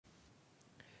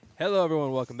Hello,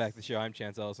 everyone. Welcome back to the show. I'm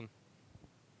Chance Ellison.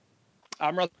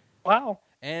 I'm Russ. Wow.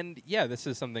 And yeah, this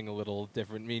is something a little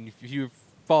different. I mean, if you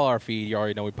follow our feed, you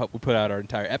already know we put out our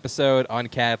entire episode on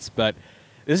cats, but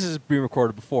this is being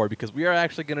recorded before because we are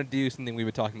actually going to do something we've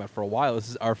been talking about for a while.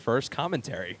 This is our first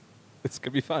commentary. It's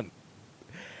going to be fun.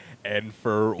 And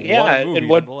for one movie, and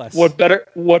nonetheless. what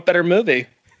better movie?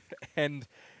 And,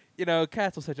 you know,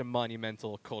 Cats was such a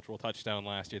monumental cultural touchstone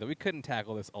last year that we couldn't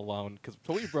tackle this alone.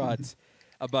 So we brought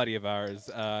a buddy of ours,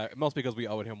 mostly because we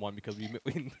owed him one because we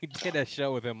did a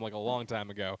show with him like a long time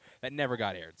ago that never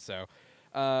got aired. So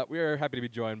we are happy to be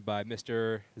joined by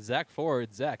Mr. Zach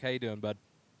Ford. Zach, how you doing, bud?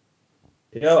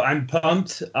 Yo, I'm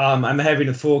pumped. I'm having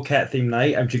a full cat theme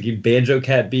night. I'm drinking Banjo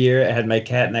Cat beer. I had my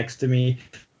cat next to me.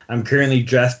 I'm currently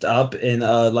dressed up in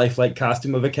a lifelike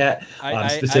costume of a cat.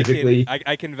 Specifically,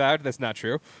 I can vouch that's not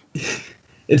true.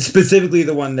 It's specifically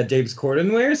the one that James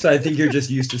Corden wears, so I think you're just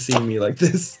used to seeing me like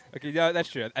this. Okay, yeah, that's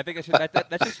true. I think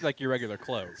that's just like your regular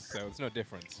clothes, so it's no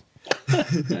difference.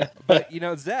 But you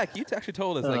know, Zach, you actually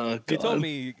told us you told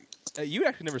me you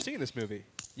actually never seen this movie.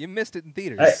 You missed it in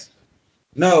theaters.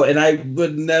 No, and I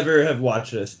would never have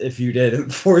watched this if you didn't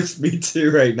force me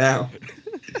to right now.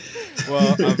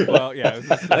 Well, yeah.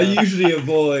 I usually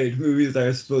avoid movies that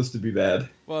are supposed to be bad.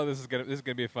 Well, this is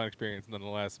gonna be a fun experience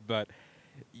nonetheless. But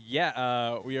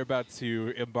yeah, we are about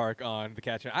to embark on the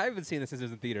Cat. I haven't seen this since it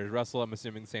was in theaters. Russell, I'm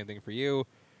assuming the same thing for you.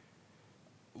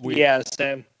 Yeah,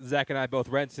 same. Zach and I both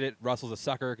rented it. Russell's a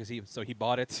sucker because he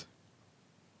bought it.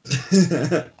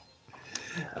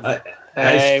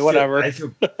 Whatever. I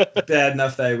feel bad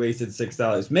enough that I wasted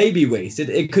 $6. Maybe wasted.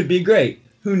 It could be great.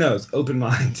 Who knows? Open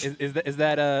mind. Is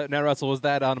that now, Russell? Was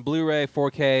that on Blu-ray,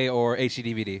 4K, or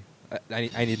HD DVD?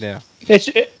 I need to know.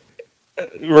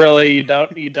 Really, you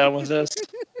done with this?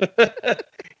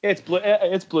 It's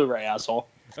Blu-ray, asshole.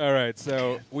 All right,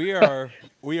 so we are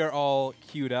all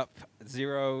queued up.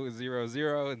 0, 0,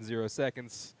 0, and 0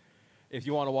 seconds. If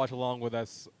you want to watch along with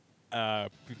us,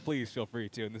 please feel free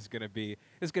to. And this is gonna be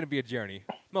a journey,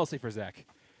 mostly for Zach.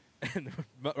 And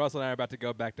Russell and I are about to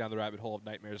go back down the rabbit hole of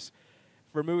nightmares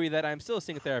for a movie that I'm still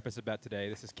seeing a therapist about today.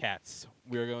 This is Cats.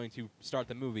 We are going to start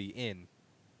the movie in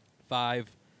 5,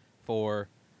 4,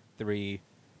 3,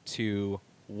 2,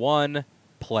 1,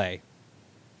 play.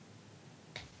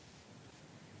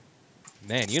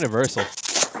 Man, Universal.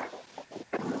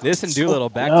 This and Doolittle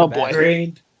back to back.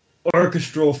 Trained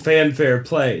orchestral fanfare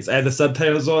plays. I had the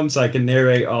subtitles on so I can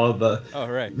narrate all the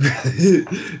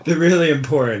the really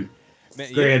important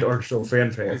grand orchestral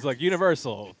fanfare. It's like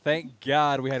Universal. Thank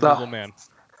God we had Little Man.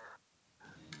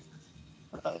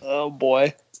 Oh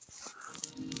boy.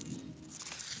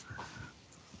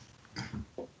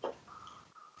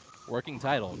 Working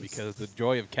title, because the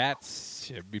joy of cats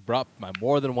should be brought by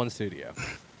more than one studio.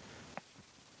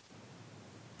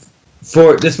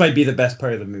 This might be the best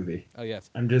part of the movie. Oh yes.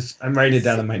 I'm writing it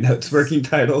down in my notes. Working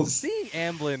titles. Seeing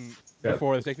Amblin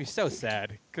before this makes me so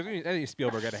sad because I think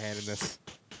Spielberg had a hand in this.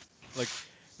 Like,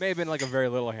 may have been like a very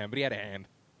little hand, but he had a hand.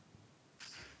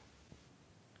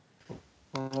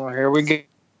 Oh, here we go.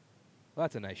 Well,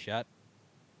 that's a nice shot.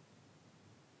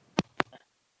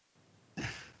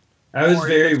 I was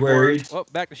very worried. Well,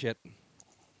 back to shit.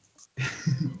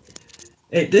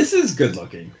 Hey, this is good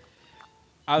looking.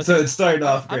 So it started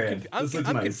off grand. I'm This looks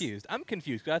nice. confused. I'm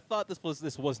confused because I thought this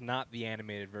was not the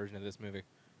animated version of this movie.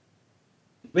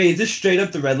 Wait, is this straight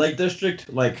up the red light district?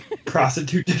 Like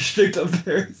prostitute district of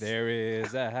Paris? There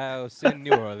is a house in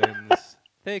New Orleans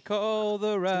they call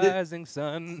the Rising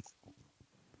Sun.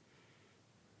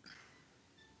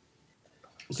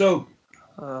 So,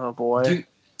 oh boy.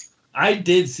 I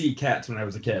did see Cats when I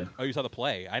was a kid. Oh, you saw the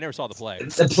play? I never saw the play.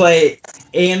 The play,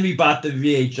 and we bought the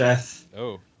VHS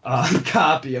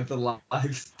copy of the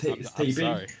live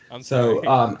taping. I'm sorry.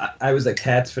 I was a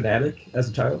Cats fanatic as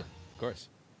a child. Of course.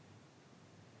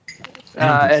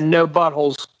 And no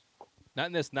buttholes. Not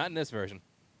in this version.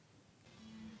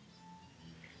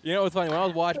 You know what's funny? When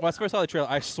I first saw the trailer,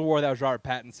 I swore that was Robert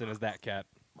Pattinson as that cat.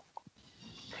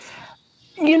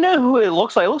 You know who it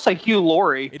looks like? It looks like Hugh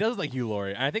Laurie. It does look like Hugh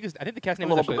Laurie. I think the cat's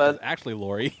name is actually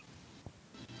Laurie.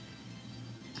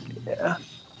 Yeah.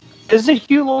 Is it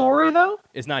Hugh Laurie though?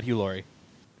 It's not Hugh Laurie.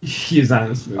 He's not in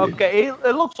this movie. Okay,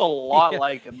 it looks a lot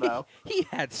like him though. He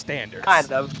had standards.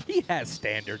 Kind of. He has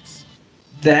standards.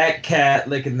 That cat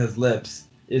licking his lips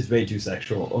is way too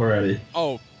sexual already.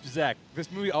 Oh, Zach,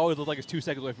 this movie always looks like it's 2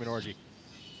 seconds away from an orgy.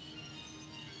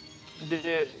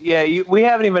 Yeah, we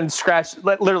haven't even scratched.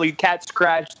 Literally, cat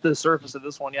scratched the surface of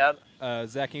this one yet.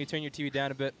 Zach, can you turn your TV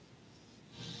down a bit?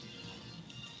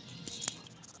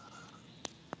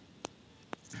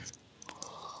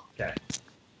 Okay.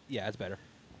 Yeah, it's better.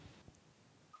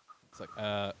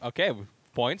 like, okay,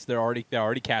 points. There are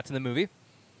already cats in the movie.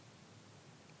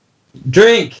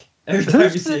 Drink every time you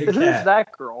see a cat. Who's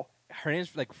that girl? Her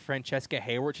name's like Francesca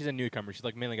Hayward. She's a newcomer. She's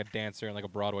like mainly like a dancer and like a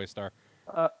Broadway star.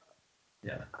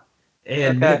 Yeah.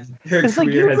 And Okay. her It's like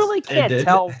career you has really can't ended.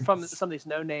 tell from some of these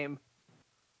no-name.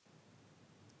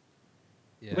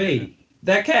 Yeah. Wait,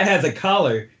 that cat has a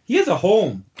collar. He has a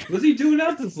home. What's he doing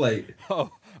out this late?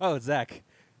 Oh, Zach,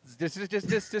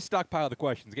 just stockpile the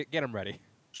questions. Get them ready.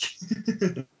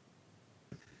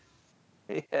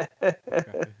 We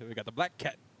got the black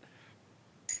cat.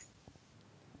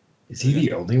 Is he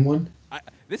the only one?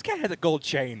 This cat has a gold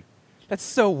chain. That's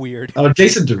so weird. Oh,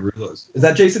 Jason Derulo's. Is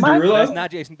that Jason Derulo? That's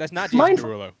not Jason. That's not Jason Mine-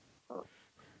 Derulo.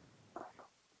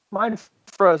 Mine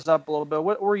froze up a little bit.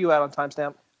 What were you at on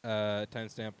timestamp?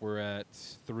 Timestamp. We're at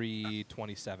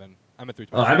 3:27. I'm at 3:27.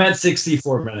 Oh, I'm at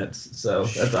 64 minutes, so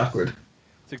that's awkward.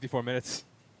 64 minutes.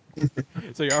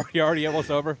 So you're already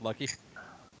almost over. Lucky.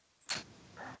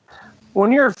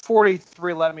 When you're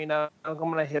 43, let me know. I'm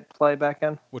gonna hit play back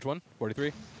in. Which one?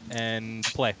 43. And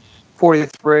play.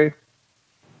 43.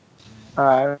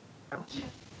 All right.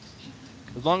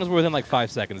 As long as we're within like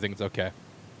 5 seconds, I think it's okay.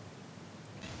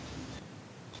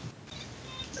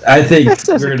 I think This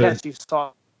is we're a gonna. catchy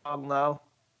song, though.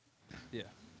 Yeah.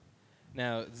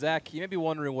 Now, Zach, you may be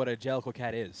wondering what a Jellicle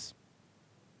cat is.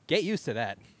 Get used to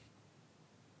that.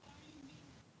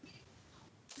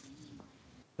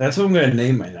 That's what I'm gonna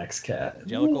name my next cat.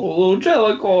 Jellicle? Oh,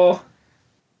 Jellicle.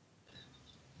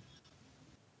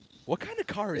 What kind of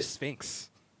car is Sphinx?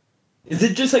 Is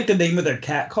it just like the name of their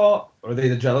cat call? Or are they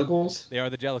the Jellicles? They are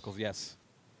the Jellicles, yes.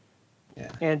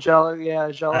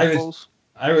 Jellicles.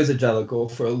 I was a Jellicle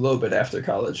for a little bit after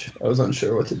college. I was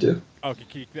unsure what to do.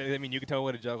 Okay, I mean, you can tell me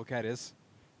what a Jellicle cat is?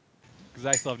 Because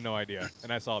I still have no idea,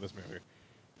 and I saw this movie.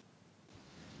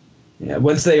 Yeah,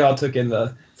 once they all took in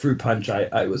the fruit punch,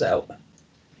 I was out.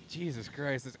 Jesus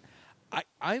Christ.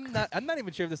 I'm not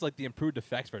even sure if this is like the improved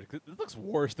effects for it, 'cause it looks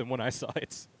worse than when I saw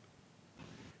it.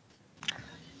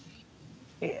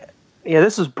 Yeah,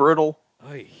 this is brutal.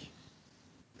 Oy.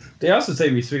 They also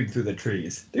say we sweep through the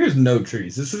trees. There's no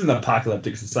trees. This is an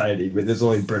apocalyptic society where there's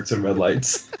only bricks and red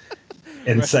lights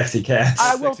and Right. sexy cats.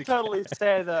 I will Sexy totally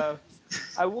say though.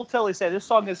 I will totally say this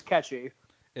song is catchy.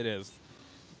 It is.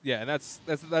 Yeah, and that's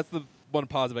the one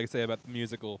positive I can say about the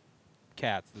musical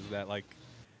Cats is that like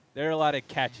there are a lot of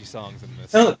catchy songs in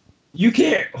this. No, you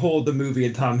can't hold the movie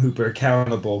and Tom Hooper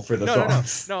accountable for the No.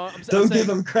 songs. I'm Don't saying, give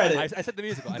them credit. I said the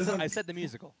musical. I said the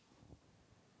musical.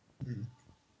 Hmm.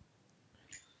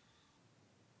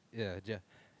 Yeah,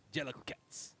 Jellicle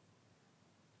cats.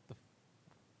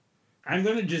 I'm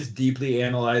gonna just deeply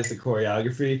analyze the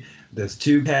choreography. There's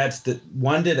two cats that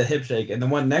one did a hip shake and the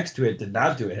one next to it did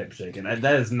not do a hip shake, and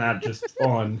that is not just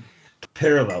on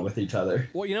parallel with each other.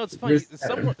 Well, you know, it's funny.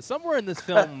 There's- Somewhere in this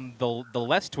film, the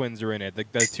Les twins are in it. The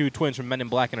two twins from Men in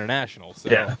Black International. So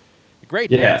Yeah.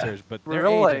 great Yeah. dancers, but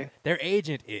Really? their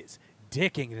agent is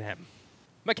dicking them.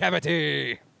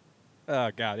 McCavity.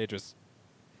 Oh God, Idris.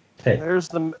 Hey, There's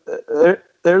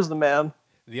the man.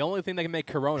 The only thing that can make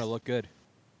Corona look good.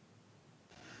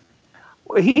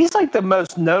 He's like the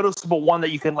most noticeable one that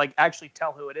you can like actually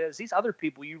tell who it is. These other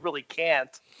people you really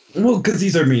can't. well, because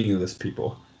these are meaningless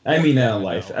people. I mean, Yeah, in I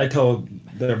life, know. I told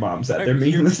their moms that they're You're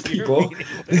meaningless people.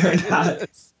 They're not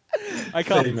meaningless. I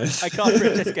called famous.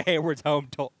 Francesca Hayward's home.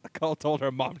 Told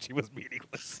her mom she was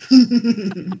meaningless.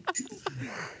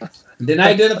 They're not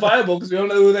identifiable because we don't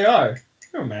know who they are. It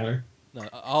don't matter. No,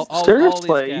 all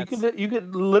Seriously, these you cats,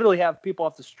 could literally have people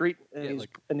off the street in Yeah, these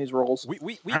like- in these roles.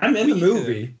 we I'm in the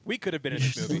movie. We could have been in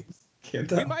this movie. Can't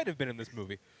We tell. might have been in this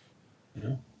movie.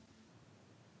 Yeah.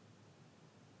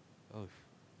 Oh,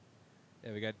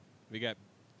 yeah. We got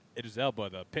Idris Elba,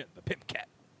 the pimp cat.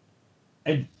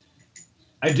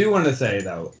 I do want to say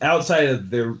though, outside of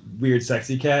their weird,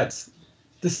 sexy cats,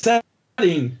 the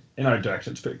setting in our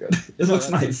direction is pretty good. It looks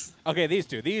that's- nice. Okay, these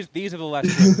two. These are the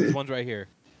last twins. These ones right here.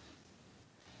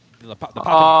 The Papa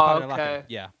and Laka. Okay.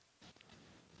 Yeah.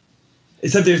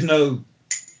 Except there's no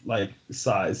like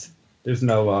size. There's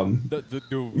no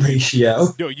The ratio.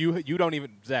 no, you don't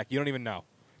even, Zach. You don't even know.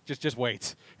 Just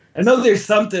wait. I know there's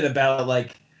something about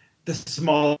like the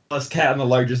smallest cat on the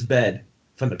largest bed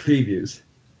from the previews.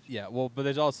 Yeah. Well, but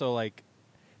there's also like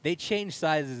they change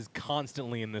sizes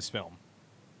constantly in this film.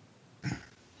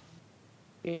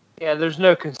 Yeah, there's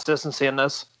no consistency in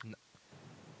this.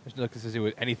 There's no consistency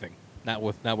with anything. Not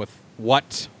with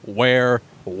what, where,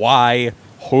 why,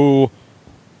 who.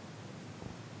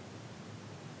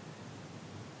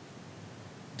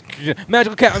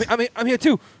 Magical cat. I'm here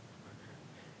too.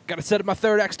 Got to set up my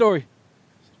third act story.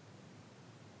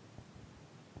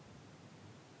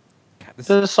 God,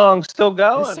 The song's still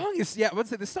going. The song is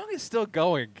the song is still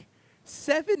going.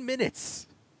 7 minutes.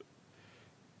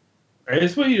 I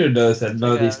just want you to notice that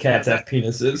none of these cats have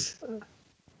penises.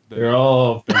 They're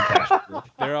all been castrated.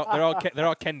 They're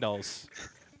all Ken dolls.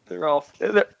 They're all.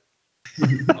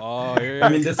 Oh, I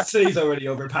mean, the city's already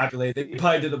overpopulated. They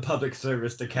probably did a public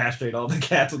service to castrate all the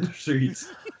cats on the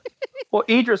streets. Well,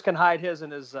 Idris can hide his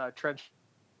in his trench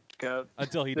coat.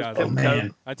 Until he His does. Oh pimp man,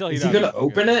 coat. Until he is does. he gonna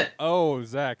open it? Oh,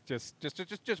 Zach, just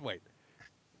wait.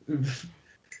 Is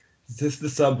this the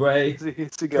subway Is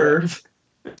he curve?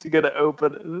 gonna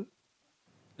open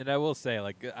And I will say,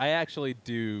 like, I actually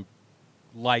do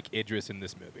like Idris in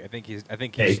this movie. I think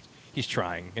he's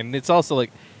trying, and it's also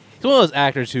like he's one of those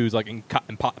actors who's like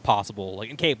impossible, like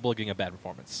incapable of giving a bad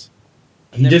performance.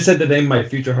 He just said the name of my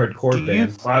future hardcore Do you-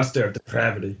 band, Monster of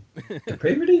Depravity.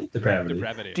 Depravity? Depravity.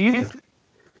 Depravity.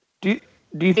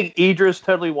 Do you think Idris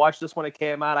totally watched this when it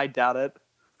came out? I doubt it.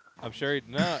 I'm sure.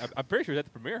 I'm pretty sure he's at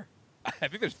the premiere. I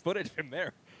think there's footage of him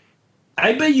there.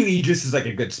 I bet you Idris is like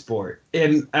a good sport,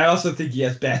 and I also think he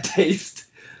has bad taste.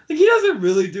 Like he doesn't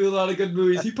really do a lot of good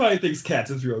movies. He probably thinks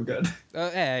Cats is real good.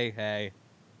 Hey.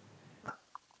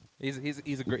 He's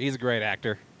a great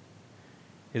actor.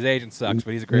 His agent sucks,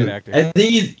 but he's a great actor. I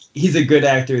think he's a good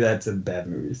actor that's in bad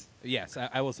movies. Yes,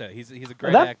 I will say he's a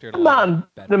great actor. in a lot Man,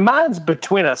 of bad the movies. Minds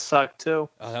Between Us suck too.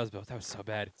 Oh, that was so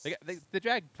bad. They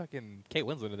dragged fucking Kate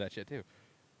Winslet into that shit too.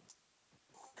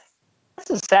 That's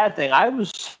a sad thing. I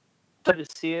was excited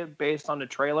to see it based on the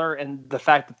trailer and the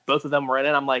fact that both of them were in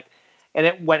it. I'm like, and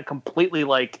it went completely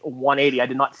like 180. I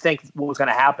did not think what was going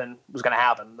to happen was going to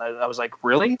happen. I was like,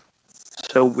 really?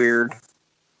 So weird.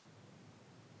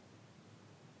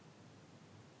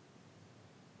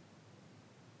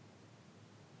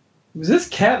 Was this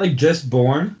cat like just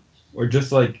born, or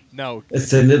just like No,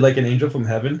 ascended like an angel from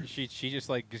heaven?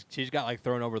 she's got like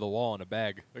thrown over the wall in a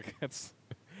bag. Like, that's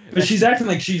But she's acting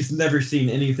like she's never seen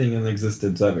anything in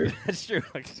existence ever. that's true.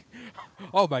 Like,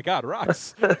 oh my God,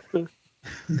 rocks.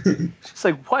 It's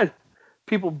like, what?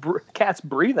 Cats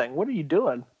breathing. What are you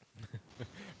doing?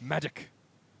 Magic.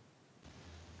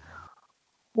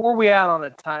 Where are we at on a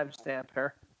timestamp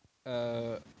here?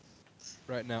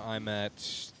 Right now I'm at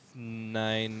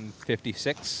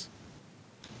 9:56.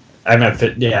 I'm at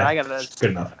fit. Yeah, I gotta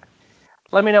good enough.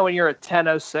 let me know when you're at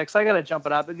 10:06. I gotta jump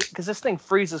it up because this thing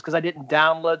freezes because I didn't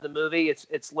download the movie.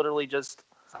 It's literally just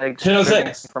like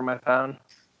 10:06 from my phone.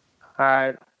 All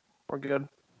right, we're good.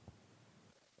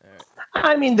 All right.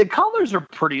 I mean, the colors are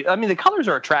pretty. I mean, the colors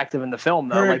are attractive in the film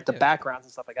though, like the Yeah. backgrounds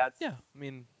and stuff like that. Yeah, I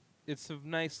mean, it's a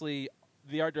nicely.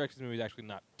 The art direction of the movie is actually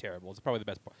not terrible. It's probably the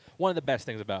best part. One of the best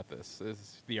things about this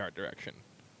is the art direction.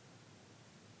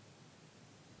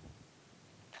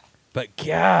 But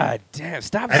god damn,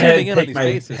 stop I had zooming to in on take these my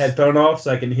faces. headphone off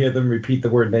so I can hear them repeat the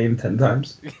word name 10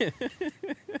 times.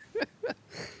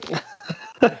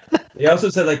 They also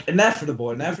said like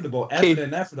ineffable, ineffable.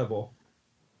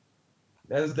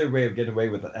 That is their way of getting away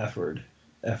with the F word.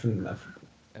 F and F.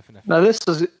 F. Now this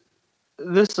is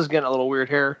getting a little weird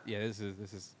here. Yeah, this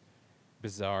is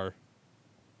bizarre.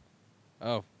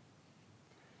 Oh,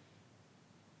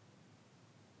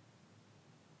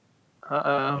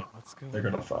 let's go. They're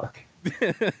gonna fuck.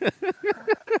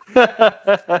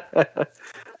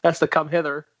 That's the come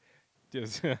hither.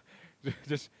 Just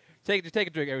take a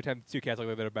drink every time two cats look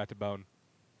like they're about to bone.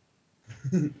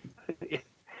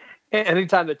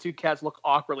 Anytime the two cats look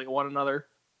awkwardly at one another.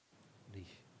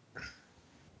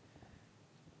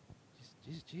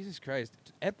 Jesus Christ.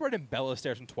 Edward and Bella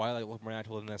stairs from Twilight look more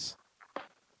natural than this.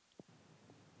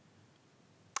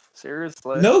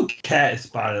 Seriously. No cat is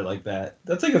spotted like that.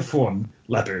 That's like a full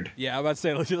leopard. Yeah, I'm about to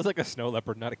say, she looks like a snow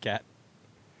leopard, not a cat.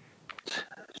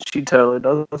 She totally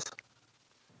does.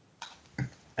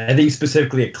 I think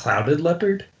specifically a clouded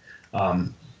leopard.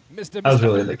 Mr. I was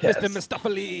really the Mr. cats.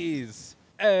 Mistopheles!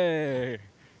 Hey!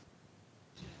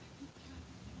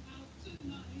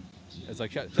 It's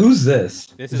like, Who's this?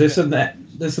 This Is is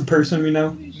this a person we know?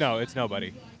 No, it's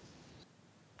nobody.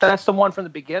 That's the one from the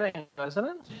beginning, isn't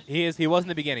it? He was in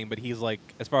the beginning, but he's like,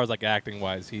 as far as like acting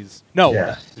wise, he's no.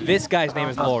 Yeah. This guy's name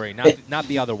is Laurie, not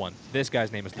the other one. This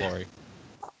guy's name is Laurie.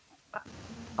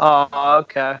 Oh,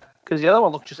 okay. Because the other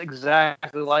one looked just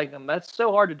exactly like him. That's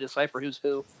so hard to decipher who's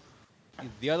who.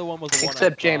 The other one was the one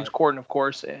Except I James thought, Corden, of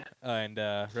course, and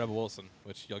Rebel Wilson,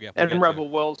 which you'll get. and Rebel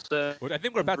Wilson. Which I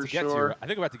think we're about for to get sure. to. I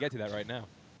think we're about to get to that right now.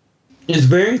 Is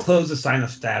wearing clothes a sign of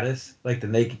status? Like the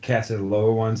naked cats are the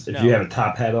lower ones. If No. you have a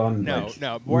top hat on, No, like,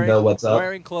 no. you know what's up.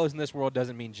 Wearing clothes in this world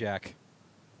doesn't mean jack.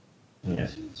 Yeah.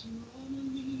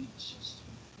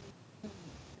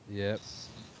 Yep.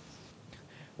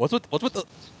 What's with the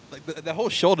like the whole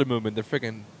shoulder movement? They're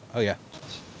freaking. Oh yeah.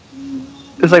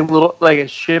 It's like little, like a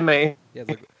shimmy. Yeah, it's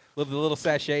like the little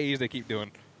sachets they keep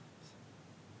doing.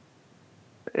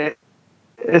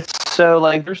 It's so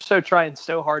like they're so trying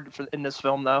so hard in this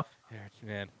film though. Yeah,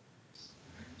 man.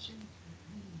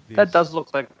 That does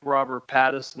look like Robert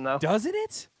Pattinson though. Doesn't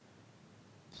it?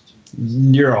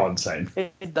 You're all insane.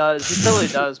 It does. It totally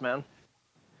does, man.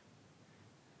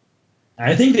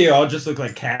 I think they all just look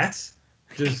like cats.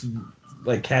 Just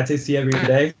like cats they see every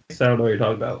day. So I don't know what you're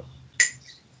talking about.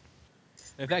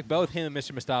 In fact, both him and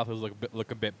Mr. Mistopheles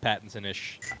look a bit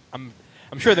Pattinson-ish. I'm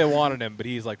sure they wanted him, but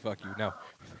he's like, "Fuck you, no."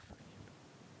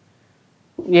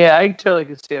 Yeah, I totally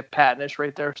could see a Pattinish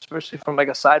right there, especially from like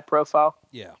a side profile.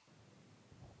 Yeah.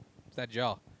 It's that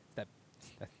jaw. That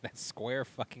square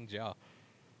fucking jaw.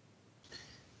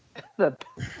 The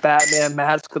Batman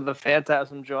mask with the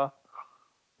Phantasm jaw.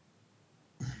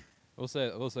 We'll say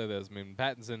this. I mean,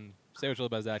 Pattinson. Say what you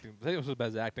love about his acting. Say what you love about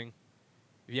his acting.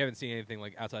 If you haven't seen anything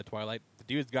like outside Twilight, the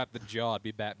dude's got the jaw to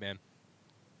be Batman.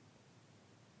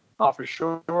 Oh, for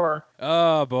sure.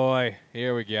 Oh boy,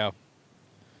 here we go.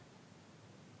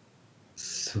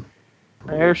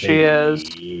 There she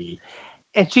is.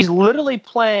 And she's literally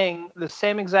playing the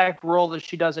same exact role that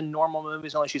she does in normal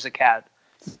movies, only she's a cat.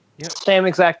 Yep. Same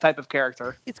exact type of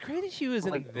character. It's crazy she was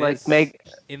in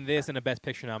in this and a Best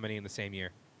Picture nominee in the same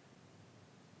year.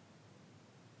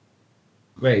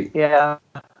 Wait. Yeah.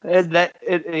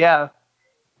 Yeah.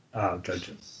 Oh,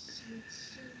 judge.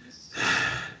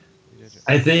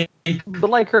 I think. But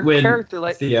like her character,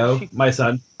 like Theo, my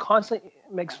son, constantly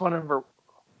makes fun of her.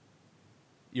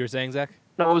 You were saying, Zach?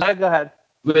 No, go ahead.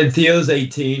 When Theo's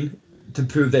 18, to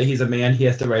prove that he's a man, he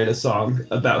has to write a song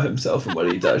about himself and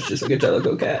what he does, just like a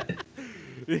Jellicoe cat.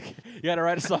 You gotta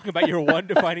write a song about your one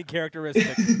defining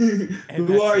characteristic.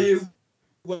 Who are you?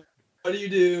 What do you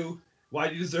do? Why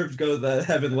do you deserve to go to the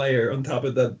heaven layer on top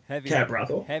of the cat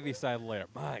brothel? Heavy side layer.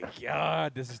 My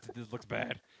God, this looks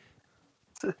bad.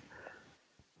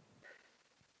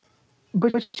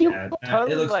 But she it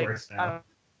looks worse now.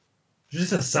 She's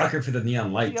just a sucker for the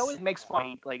neon lights. She always makes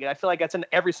fun. Like I feel like that's in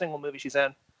every single movie she's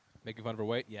in. Making fun of her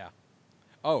weight? Yeah.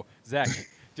 Oh, Zach,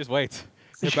 just wait.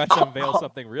 They're about to unveil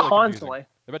something really confusing. They're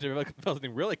about to unveil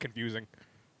something really confusing.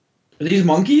 Are these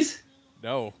monkeys?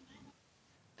 No.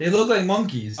 They look like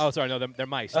monkeys. Oh, sorry, no, they're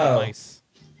mice. They're mice.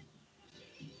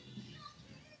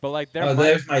 But like they're. Oh,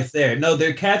 there's mice there. No,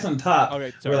 they're cats on top.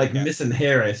 Okay, sorry. We're like missing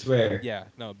hair, I swear. Yeah,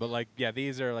 no, but like, yeah,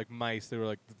 these are like mice. They were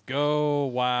like, go,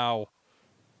 wow.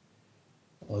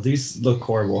 Oh, these look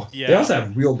horrible. Yeah. They also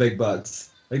have real big butts.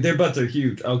 Like their butts are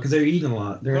huge. Oh, because they're eating a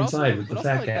lot. They're inside with the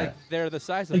fat cat. Like, they're the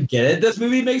size of. I get it. This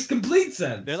movie makes complete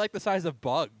sense. They're like the size of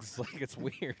bugs. Like it's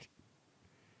weird.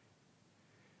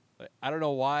 Like, I don't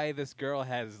know why this girl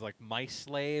has like mice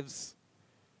slaves.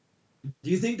 Do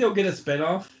you think they'll get a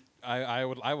spinoff? I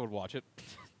would watch it.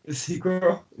 A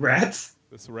sequel? Rats?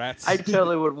 This rats. I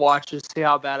totally would watch it, see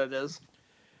how bad it is.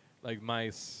 Like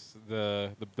mice,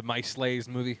 the mice slaves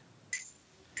movie.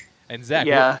 And Zach,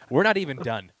 yeah. we're not even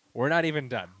done. We're not even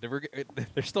done.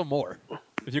 There's still more,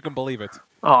 if you can believe it.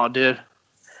 Oh, dude.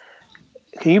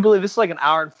 Can you believe this is like an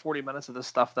hour and 40 minutes of this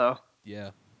stuff, though?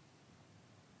 Yeah.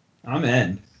 I'm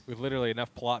in. We've literally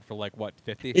enough plot for like, what,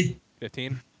 50?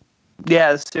 15?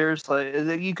 Yeah,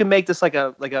 seriously. You can make this like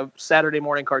a Saturday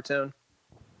morning cartoon.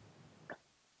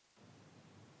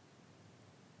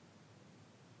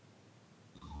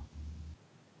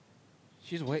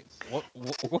 She's what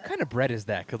kind of bread is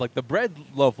that? Because like the bread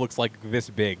loaf looks like this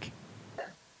big.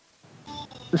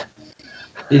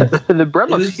 The bread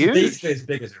looks huge. Basically as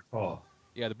big as her paw.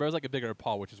 Yeah, the bread's like a bigger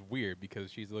paw, which is weird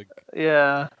because she's like.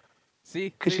 Yeah.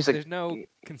 See, there's no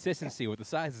consistency with the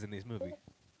sizes in these movies.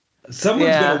 Someone's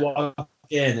gonna walk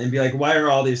in and be like, "Why are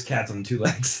all these cats on two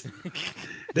legs?"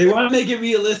 They want to make it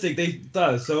realistic. They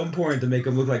thought it's so important to make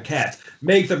them look like cats.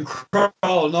 Make them crawl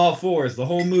on all fours the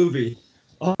whole movie.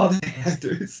 All the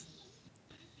actors.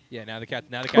 Yeah, now the cats.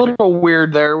 It's a little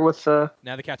weird there with the.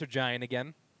 Now the cats are giant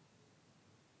again.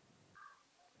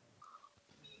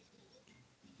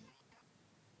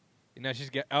 Now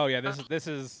she's get. Oh yeah, this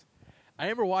is. I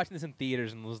remember watching this in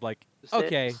theaters and was like,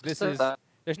 okay, this is.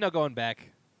 There's no going back.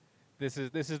 This is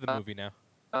the movie now.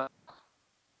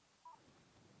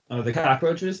 Oh, the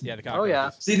cockroaches? Yeah, the cockroaches. Oh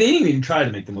yeah. See, they didn't even try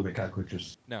to make them look like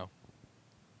cockroaches. No.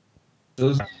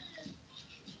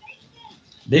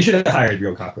 They should have hired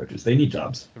real cockroaches. They need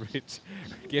jobs.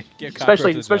 Get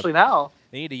especially now.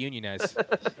 They need to unionize.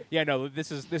 Yeah, no,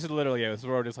 this is literally it. This is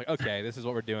where we're just like, okay, this is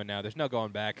what we're doing now. There's no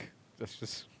going back.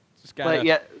 Just gotta. But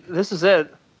yeah, this is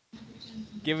it.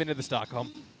 Give into the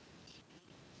Stockholm.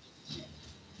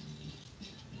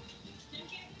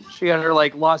 She got her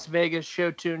like Las Vegas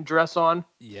show tune dress on.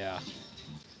 Yeah.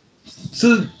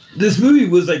 So this movie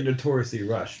was like notoriously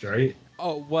rushed, right?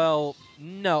 Oh well,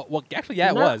 no. Well, actually, yeah,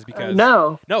 it was because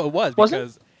no, it was Was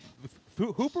because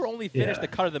Hooper only finished Yeah. the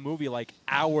cut of the movie like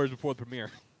hours before the premiere.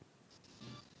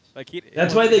 Like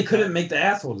That's why they couldn't make the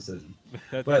asshole decision.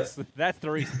 That's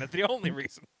the reason. That's the only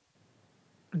reason.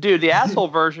 dude, the asshole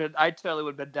version, I totally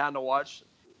would have been down to watch.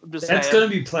 I'm just That's saying.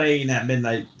 gonna be playing at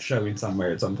midnight showing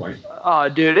somewhere at some point. Oh,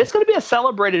 dude, it's gonna be a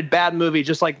celebrated bad movie,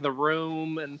 just like The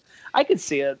Room, and I could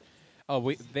see it.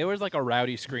 Oh, there was like a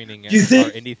rowdy screening at You think-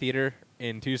 our indie theater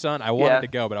in Tucson. I wanted Yeah. to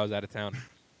go, but I was out of town.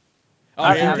 Oh,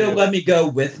 I yeah, think they'll yeah. let me go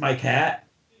with my cat.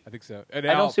 I think so. And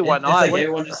I don't see why It's not. like What-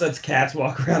 everyone just lets cats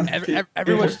walk around. The theater.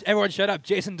 Everyone, shut up!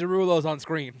 Jason Derulo's on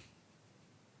screen.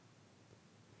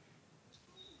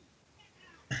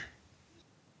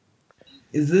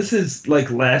 Is this his like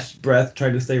last breath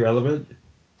trying to stay relevant?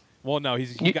 Well, no,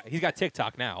 he's got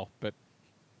TikTok now, but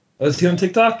Oh, is he on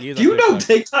TikTok? He is Do you on know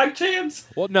TikTok. TikTok, Chance?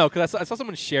 well, no, because I saw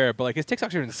someone share it, but like his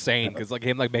TikToks are insane because like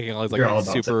him like making all these You're all like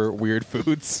about super weird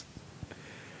foods.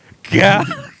 God.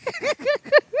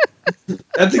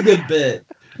 That's a good bit.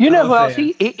 You know Oh, who else?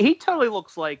 man. He totally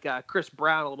looks like Chris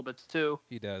Brown a little bit too.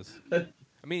 He does. I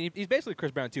mean, he's basically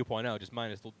Chris Brown 2.0, just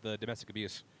minus the domestic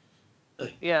abuse.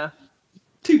 Yeah,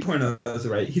 2.0 is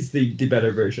right. He's the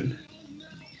better version.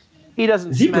 he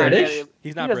doesn't. Is he smack British? any-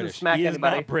 He's not he doesn't British. smack He is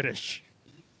anybody. not British.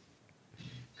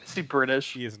 Is he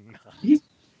British? He is not. He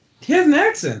has an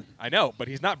accent. I know, but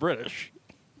he's not British.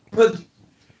 But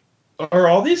are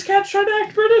all these cats trying to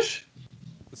act British?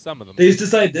 Some of them. They just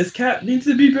decide this cat needs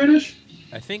to be British?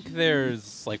 I think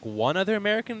there's like one other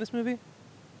American in this movie.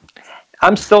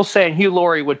 I'm still saying Hugh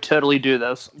Laurie would totally do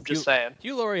this. I'm just saying,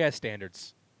 Hugh Laurie has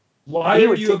standards. Why He are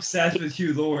would you take- obsessed with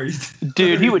Hugh Laurie?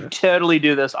 dude, he would totally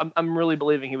do this. I'm really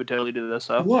believing he would totally do this.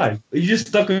 So Why? You just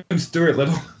stuck with Stuart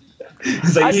Little.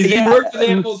 He's like, he yeah. worked with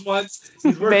animals once.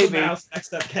 He's worked with Maybe. mouse,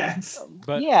 next up cats.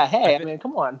 But yeah, hey, I I thi- mean,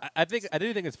 come on. I do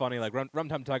think it's funny. Like Rum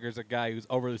Tum Tugger's a guy who's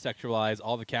overly sexualized.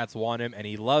 All the cats want him, and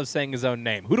he loves saying his own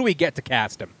name. Who do we get to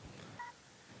cast him?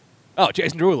 Oh,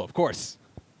 Jason Derulo, of course.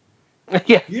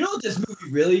 Yeah, You know what this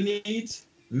movie really needs?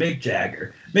 Mick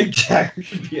Jagger. Mick Jagger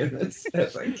should be in this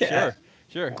as a cat.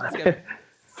 Sure. Let's get,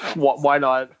 why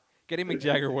not? getting Mick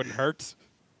Jagger wouldn't hurt.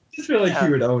 I just feel like Yeah.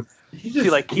 he would own. He just See,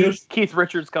 like he Keith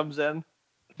Richards comes in.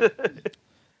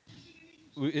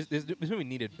 This movie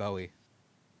needed Bowie.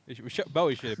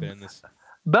 Bowie should have been in this.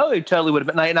 Bowie totally would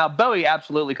have been. Now Bowie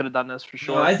absolutely could have done this for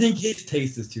sure. No, I think his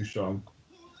taste is too strong.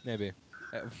 Maybe.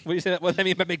 What do you say? What does that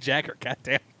mean about Mick Jagger?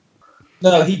 Goddamn.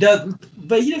 No, he does,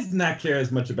 but he does not care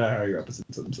as much about how he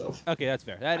represents himself. Okay, that's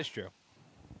fair. That is true.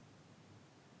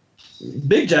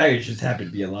 Mick Jagger's just happy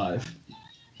to be alive.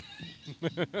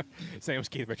 Same as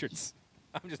Keith Richards.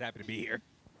 I'm just happy to be here.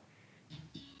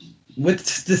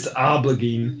 What's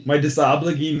disobliging? My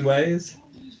disobliging ways?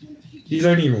 These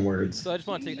aren't even words. So I just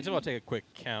want to take a quick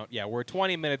count. Yeah, we're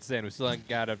 20 minutes in. We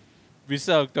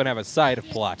still don't have a side of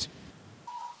plot.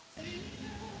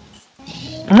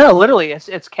 No, literally,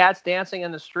 it's cats dancing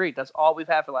in the street. That's all we've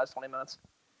had for the last 20 minutes.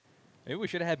 Maybe we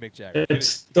should have had Mick Jagger.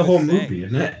 It's the whole movie,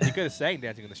 isn't it? He could have sang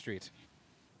 "Dancing in the Street."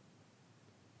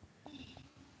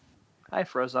 I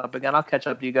froze up again. I'll catch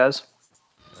up to you guys.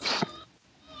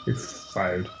 You're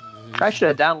fired. I should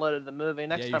have downloaded the movie.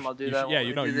 Next Yeah, time I'll do that. Yeah, when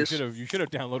we do you this. should have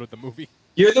downloaded the movie.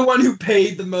 You're the one who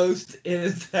paid the most and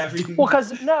is having. Well,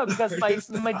 because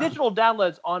my digital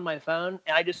download's on my phone,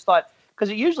 and I just thought because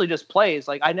it usually just plays.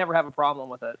 Like I never have a problem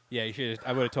with it. Yeah, you should.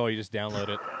 I would have told you just download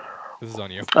it. This is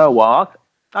on you. Oh well,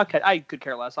 I could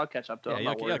care less. I'll catch up to it. Yeah, I'm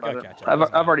not you'll worried about it. catch up. I've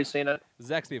Doesn't already seen it.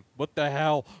 What the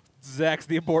hell? Zach's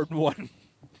the important one.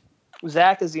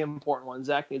 Zach is the important one.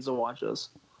 Zach needs to watch this.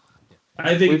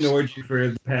 I've ignored you for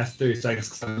the past 30 seconds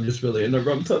because I'm just really into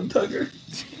Rum Tum Tugger.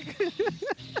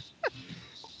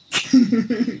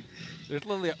 There's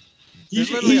literally.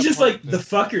 He's just like the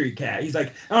fuckery cat. He's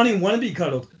like, I don't even want to be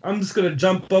cuddled. I'm just gonna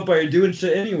jump up while you're doing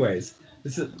shit anyways.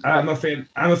 I'm a fan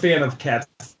of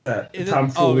cats that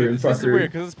tomfoolery and This is fuckery.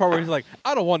 weird because this part where he's like,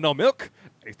 "I don't want no milk."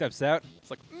 And he steps out. It's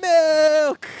like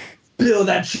milk. Spill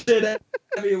that shit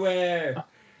everywhere.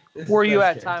 It's Where are the you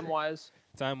best at character. time wise?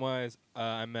 Time wise,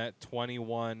 I'm at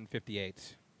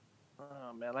 21:58.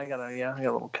 Oh man, I got a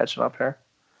little catching up here.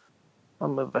 I'll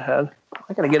move ahead.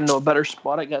 I gotta get into a better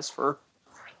spot, I guess, for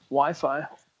Wi-Fi.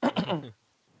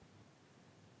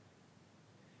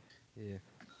 Yeah.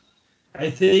 I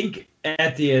think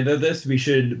at the end of this, we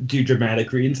should do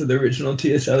dramatic readings of the original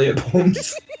T.S. Eliot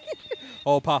poems.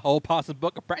 Whole possum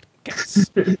book of practice.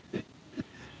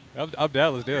 I'm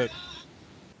down. Let's do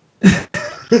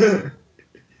it.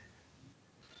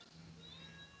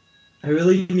 I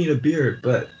really need a beer,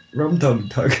 but Rum Tum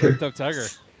Tugger. Tough Tiger.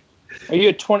 Are you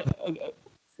at 20?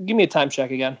 Give me a time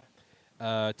check again.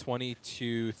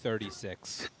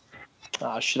 22:36.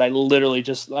 Oh, shit, I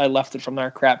left it from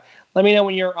there. Crap. Let me know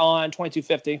when you're on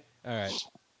 22:50. All right.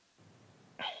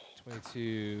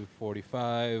 22,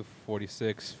 45,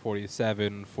 46,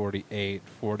 47, 48,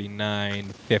 49,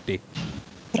 50.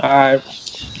 All right.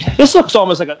 This looks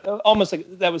almost like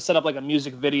that was set up like a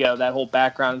music video, that whole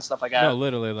background and stuff like that. No,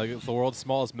 literally, like it's the world's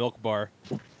smallest milk bar.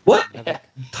 What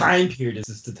time period is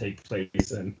this to take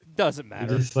place in? Doesn't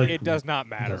matter. It does not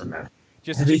matter. Doesn't matter.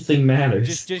 Just Everything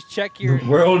matters. Just check your the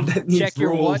world that needs check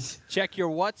your rules. what, check your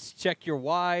whats, check your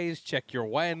whys, check your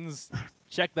whens.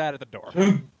 Check that at the door.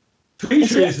 I'm pretty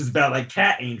sure this is about like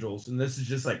cat angels, and this is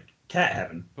just like cat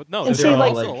heaven. But no, And they're see, all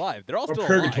like- still alive. They're all Or still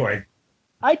purgatory. alive.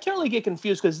 I totally get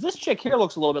confused because this chick here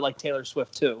looks a little bit like Taylor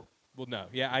Swift too. Well, no,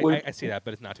 yeah, I see that,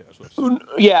 but it's not Taylor Swift.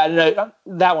 Yeah, no,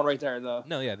 that one right there. No,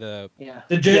 yeah, Yeah.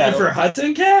 The Jennifer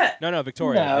Hudson cat? no,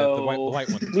 Victoria, No. the white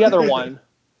one. The other one.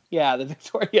 Yeah,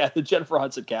 the Jennifer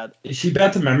Hudson cat. Is she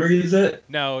about to memories it?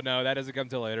 No, that doesn't come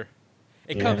till later.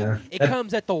 It Yeah.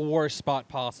 comes at the worst spot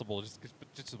possible.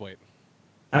 Just wait.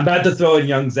 I'm about to throw in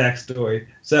young Zach's story.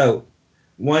 So,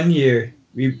 one year,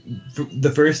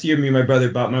 the first year me and my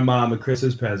brother bought my mom a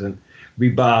Christmas present, we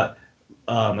bought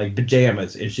like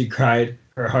pajamas, and she cried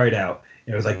her heart out.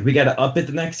 And it was like, we got to up it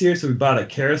the next year, so we bought a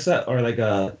carousel, or like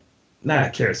not a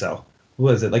carousel.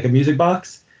 What was it? Like a music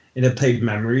box? And it played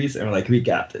Memories, and we're like, we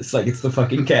got this. Like, it's the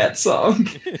fucking cat song.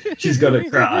 She's gonna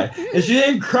cry. And she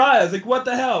didn't cry. I was like, what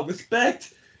the hell?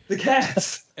 Respect the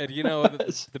cats. And you know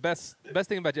the best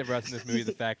thing about Jennifer Hudson in this movie is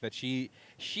the fact that she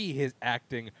is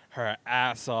acting her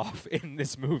ass off in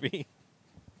this movie.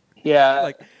 Yeah.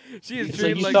 Like she is It's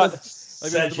treated you like thought this,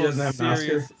 like said this she is doesn't the have most an Oscar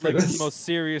serious, for like this is this. the most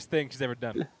serious thing she's ever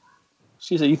done.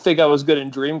 She said, "You think I was good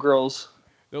in Dreamgirls?"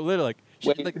 No, literally,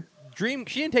 Wait. she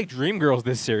didn't take Dreamgirls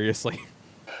this seriously.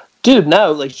 Dude,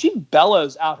 no, like she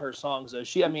bellows out her songs though.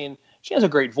 She has a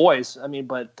great voice. I mean,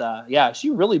 but yeah, she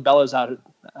really bellows out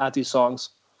these songs.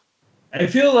 I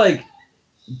feel like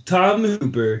Tom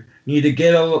Hooper need to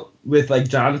get with like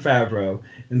Jon Favreau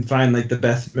and find like the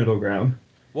best middle ground.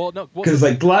 Well, no, Because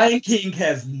like Lion King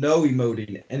has no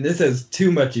emoting, and this has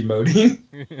too much emoting.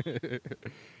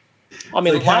 I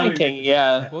mean, Like, how Lion do- King,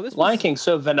 yeah. Well, this Lion was- King's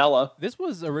so vanilla. This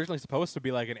was originally supposed to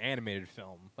be like an animated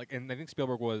film, like, and I think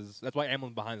Spielberg was. That's why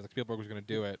Emily's behind it. Like, Spielberg was going to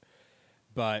do it,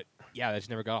 but yeah, that just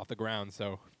never got off the ground.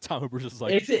 So Tom Hooper's just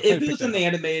like, if it was an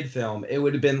animated film, it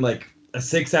would have been like a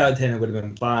 6 out of 10. It would have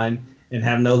been fine and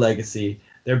have no legacy.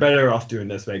 They're better off doing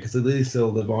this way because at least it'll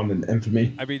live on in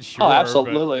infamy. I mean, sure,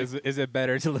 absolutely. But is it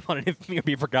better to live on an infamy or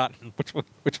be forgotten?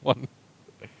 Which one?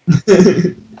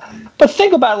 But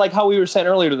think about like how we were saying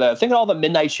earlier today. Think of all the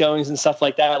midnight showings and stuff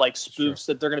like that, like spoofs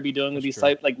that they're going to be doing with these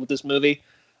type, like with this movie.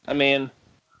 I mean,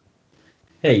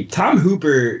 Hey, Tom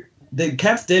Hooper, the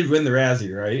Cats did win the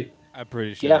Razzie, right? I'm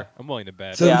pretty sure. Yeah. I'm willing to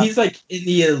bet. So Yeah. he's like in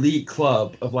the elite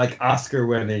club of like Oscar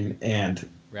winning and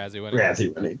Razzie winning.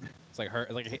 Razzie winning. It's like her,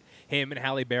 like him and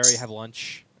Halle Berry have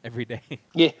lunch every day.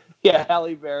 yeah,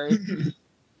 Halle Berry.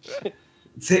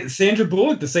 Sandra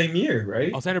Bullock the same year,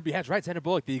 right? Oh, that's right. Sandra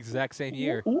Bullock, the exact same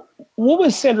year. What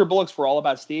was Sandra Bullock's for All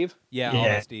About Steve? Yeah, all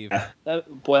Yeah. of Steve. That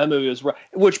movie was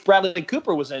which Bradley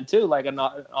Cooper was in too, like an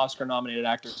Oscar nominated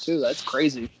actor too. That's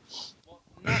crazy.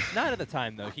 Not at the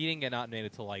time though. He didn't get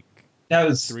nominated till like That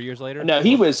was 3 years later. No,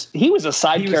 he was a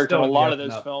side He was character in a still lot of young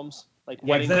those enough. films, like yeah,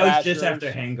 Wedding that was just Crashers.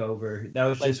 after Hangover. That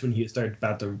was just when he started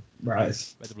about to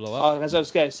rise. About to blow up. As I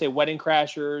was going to say, Wedding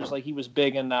Crashers, like he was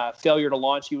big in Failure to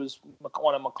Launch. He was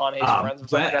one of McConaughey's friends. and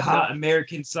stuff like Wet that, Hot too.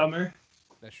 American Summer.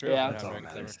 That's true. Yeah. That's all that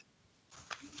Yeah, matters.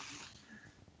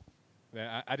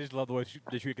 I just love the way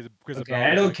they treat Chris Okay,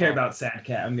 Bell. I don't care about Sad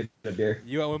Cat. I'm getting a beer.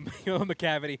 You owe him the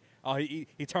cavity. Oh, he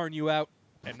turned you out,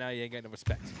 and now you ain't getting no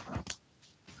respect.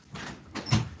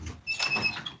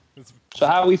 So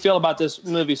how do we feel about this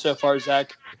movie so far,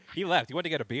 Zach? He left. He went to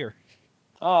get a beer.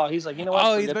 Oh, he's like, you know what?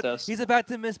 Oh, Forget this. he's about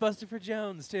to miss Buster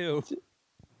Jones too.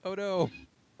 Oh no.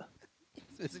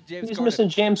 It's James He's Corden. missing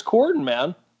James Corden,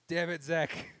 man. Damn it,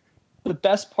 Zach. The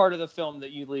best part of the film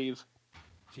that you leave.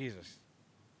 Jesus.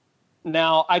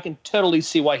 Now I can totally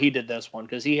see why he did this one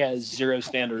because he has zero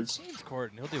standards. James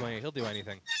Corden. He'll do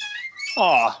anything.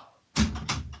 Oh,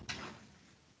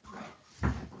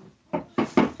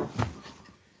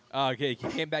 Oh, okay, he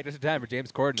came back just in time for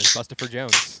James Corden as Buster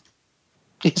Jones.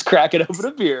 he's cracking open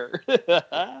a beer.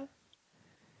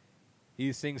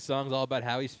 He sings songs all about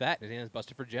how he's fat, and his name is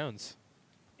Buster Jones.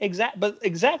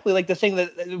 Exactly like the thing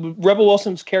that Rebel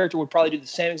Wilson's character would probably do the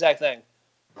same exact thing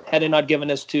had they not given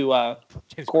this to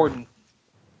James Corden.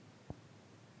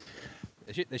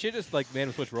 They should just like made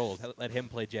him switch roles. Let him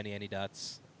play Jenny Any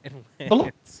Dots. And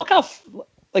But look how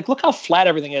like look how flat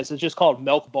everything is. It's just called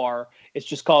Milk Bar. It's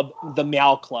just called the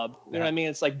Meow Club. You know what I mean?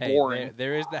 It's like boring.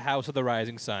 There is the House of the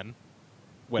Rising Sun.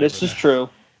 This is true.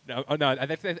 No, I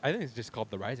think it's just called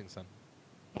the Rising Sun.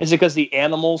 Is it because the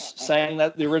Animals sang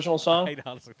the original song? I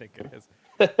honestly think it is.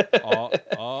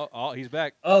 Oh, he's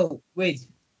back. Oh, wait.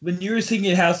 When you were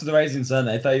singing House of the Rising Sun,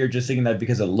 I thought you were just singing that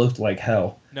because it looked like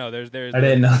hell. No, there's. I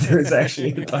didn't know there was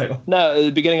actually a title. No,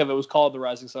 the beginning of it was called The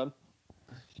Rising Sun.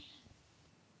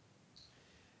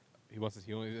 He wants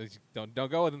to.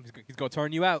 Don't go with him. He's going to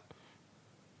turn you out.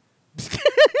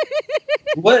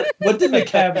 What did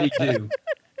McCavity do?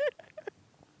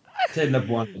 To end up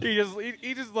one. He just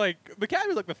like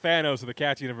McCavity's like the Thanos of the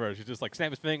Cats universe. He just like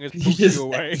snap his fingers, He poops just you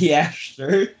away. Yeah,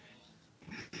 sure.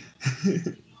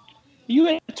 You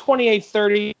at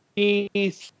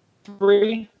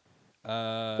 28:33? 34?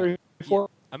 Yeah,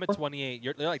 I'm at 28.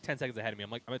 You're like 10 seconds ahead of me.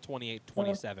 I'm at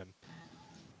 28:27.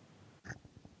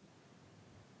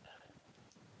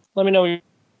 Let me know. When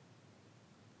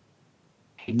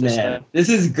Man, this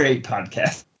is great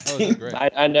podcast. Oh, this is great.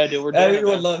 I know, dude. We're doing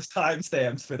Everyone it. loves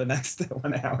timestamps for the next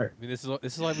 1 hour. I mean, this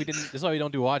is why we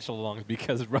don't do watch alongs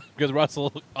because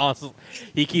Russell also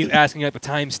he keeps asking at the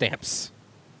timestamps.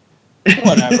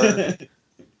 Whatever.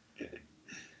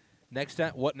 Next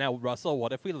time, what now, Russell?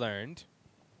 What if we learned?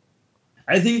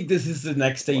 I think this is the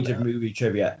next stage of movie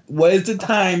trivia. What is the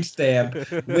timestamp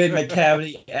when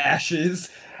McCavity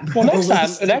ashes? Well,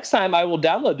 next time I will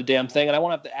download the damn thing and I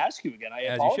won't have to ask you again. I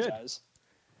apologize.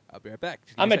 I'll be right back.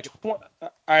 I'm at all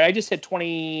right. I just hit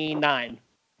 29.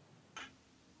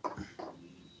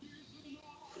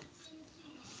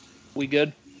 We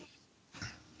good?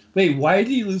 Wait, why did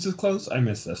he lose his clothes? I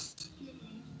missed this.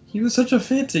 He was such a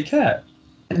fancy cat,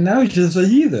 and now he's just a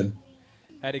heathen.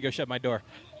 I had to go shut my door.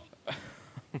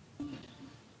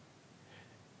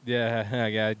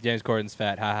 Yeah, James Corden's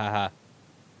fat. Ha ha ha.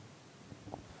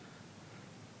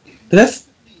 That's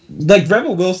like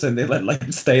Rebel Wilson. They let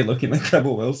him stay looking like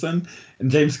Rebel Wilson,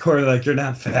 and James Corden like, you're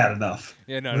not fat enough.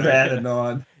 Yeah, no. We're adding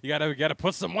on. You gotta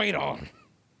put some weight on.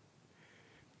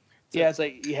 Yeah, it's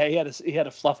like he had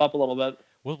to fluff up a little bit.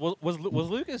 Was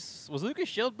Lucas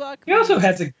Schildbach? He also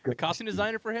has the costume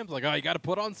designer for him. It's like, oh, you got to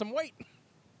put on some weight.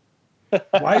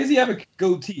 Why does he have a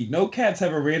goatee? No cats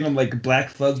have a random like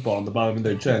black fuzzball on the bottom of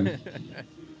their chin.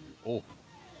 Oh,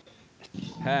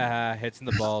 ha! Hits in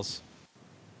the balls.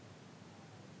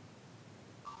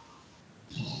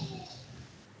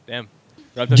 Damn.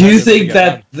 Do you think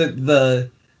that the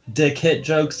dick hit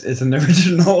jokes is an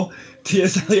original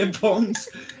T.S. Eliot poems?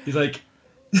 He's like,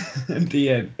 at the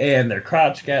end, and their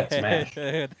crotch got smashed.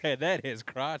 That his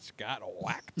crotch got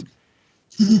whacked.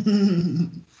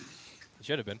 It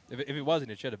should have been. If it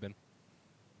wasn't, it should have been.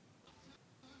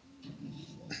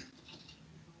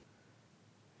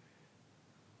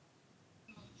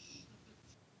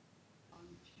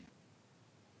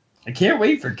 I can't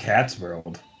wait for Cats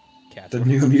World. Cats the World.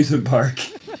 new amusement park.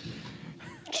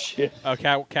 Shit. Oh,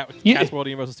 Cats World at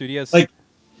Universal Studios? Like,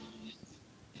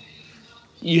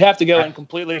 you have to go in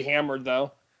completely hammered,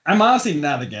 though. I'm honestly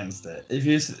not against it. If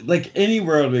you like any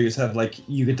world where you just have like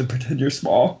you get to pretend you're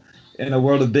small in a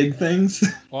world of big things.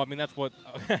 Well, I mean that's what.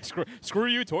 Screw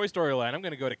you, Toy Story Land. I'm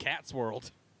gonna go to Cats World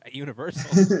at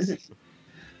Universal.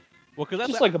 Well, because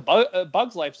that's just like a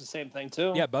Bug's Life's the same thing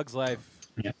too. Yeah, Bug's Life.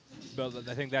 Yeah. But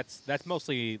I think that was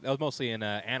mostly in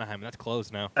Anaheim, and that's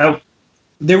closed now. Oh,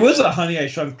 there was a Honey I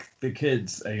Shrunk the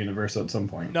Kids at Universal at some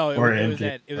point. No, it was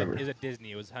at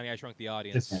Disney. It was Honey I Shrunk the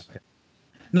Audience. Disney, okay.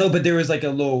 No, but there was like a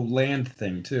little land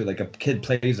thing too, like a kid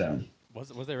play zone. Was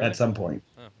there really? At some point?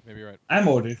 Oh, maybe you're right. I'm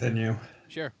older than you.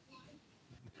 Sure.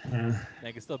 Yeah.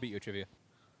 I can still beat you at trivia.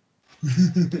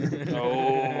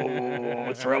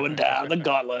 Oh, throwing down the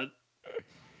gauntlet.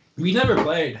 We never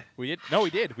played. We did. No, we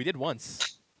did. We did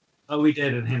once. Oh, we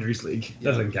did in Henry's League.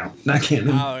 Yeah. Doesn't count. Not canon.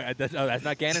 Oh, that's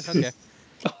not canon? Okay.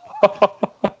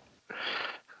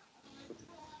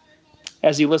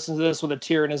 As he listens to this with a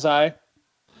tear in his eye.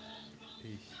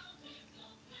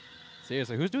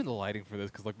 Seriously, who's doing the lighting for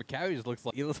this? Because like McCavity just looks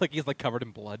like he's like covered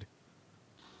in blood.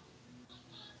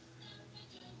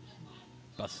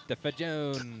 Bustafa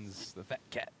Jones, the fat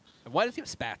cat. Why does he have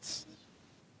spats?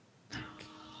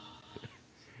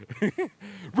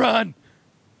 Run!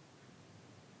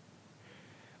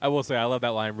 I will say, I love that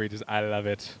line where I love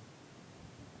it.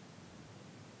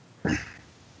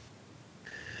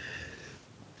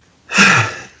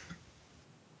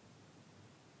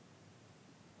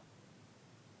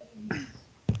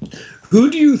 Who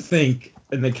do you think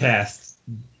in the cast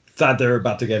thought they were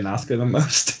about to get an Oscar the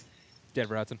most?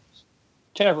 Jennifer Hudson.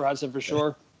 Jennifer Hudson for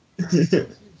sure. It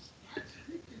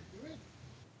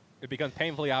becomes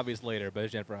painfully obvious later, but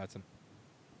it's Jennifer Hudson.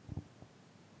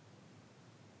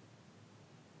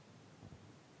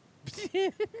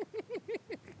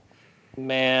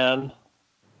 Man.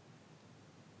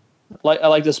 I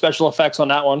like the special effects on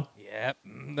that one. Yep.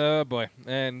 Oh boy.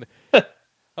 And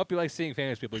hope you like seeing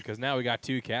famous people because now we got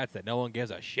 2 cats that no one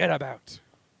gives a shit about.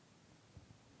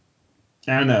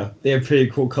 I don't know. They have pretty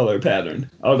cool color pattern.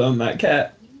 Out on that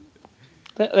cat.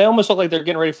 They almost look like they're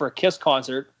getting ready for a Kiss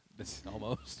concert. It's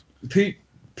almost.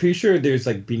 Pretty sure there's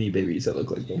like Beanie Babies that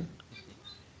look like them.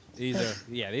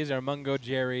 These are Mungo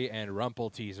Jerry and Rumple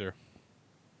Teaser.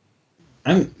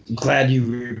 I'm glad you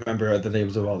remember the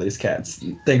names of all these cats.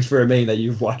 Thanks for admitting that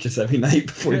you've watched this every night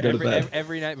before you go to bed.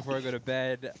 Every night before I go to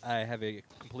bed, I have a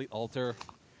complete altar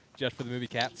just for the movie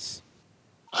Cats.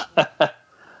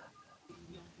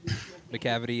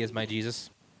 McCavity is my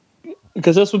Jesus.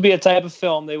 Because this would be a type of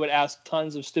film they would ask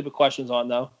tons of stupid questions on,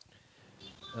 though.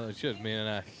 Oh, it should,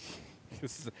 man.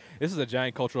 This is a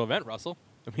giant cultural event, Russell.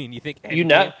 I mean, you think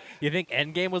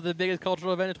Endgame was the biggest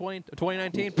cultural event in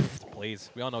 2019? Please,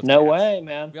 we all know it's no Cats. way,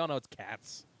 man. We all know it's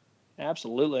Cats.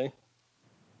 Absolutely.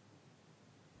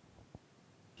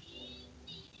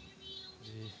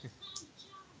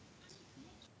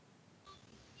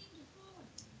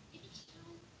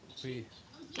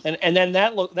 And then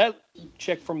that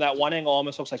chick from that one angle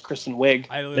almost looks like Kristen Wiig.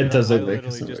 I does look like literally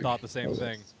Kristen just Wiig. thought the same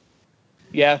thing.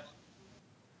 Yeah.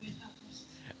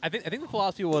 I think the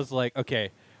philosophy was like, okay,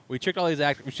 we tricked all these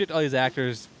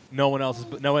actors. No one else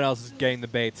is getting the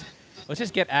bait. Let's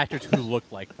just get actors who look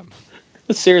like them.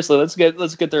 Seriously, let's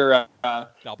get their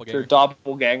Doppelganger.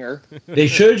 doppelganger. They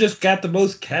should have just got the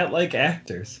most cat-like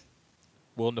actors.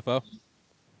 Willem Dafoe.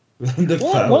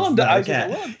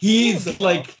 He's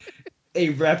like a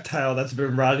reptile that's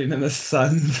been rotting in the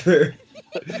sun for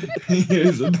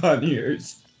years upon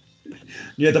years.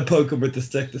 You had to poke him with the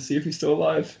stick to see if he's still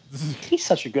alive. He's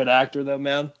such a good actor, though,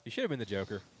 man. He should have been the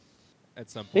Joker at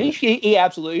some point. He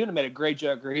absolutely would have made a great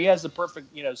Joker. He has the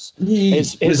perfect, his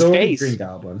already face, Green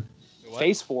Goblin. What?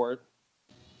 face for it.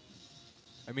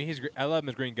 I mean, I love him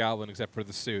as Green Goblin except for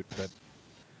the suit, but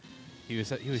he would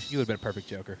have been a perfect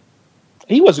Joker.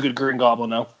 He was a good Green Goblin,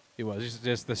 though. He was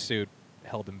just the suit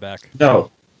held him back. No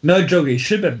Joker. He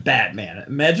should have been Batman.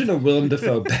 Imagine a Willem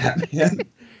Dafoe Batman.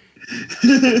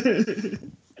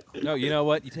 No, you know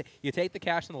what? You take the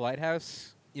cash in the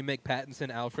lighthouse, you make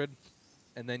Pattinson Alfred,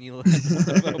 and then you let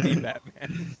Dafoe be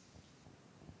Batman.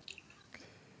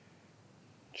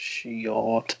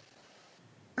 Shit.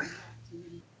 Let's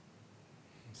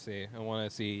see. I want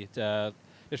to see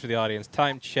just for the audience.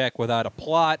 Time check without a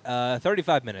plot.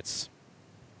 35 minutes.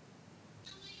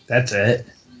 That's it.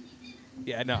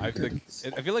 Yeah, no, I feel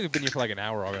like we've been here for like an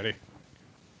hour already.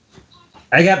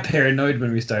 I got paranoid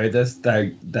when we started this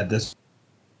that this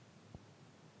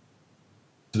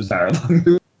was our long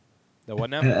movie. The what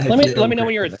now? Let me know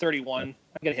when you're at 31.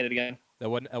 I gotta hit it again. The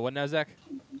what now, Zach?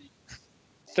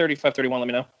 35-31. Let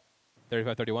me know.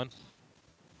 35-31.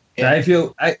 Yeah.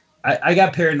 I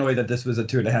got paranoid that this was a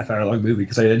 2.5 hour long movie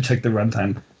because I didn't check the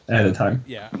runtime ahead of time.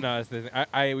 Yeah, no, that's the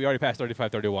thing. We already passed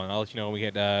 35-31. I'll let you know when we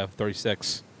hit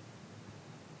 36.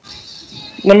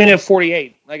 Let me know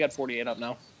 48. I got 48 up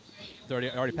now. I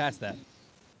already passed that.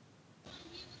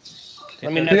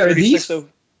 Let me know Wait, are 36. these So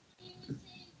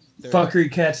fuckery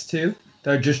cats too?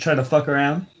 They're just trying to fuck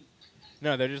around?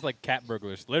 No, they're just like cat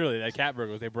burglars. Literally, they're cat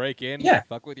burglars. They break in, Yeah, they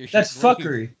fuck with your shit. That's and leave.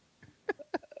 fuckery.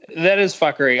 that is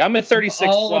fuckery. I'm at 36.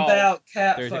 All about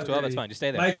cat 36-12, fuckery. that's fine. Just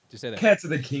stay there. My Just stay there. cats are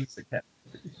the kings of cat.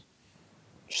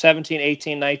 17,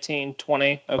 18, 19,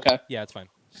 20. Okay. Yeah, it's fine.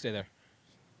 Just stay there.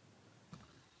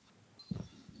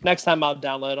 Next time I'll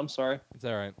download. I'm sorry. It's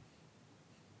all right.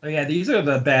 Oh yeah, these are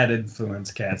the bad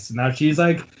influence cats. Now she's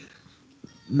like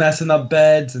messing up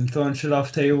beds and throwing shit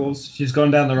off tables. She's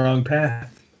going down the wrong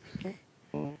path.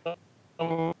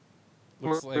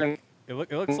 Looks like it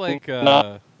looks like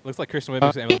No. looks like Kristen Wiig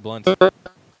and Emily Blunt. Never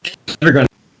gonna.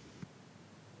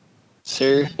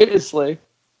 Seriously.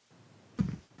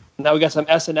 Now we got some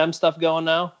S&M stuff going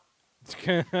now.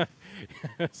 I'm gonna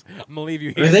leave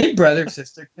you here. Are they brother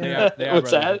sister? They Cats? are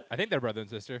What's brother. that? I think they're brother and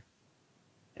sister.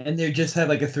 And they just had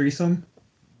like a threesome.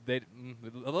 It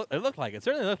looked like it. It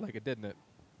certainly looked like it, didn't it?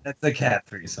 That's the cat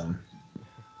threesome.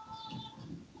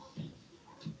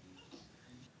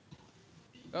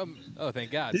 Oh,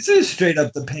 thank God. This is straight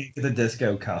up the Panic at the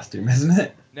Disco costume, isn't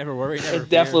it? Never worry, never fear. It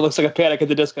definitely looks like a Panic at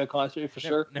the Disco concert for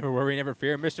sure. Never worry, never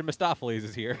fear. Mr. Mistopheles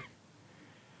is here.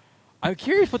 I'm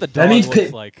curious what the dog That means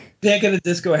looks like. Panic at the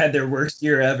Disco had their worst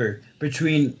year ever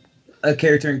between a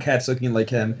character in Cats looking like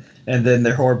him and then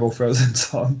their horrible Frozen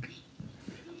song.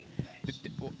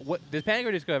 Did Panic at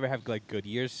the Disco ever have like good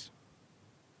years?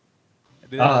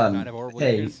 Did they not have horrible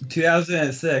years?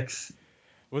 2006.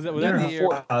 Was that They're the year?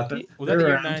 hot, but Was that they're the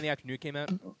year around. 9 in the Afternoon came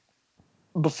out?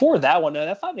 before that one, no,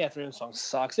 that 5 in the Afternoon song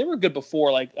sucks. They were good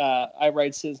before. Like I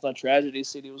Write Sins Not Tragedy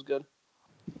CD was good.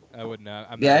 I would not.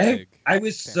 I'm not Yeah, big. I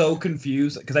was so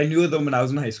confused because I knew of them when I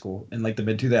was in high school in like the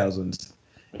mid 2000s,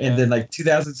 and then like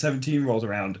 2017 rolls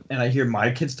around and I hear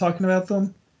my kids talking about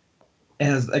them,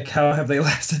 and it's like, how have they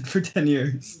lasted for 10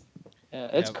 years? Yeah,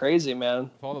 it's crazy, man.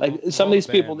 Of Like of some of the these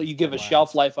people that bands you give a last-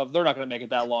 shelf life of, they're not going to make it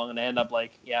that long, and they end up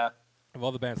like, yeah. Of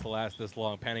all the bands to last this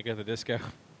long, Panic at the Disco.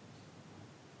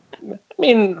 I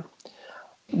mean,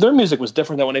 their music was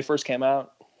different than when they first came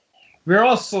out. We're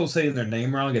also saying their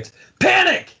name wrong. It's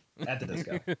Panic at the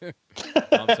Disco. Oh,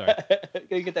 I'm sorry.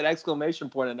 Gotta get that exclamation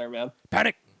point in there, man.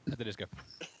 Panic at the Disco.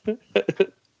 Ugh.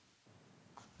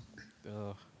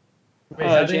 Wait,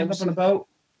 how they end up James- on a boat?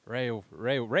 Ray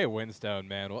Winstone,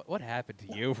 man, what happened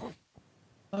to you?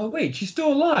 Oh wait, she's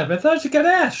still alive. I thought she got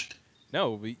ashed.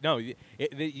 No,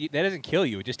 that doesn't kill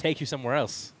you. It just takes you somewhere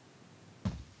else.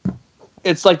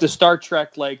 It's like the Star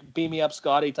Trek, like beam me up,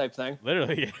 Scotty type thing.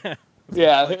 Literally, yeah.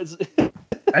 Yeah, it's,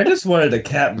 I just wanted a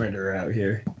cat murderer out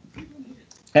here.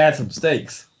 Add some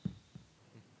stakes.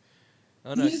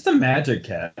 Oh no, He's just a magic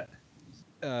cat.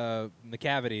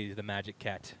 McCavity is the magic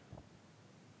cat.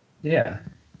 Yeah.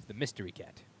 It's the mystery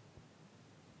cat.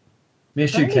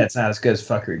 Mystery Right. cat's not as good as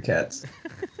fuckery cats.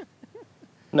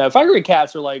 no, Fiery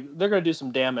Cats are like, they're going to do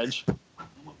some damage.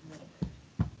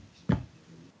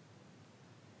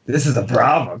 This is a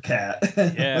Bravo cat.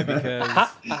 Yeah,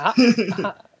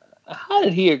 because How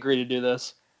did he agree to do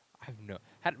this? I have no.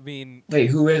 I mean, Wait,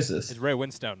 who is this? it's Ray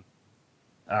Winstone.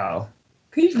 Oh.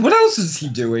 What else is he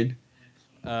doing?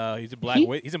 He's a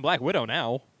He- He's in Black Widow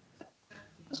now. I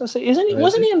was gonna say, isn't he? Is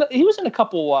Wasn't he? he? He was in a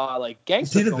couple like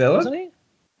gangster Is he the films, villain? wasn't he?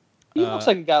 He looks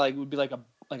like a guy like would be like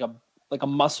a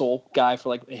muscle guy for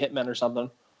like a hitman or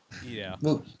something. Yeah.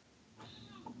 Well,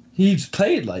 he's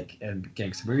played like in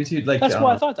gangster movies. He like That's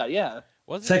why I thought that. Yeah.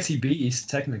 Wasn't Sexy Beast,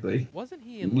 technically. Wasn't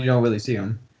he in? You Like, don't really see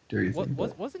him do anything.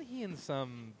 wasn't he in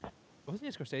some? Wasn't he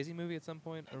a Scorsese movie at some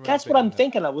point? Or am I That's what I'm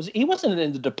thinking thinking of. He wasn't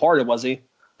in The Departed, was he?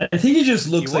 I think he just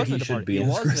looks He like was in he The should Departed. be He in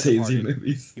was in The Scorsese Departed.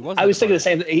 movies. He was. I was thinking the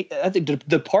same thing. I think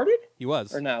Departed He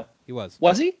was. or no? He was.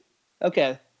 Was he?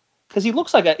 Okay. Because he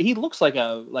looks like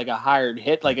a hired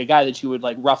hit, like a guy that you would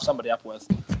like rough somebody up with.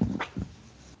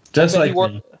 Just I bet like he,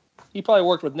 worked, me. he probably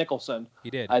worked with Nicholson. He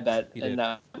did. I bet. He And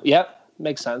did. yep,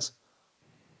 makes sense.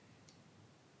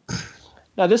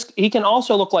 Now he can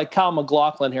also look like Kyle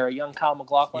MacLachlan here, a young Kyle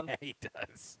MacLachlan. Yeah, he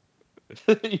does.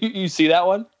 you see that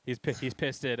one? He's pissed at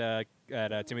Timothy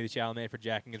Chalamet for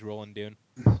jacking his role in Dune.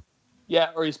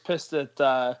 Yeah, or he's pissed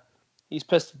that he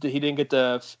didn't get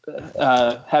to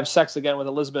have sex again with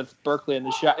Elizabeth Berkley in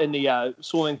the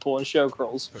swimming pool in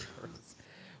Showgirls.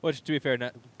 Which, to be fair,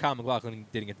 Kyle MacLachlan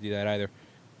didn't get to do that either.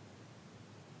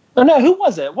 Oh no, who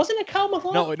was it? Wasn't it Kyle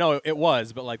MacLachlan? No, it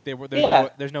was, but like there's Yeah.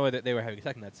 no way that they were having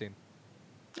sex in that scene.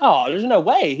 Oh, there's no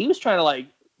way. He was trying to like.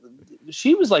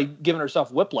 She was like giving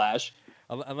herself whiplash.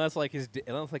 Unless his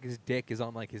dick is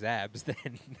on like his abs, then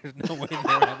there's no way they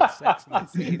were having sex in that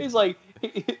scene. He's like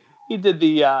he did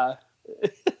the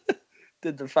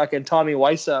did the fucking Tommy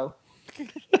Wiseau.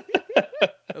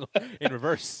 In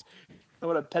reverse. I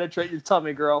want to penetrate your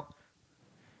tummy, girl.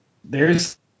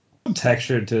 There's some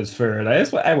texture to his fur, and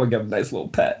I would give him a nice little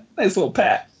pat.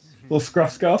 Little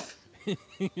scruff scuff.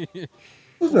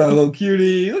 Look at that little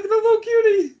cutie. Look at that little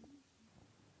cutie.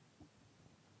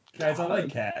 Guys, I like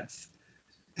cats.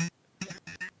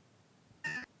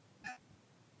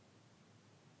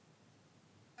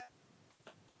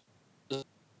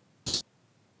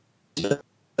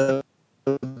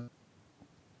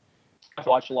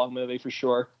 Watch a long movie for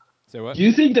sure. So what? Do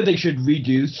you think that they should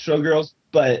redo Showgirls,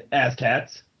 but as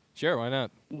cats? Sure, why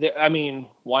not? I mean,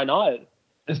 why not?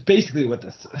 That's basically what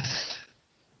this is.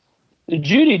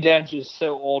 Judi Dench is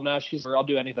so old now. I'll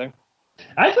do anything.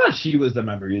 I thought she was the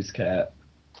memories cat.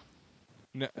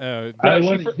 No, I she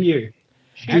want to for- hear.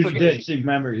 She She's forgets, ditching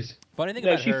memories. funny thing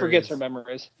no, about she her forgets is, her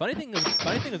memories. Funny thing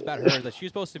is about her is that she's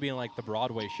supposed to be in like the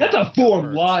Broadway show. That's a form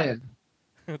Birds. lion.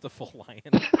 That's a full lion.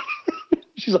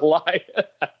 She's a lion.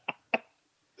 That's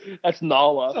That's a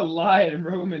Nala. lion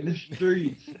roaming the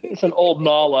streets. It's an old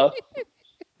Nala.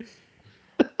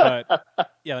 But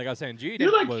yeah, like I was saying, Judi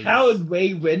You're like, was how is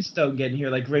Ray Winstone getting here?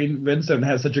 Like, Ray Winstone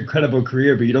has such a credible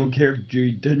career, but you don't care if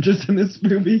Judi Dench is in this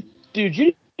movie? Dude,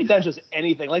 Judi Dench does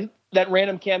anything. Like that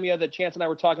random cameo that Chance and I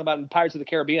were talking about in Pirates of the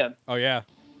Caribbean. Oh yeah,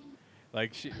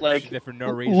 like she did for no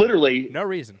reason. Literally, No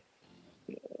reason.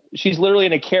 she's literally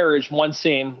in a carriage, one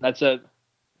scene. That's it.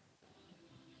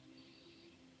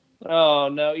 Oh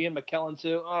no, Ian McKellen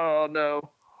too. Oh no.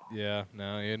 Yeah,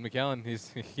 no, Ian McKellen,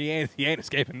 he ain't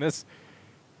escaping this.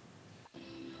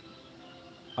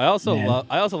 I also Man. love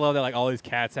that like all these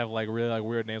cats have like really like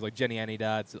weird names like Jenny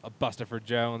Anydots, Bustopher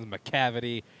Jones,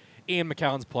 McCavity. Ian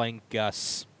McKellen's playing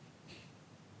Gus.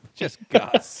 Just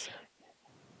Gus.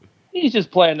 He's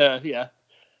just playing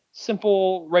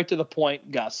simple, right to the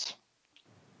point Gus.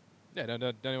 Yeah, don't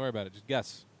even worry about it. Just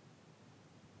Gus.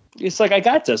 It's like, I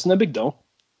got this, no big deal.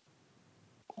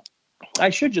 I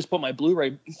should just put my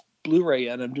Blu-ray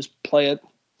in and just play it.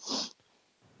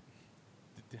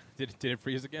 Did it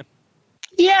freeze again?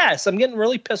 Yes, I'm getting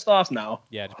really pissed off now.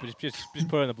 Yeah, just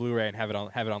put it on the Blu-ray and have it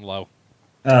on low.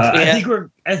 I think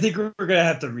we're gonna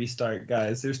have to restart,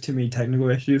 guys. There's too many technical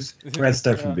issues. We're gonna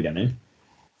start from the beginning.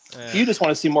 You just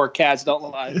want to see more cats, don't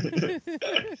lie.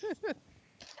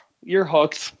 You're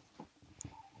hooked.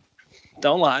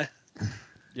 Don't lie.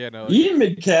 Yeah, no. Ian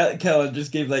McKellen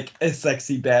just gave like a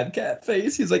sexy bad cat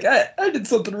face. He's like, I did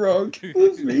something wrong. It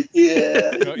was me.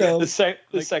 Yeah. No. The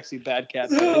sexy bad cat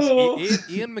face. No.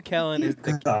 Ian McKellen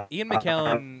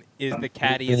is the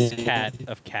cattiest cat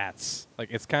of cats. Like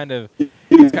it's kind of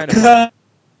funny.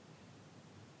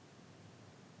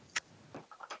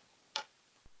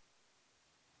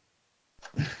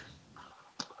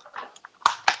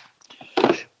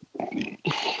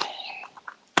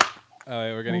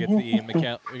 Oh, we're gonna get the Ian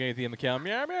McKellen. We're gonna get the Ian McKellen.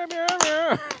 Meow meow meow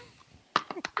meow.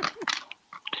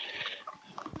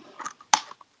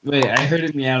 Wait, I heard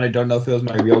it meow. And I don't know if it was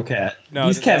my real cat. No,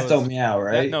 these cats don't meow,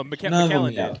 right? No, None of them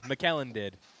McKellen meow. did. McKellen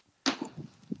did.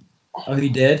 Oh, he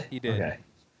did. He did. Okay.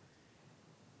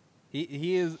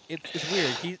 He is. It's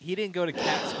weird. He didn't go to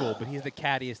cat school, but he's the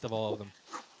cattiest of all of them.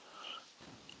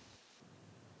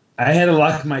 I had to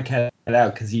lock my cat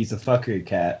out because he's a fuckery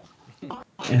cat,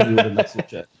 and he wouldn't mess with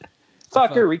shit.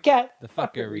 Fuckery cat. The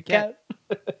fuckery cat.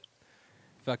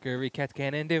 Fuckery cats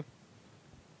can and do.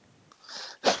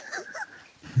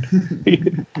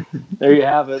 There you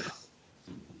have it.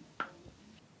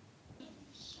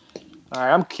 All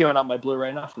right, I'm queuing up my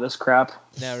Blu-ray enough for this crap.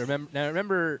 Now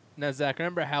Zach.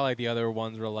 Remember how like the other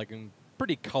ones were like in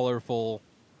pretty colorful,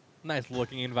 nice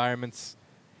looking environments.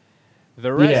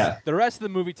 The rest of the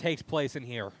movie takes place in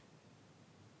here.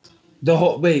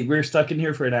 We're stuck in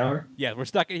here for an hour? Yeah, we're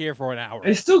stuck in here for an hour.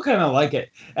 I still kind of like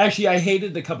it. Actually, I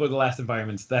hated a couple of the last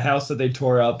environments. The house that they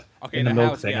tore up in the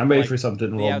milk thing. I'm ready for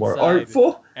something a little more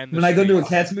artful. When I go to a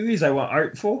Cats movies, I want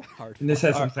artful. And this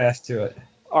has some fast to it.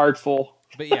 Artful.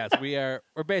 But yes, we're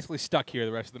basically stuck here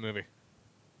the rest of the movie.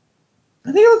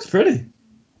 I think it looks pretty.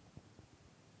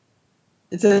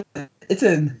 It's a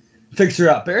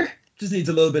fixer-upper. Just needs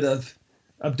a little bit of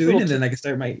doing, and then I can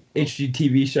start my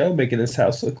HGTV show, making this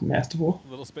house look masterful.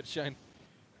 Little spit shine.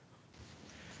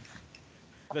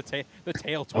 The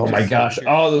tail. Oh my gosh!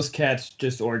 All those cats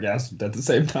just orgasmed at the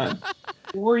same time.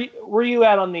 Where you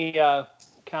at on the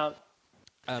count?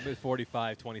 I'm at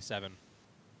 45-27.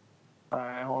 All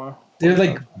right, hold on. They're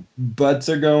like butts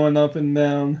are going up and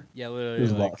down. Yeah,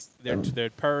 literally. They're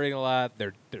purring a lot.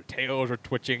 Their tails are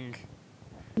twitching.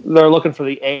 They're looking for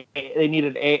the A. They need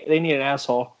an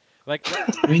asshole. Like,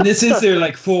 I mean, this is their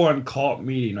like full-on cult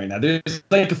meeting right now. There's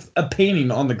like a painting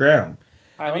on the ground.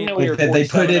 They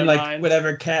put in like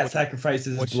whatever cat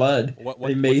sacrifices blood.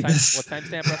 They made this. What time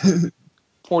stamp?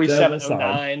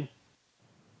 4709.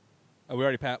 Oh, we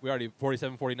already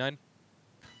 4749.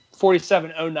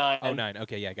 4709. 09.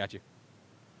 Okay, yeah, got you.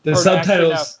 The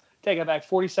subtitles. Actually, no, take it back.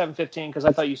 4715 because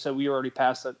I thought you said we already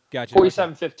passed it. Gotcha.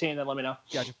 4715. Then let me know.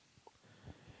 Gotcha.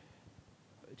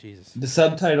 Jesus. The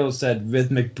subtitles said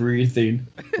rhythmic breathing,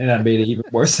 and I made it even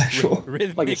more sexual.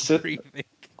 Rhythmic breathing.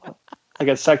 Like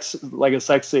a sex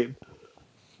scene.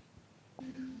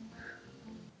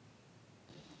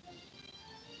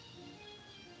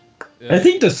 I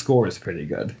think the score is pretty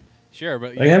good. Sure,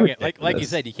 but like you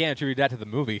said, you can't attribute that to the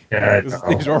movie. Yeah, these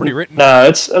are already written. No,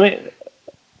 it's. I mean.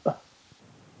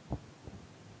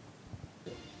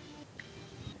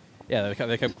 Yeah,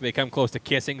 they come close to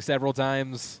kissing several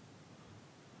times.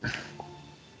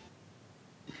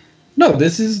 No,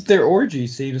 this is their orgy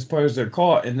scene as part as they're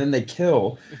caught, and then they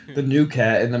kill the new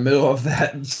cat in the middle of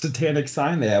that satanic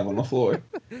sign they have on the floor.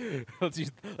 Let's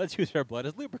use their blood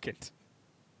as lubricant.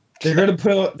 They're gonna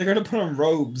put on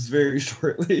robes very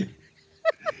shortly.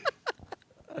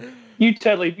 You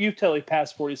totally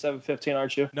passed 4715,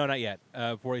 aren't you? No, not yet.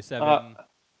 47.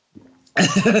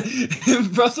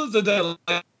 Brussels and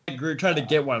like we're trying to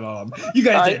get one on them. You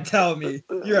guys didn't tell me.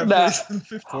 You're at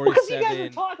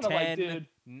 47, 10, dude.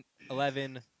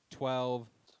 11, 12,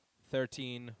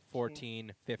 13,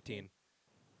 14, 15.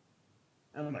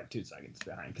 I'm like 2 seconds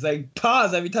behind because I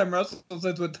pause every time Russell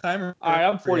says what timer. All right,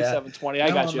 I'm 47:20.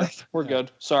 I got you. We're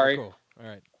good. Sorry. Cool. All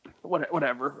right.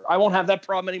 Whatever. I won't have that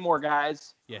problem anymore,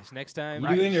 guys. Yes, next time.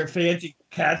 You and your fancy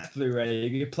Cats Blu-ray,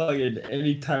 you can plug in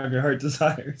anytime your heart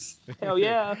desires. Hell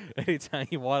yeah. Anytime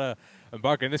you want to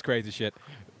embark on this crazy shit.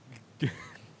 You're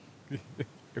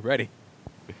ready.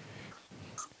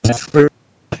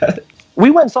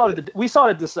 We went and saw it. We saw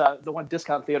it at this the one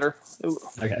discount theater. Ooh.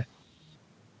 Okay.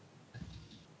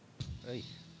 Hey.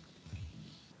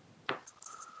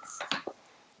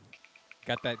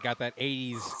 Got that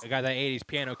 80s. I got that 80s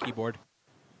piano keyboard.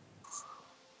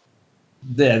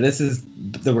 Yeah, this is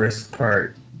the worst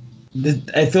part.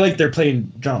 I feel like they're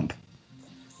playing Jump.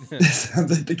 This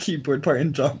sounds like the keyboard part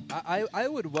in Jump. I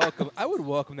would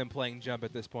welcome them playing Jump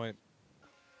at this point.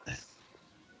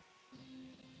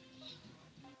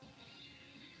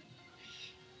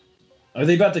 Are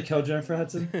they about to kill Jennifer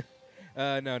Hudson?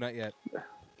 No, not yet.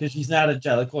 Because she's not a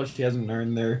Jellicle, she hasn't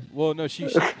earned their... Well, no, she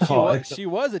was a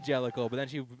Jellicle, but then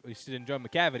she didn't join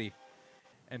McCavity,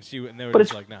 and they were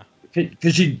just like, nah.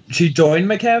 Because she joined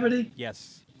McCavity?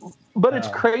 Yes. But it's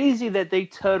crazy that they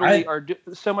totally are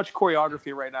so much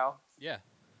choreography right now. Yeah.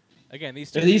 Again,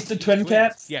 these are these the twin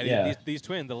cats? Yeah. These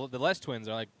twins, the Les twins,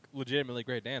 are like legitimately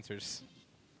great dancers.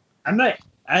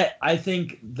 I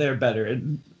think they're better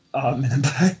in Men in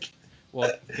Black. Well,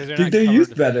 because they're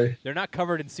used better. They're not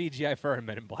covered in CGI fur in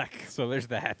Men in Black, so there's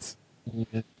that.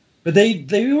 Yeah. But they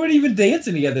weren't even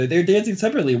dancing together. They're dancing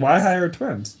separately. Why hire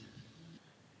twins?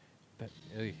 But,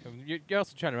 you're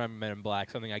also trying to remember Men in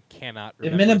Black, something I cannot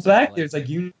remember. In Men in Black, there's like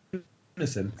unison.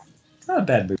 It's not a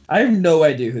bad movie. I have no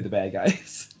idea who the bad guy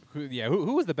is.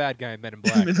 Who was the bad guy in Men in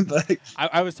Black? Men in Black.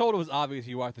 I was told it was obvious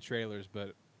you watched the trailers,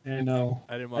 but I know.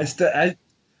 I didn't watch.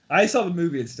 I saw the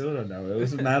movie and still don't know. It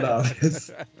was not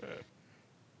obvious.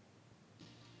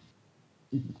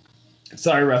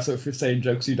 Sorry, Russell, for saying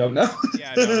jokes you don't know.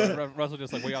 Yeah, no, Russell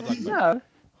just like, what y'all talking about?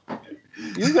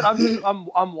 Yeah.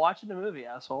 I'm watching the movie,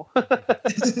 asshole.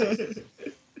 That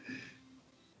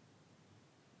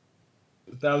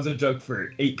was a joke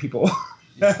for 8 people.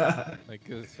 Yeah, like,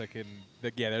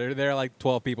 there are like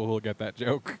 12 people who will get that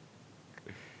joke.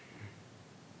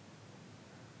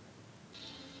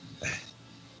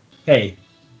 Hey,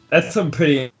 that's some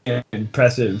pretty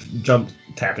impressive jump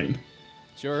tapping.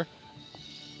 Sure.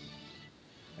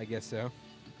 I guess so.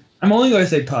 I'm only going to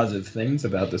say positive things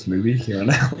about this movie here and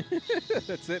now.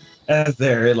 That's it. As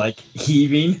they're like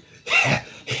heaving.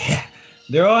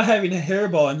 They're all having a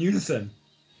hairball in unison.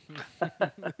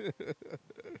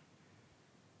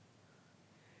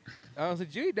 Honestly,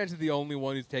 Judi Dench is the only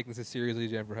one who's taking this as seriously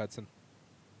as Jennifer Hudson.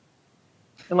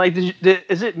 And like,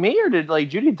 is it me or did like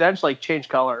Judi Dench like change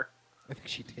color? I think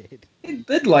she did.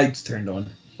 The lights turned on,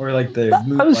 or like the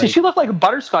moonlight. She looked like a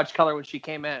butterscotch color when she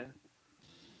came in,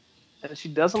 and she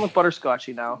doesn't look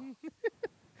butterscotchy now.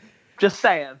 Just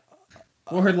saying.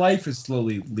 Well, her life is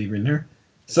slowly leaving her,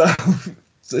 so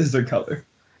is her color.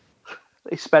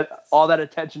 They spent all that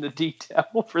attention to detail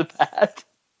for that.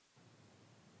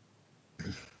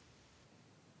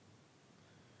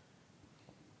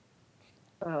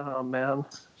 Oh man,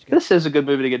 this is a good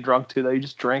movie to get drunk to, though. You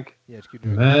just drink. Yeah, just keep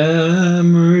doing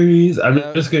Memories. I'm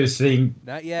just gonna sing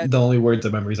not yet. The only words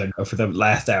of memories I know for the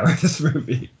last hour of this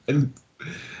movie and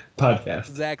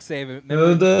podcast. Zach, save it.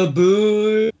 The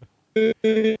boo.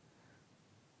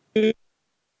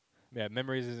 Yeah,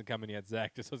 memories isn't coming yet,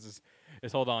 Zach. Just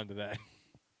hold on to that.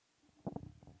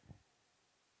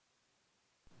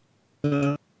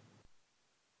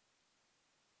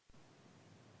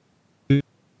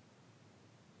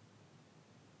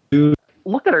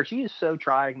 Look at her. She is so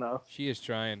trying, though. She is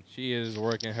trying. She is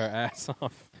working her ass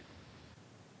off.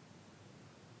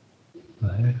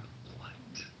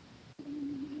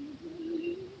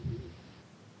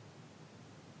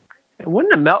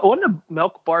 Wouldn't a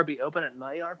milk bar be open at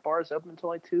night? Aren't bars open until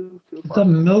like 2 o'clock? It's a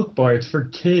milk bar. It's for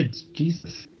kids.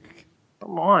 Jesus.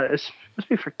 Come on. It's supposed to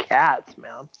be for cats,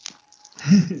 man.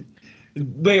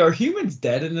 Wait, are humans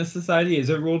dead in this society? Is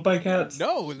it ruled by cats?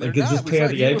 No, they're like, not. Is this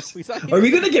Planet of the Apes? Are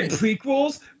we gonna get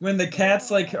prequels when the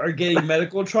cats like are getting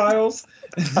medical trials?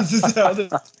 And this is how they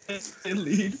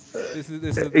lead. This is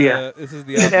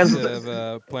the opposite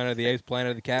of Planet of the Apes, Planet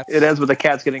of the Cats. It ends with the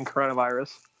cats getting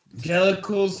coronavirus.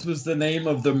 Jellicles was the name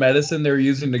of the medicine they were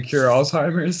using to cure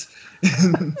Alzheimer's.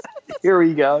 Here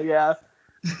we go. Yeah.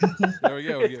 There we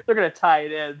go. They're gonna tie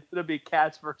it in. It'll be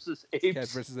cats versus apes.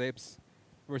 Cats versus apes.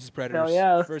 Versus predators. Hell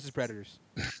yeah. Versus predators.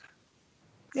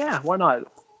 Yeah, why not?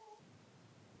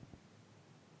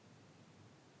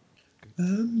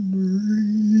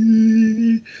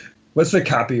 What's the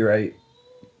copyright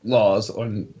laws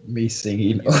on me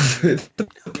singing over the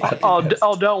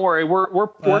Oh, don't worry. We're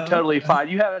totally fine.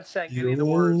 You haven't sang any of the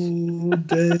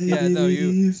words. Yeah, no,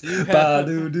 you have.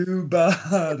 Ba-do-do,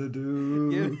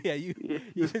 ba-do-do.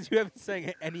 You since you haven't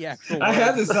sang any actual words. I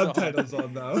have the of song. subtitles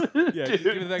on though. Yeah, Dude,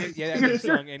 give it a second. Yeah, I haven't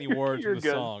sung any words you're from the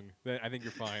good. song. Then I think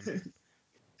you're fine.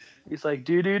 He's like,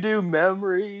 do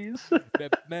memories.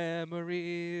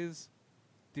 Memories.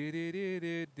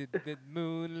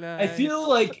 Moonlight. I feel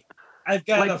like I've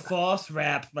got Like- a false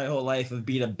rap my whole life of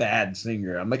being a bad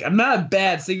singer. I'm like, I'm not a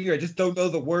bad singer. I just don't know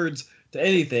the words to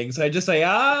anything. So I just say,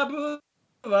 boo,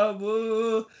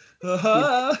 boo,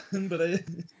 but I.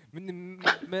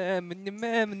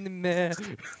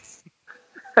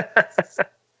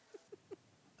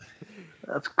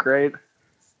 That's great.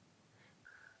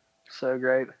 So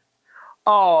great.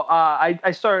 Oh,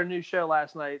 I started a new show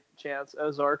last night, Chance,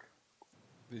 Ozark.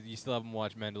 You still haven't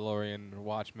watched Mandalorian or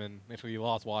Watchmen. Actually, you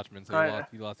lost Watchmen, so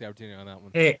you lost the opportunity on that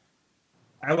one. Hey,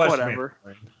 I watched Whatever.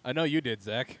 I know you did,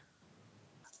 Zach.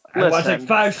 I watch like Listen.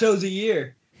 5 shows a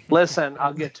year. Listen,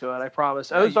 I'll get to it. I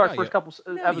promise. No, Ozark, you first couple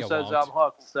you episodes, won't. I'm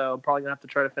hooked. So I'm probably gonna have to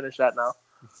try to finish that now.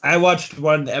 I watched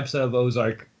one episode of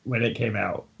Ozark when it came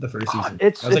out, the first season.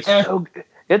 It's I was it's like, so good.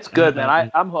 It's good,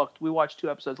 man. I'm hooked. We watched 2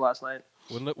 episodes last night.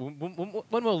 When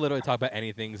we'll literally talk about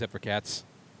anything except for cats.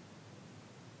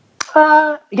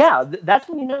 Yeah, that's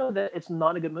when you know that it's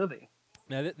not a good movie.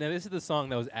 Now this is the song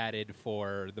that was added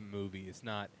for the movie. It's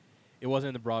not. It wasn't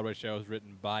in the Broadway show. It was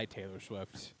written by Taylor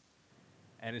Swift.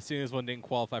 And as soon as one didn't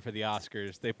qualify for the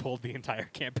Oscars, they pulled the entire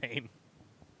campaign.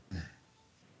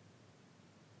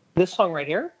 This song right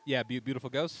here. Yeah, Beautiful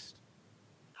Ghost.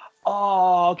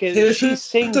 Oh, okay. Taylor She Swift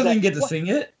sings doesn't that. get to What? sing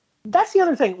it. That's the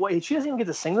other thing. Wait, she doesn't even get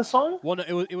to sing the song. Well,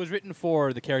 no, it was written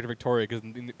for the character Victoria because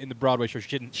in the Broadway show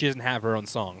she doesn't have her own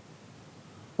song.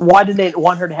 Why did they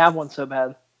want her to have one so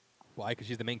bad? Why? Because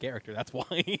she's the main character. That's why.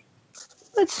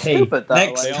 That's Hey, stupid, though.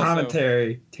 next They also-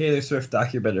 commentary, Taylor Swift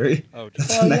documentary. Oh, That's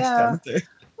Well, the next yeah. commentary.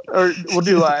 Or we'll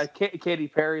do Katy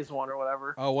Perry's one or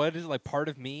whatever. oh, what is it, like Part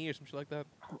of Me or some shit like that?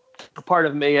 Part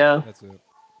of me, yeah. That's it.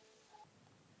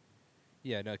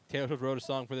 Yeah, no, Taylor Swift wrote a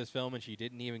song for this film and she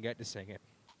didn't even get to sing it.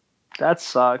 That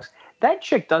sucks. That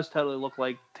chick does totally look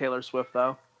like Taylor Swift,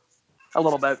 though. A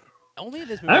little bit. Only in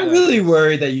this movie. I'm though, really is-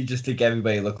 worried that you just think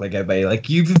everybody look like everybody. Like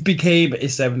you became a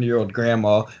 70-year-old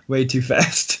grandma way too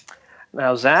fast.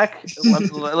 Now, Zach,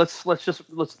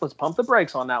 let's pump the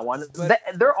brakes on that one.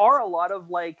 There are a lot of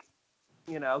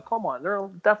come on. There are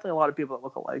definitely a lot of people that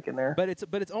look alike in there. But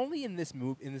it's only in this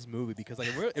movie because like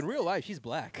in real life she's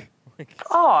black. Like,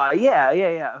 Oh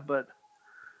yeah. But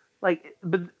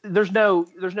there's no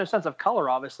sense of color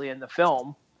obviously in the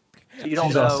film. So you don't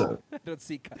She's know. also. I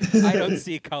don't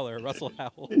see color. Russell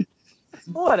Howell.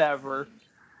 Whatever.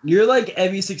 You're like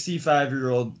every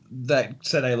 65-year-old that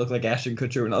said I look like Ashton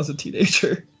Kutcher when I was a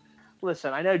teenager.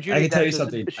 Listen, I know Judy. I can tell you Dench is-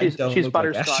 something. She's I don't she's look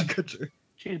like Ashton butterscotch. Kutcher.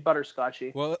 She's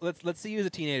butterscotchy. Well, let's see you as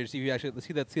a teenager. Let's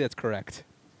see that's correct.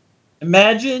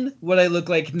 Imagine what I look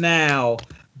like now,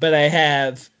 but I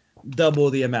have double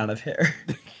the amount of hair.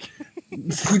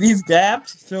 See these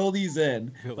gaps? Fill these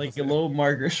in like a little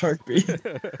Margaret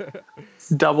Sharkbait.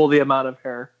 Double the amount of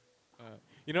hair.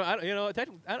 I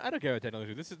don't care about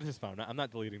technology. This is fine. I'm not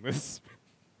deleting this.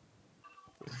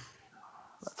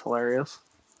 That's hilarious.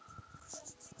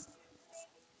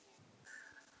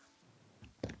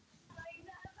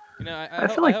 I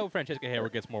feel like- hope Francesca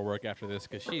Hayward gets more work after this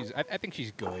because I think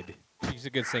she's good. She's a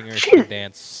good singer. She She- can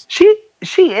dance.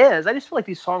 She is. I just feel like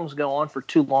these songs go on for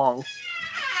too long.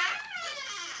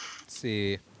 Let's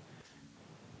see.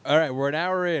 All right, we're an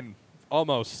hour in,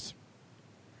 almost.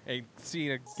 Ain't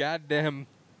seen a goddamn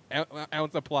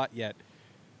ounce of plot yet.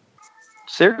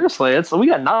 Seriously, we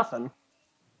got nothing.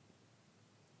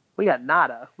 We got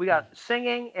nada. We got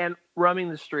singing and roaming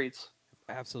the streets.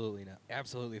 Absolutely not.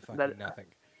 Absolutely fucking That- nothing.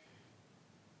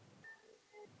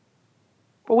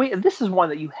 But this is one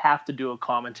that you have to do a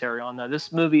commentary on. Though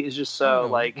this movie is just so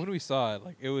when we saw it,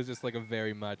 like it was just like a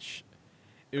very much.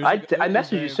 It was I like- it was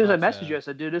messaged you very as soon as I much, messaged you. I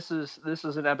said, "Dude, this is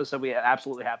an episode we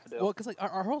absolutely have to do." Well, because like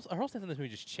our whole stance on this movie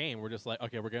just changed. We're just like,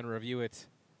 okay, we're gonna review it,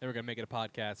 then we're gonna make it a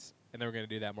podcast, and then we're gonna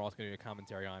do that. And we're also gonna do a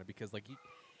commentary on it because like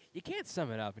you can't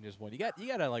sum it up in just one. You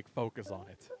gotta like focus on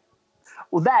it.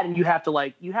 Well, that and you have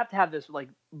to have this like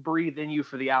breathe in you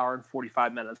for the hour and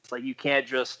 45 minutes. Like you can't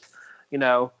just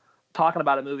talking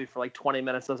about a movie for like 20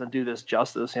 minutes doesn't do this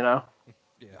justice. Yeah.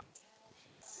 You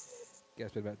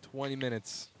guys spent about 20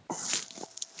 minutes.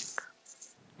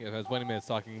 Yeah, about 20 minutes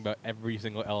talking about every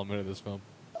single element of this film.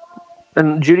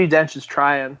 And Judi Dench is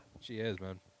trying. She is,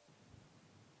 man.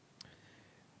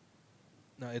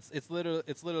 No, it's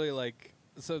literally like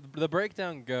so. The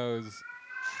breakdown goes.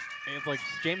 it's like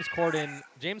James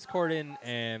Corden,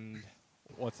 and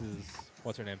what's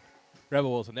her name,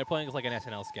 Rebel Wilson. They're playing as like an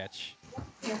SNL sketch.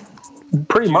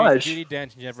 Pretty much. Judi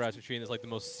Dench and Jennifer Aniston treating this like the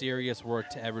most serious work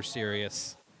to ever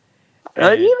serious.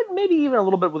 Maybe even a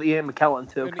little bit with Ian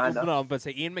McKellen too, kind of. No, but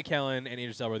say Ian McKellen and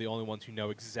Idris Elba are the only ones who know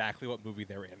exactly what movie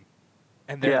they're in,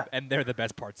 and they're the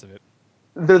best parts of it.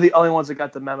 They're the only ones that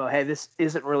got the memo. Hey, this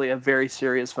isn't really a very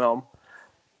serious film.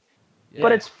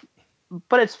 Yeah.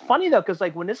 But it's funny though, because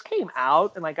like when this came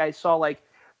out and like I saw like,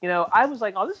 you know, I was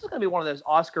like, oh, this is gonna be one of those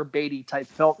Oscar baity type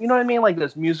film. You know what I mean? Like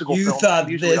those musical films. You thought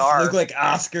this looked like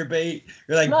Oscar bait?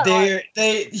 You're like,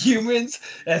 they humans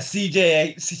as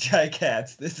CGI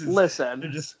cats. They're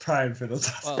just primed for those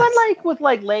Oscars. But like with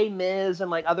like Les Mis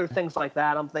and like other things like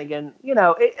that, I'm thinking, you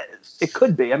know, it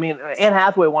could be. I mean, Anne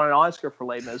Hathaway won an Oscar for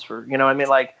Les Mis for, you know what I mean?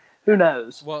 Like, who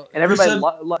knows? Well, and everybody,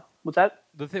 what's that?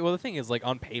 The thing is, like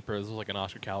on paper, this is like an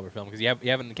Oscar caliber film because you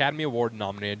have an Academy Award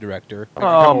nominated director.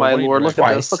 Oh my lord! Look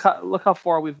at this! Look how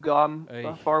far we've gone.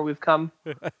 How far we've come.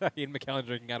 Ian McKellen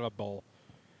drinking out of a bowl,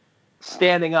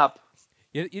 standing up.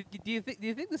 Do you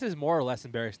think this is more or less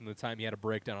embarrassing than the time he had a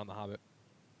breakdown on The Hobbit?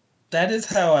 That is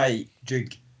how I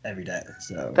drink every day.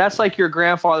 So that's like your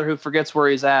grandfather who forgets where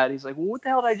he's at. He's like, well, "What the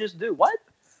hell did I just do? What?"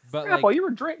 But Grandpa, you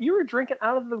were drinking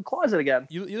out of the closet again.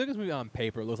 You look at this movie on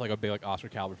paper, it looks like a big like Oscar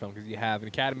caliber film because you have an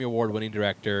Academy Award winning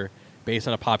director based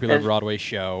on a popular Broadway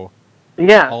show.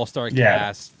 Yeah, all-star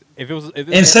cast.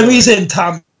 If some reason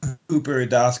Tom Hooper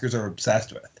the Oscars are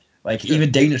obsessed with. Like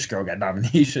even Danish Girl got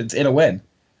nominations in a win.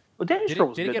 Well, Danish Girl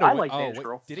was good. I like Danish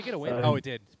Girl. Did it get a win? It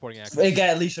did. Supporting actress. It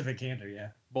got Alicia Vikander, yeah.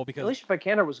 Well, because Alicia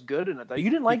Vikander was good in it, though. You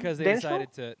didn't like because they Danish decided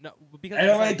Girl? to no. Because I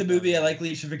don't like the movie. I like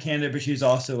Alicia Vikander, but she's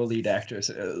also a lead actress.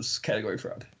 It was category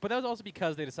fraud. But that was also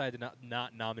because they decided to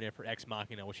not nominate her for Ex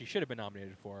Machina, which she should have been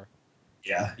nominated for.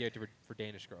 Yeah. Yeah, for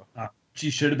Danish Girl.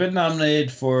 She should have been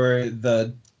nominated for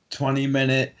the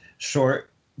 20-minute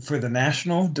short for The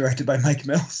National, directed by Mike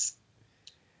Mills.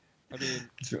 I mean,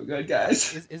 it's real good,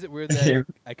 guys. Is it weird that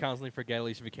I constantly forget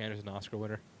Alicia Vikander's an Oscar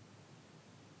winner?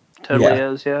 Totally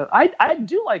is, yeah. I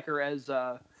do like her as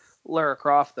Lara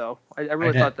Croft, though. I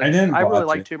really thought that. I really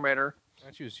liked Tomb Raider.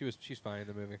 She's fine in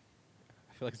the movie.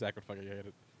 I feel like Zach would fucking hate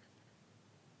it.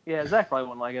 Yeah, Zach probably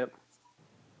wouldn't like it.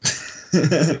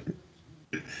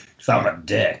 Cause I'm a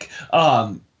dick.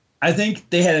 I think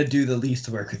they had to do the least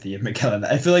work with Ian McKellen.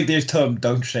 I feel like they just told him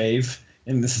don't shave,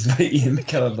 and this is what Ian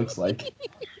McKellen looks like.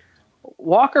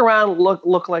 Walk around,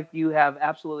 look like you have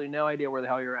absolutely no idea where the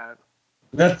hell you're at.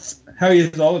 That's how he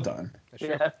is all the time.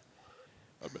 Yeah.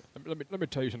 Let me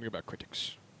tell you something about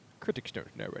critics. Critics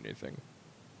don't know anything.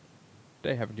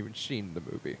 They haven't even seen the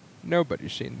movie.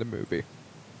 Nobody's seen the movie.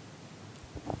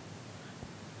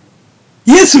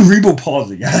 He has cerebral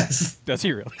palsy, guys. Does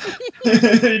he really?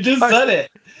 He just said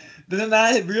it. Then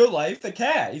not in real life, the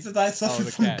cat. He says I suffer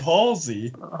from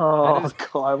palsy. Oh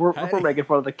God, we're making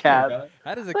fun of the cat.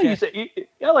 How does a cat? You say,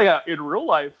 yeah, like in real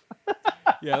life.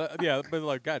 yeah, but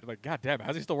like God damn,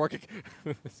 how's he still working?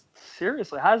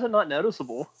 Seriously, how is it not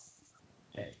noticeable?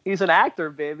 Hey. He's an actor,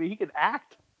 baby. He can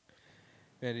act.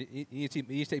 And he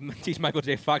needs to teach Michael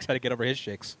J. Fox how to get over his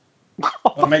shakes.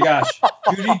 Oh my gosh,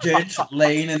 Judi Dench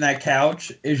laying in that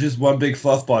couch is just one big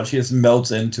fluff ball. She just melts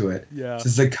into it. Yeah, it's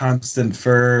just a constant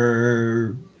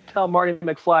fur. Tell Marty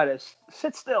McFly to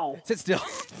sit still. Sit still.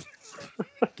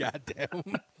 God damn.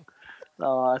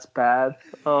 Oh, that's bad.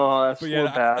 Oh, that's so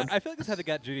bad. I feel like this how they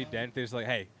got Judi Dench. There's like,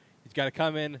 hey, you've got to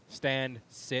come in, stand,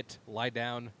 sit, lie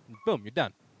down, and boom, you're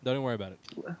done. Don't even worry about it.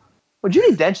 Well,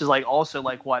 Judi Dench is like also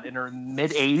like what in her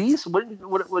mid 80s?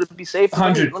 Would it be safe?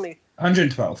 112.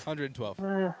 112.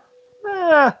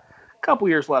 A couple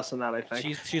years less than that, I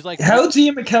think. She's like. How old's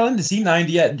Ian McKellen? Is he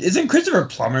 90 yet? Isn't Christopher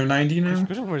Plummer 90 now?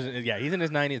 Yeah, he's in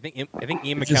his 90s. I think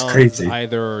Ian McKellen is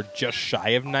either just shy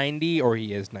of 90 or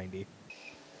he is 90.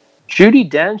 Judi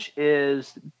Dench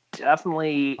is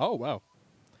definitely. Oh wow.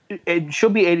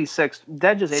 She'll be 86.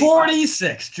 Dench is 85.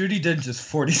 46. Judi Dench is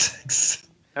 46.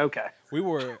 Okay. We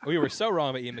were so wrong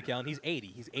about Ian McKellen. He's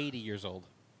 80. He's 80 years old.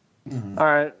 Mm-hmm. All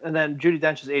right, and then Judi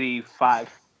Dench is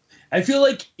 85. I feel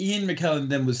like Ian McKellen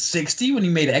then was 60 when he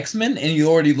made X-Men, and he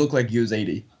already looked like he was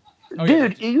 80. Oh,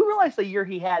 dude, you realize the year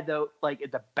he had though, like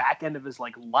at the back end of his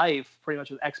like life, pretty much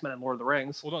with X-Men and Lord of the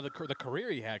Rings. Well, no, the career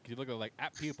he had. Because you look at like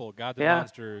At People, Gods and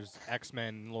Monsters,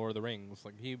 X-Men, Lord of the Rings.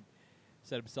 Like he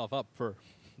set himself up for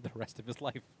the rest of his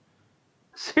life.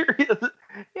 Seriously,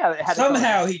 yeah. It had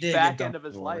somehow he did back end of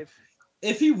his life.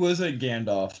 If he wasn't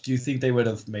Gandalf, do you think they would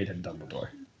have made him Dumbledore?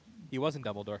 He wasn't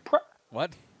Dumbledore.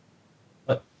 What?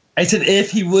 I said if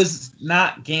he was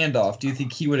not Gandalf, do you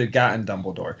think he would have gotten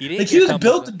Dumbledore? He didn't Like get he was Dumbledore.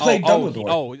 built to play Dumbledore.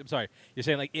 Oh, I'm sorry. You're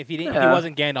saying like if he didn't, if he Yeah.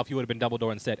 wasn't Gandalf, he would have been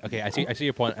Dumbledore instead. Okay, I see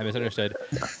your point. I misunderstood.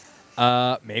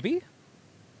 Maybe.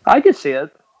 I could see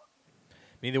it.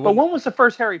 I mean, there But was when was the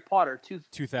first Harry Potter?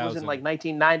 2000. Was in like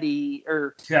 1990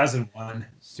 or 2001.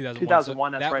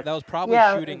 2001, that's right. That was probably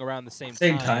Yeah. shooting around the same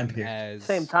time period. as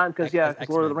same time? Because as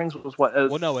Lord of the X-Men. Rings was what?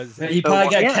 Well, no, as He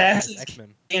probably got yeah. cast as as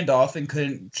X-Men. Gandalf and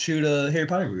couldn't shoot a Harry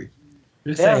Potter movie.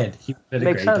 Just Yeah. saying, he did a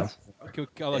Makes great sense.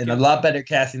 job. And a lot better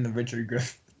casting than Richard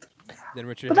Griffin. Than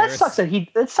Richard But that Harris. sucks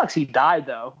that he died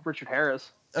though. Richard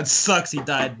Harris. That sucks. He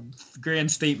died. Grand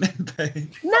statement.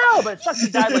 No, but it sucks he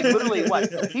died like literally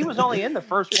what? He was only in the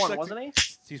first one, wasn't he?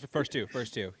 He's the first two.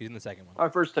 He's in the second one. Or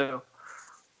first two.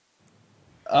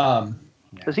 Yeah.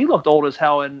 Because he looked old as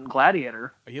hell in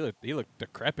Gladiator. He looked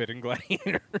decrepit in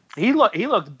Gladiator. He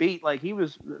looked beat. Like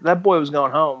that boy was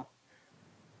going home.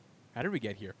 How did we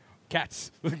get here?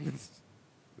 Cats.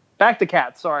 Back to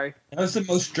Cats. Sorry. That was the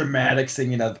most dramatic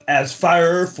singing of "As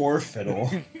Fire for Fiddle."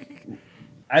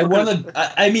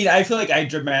 I mean, I feel like I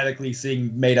dramatically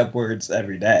sing made-up words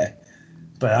every day,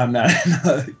 but I'm not in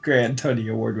a Grand Tony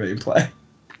Award-winning play.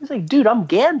 He's like, dude, I'm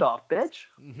Gandalf, bitch.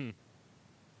 Mhm.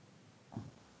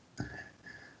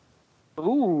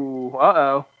 Ooh,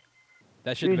 uh-oh.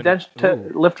 That should Judy have been.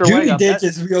 Dench Ooh. lift her leg Judi up. Dench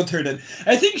is real turned.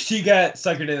 I think she got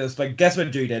suckered in this, but guess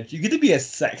what, Judi Dench? You get to be a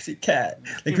sexy cat.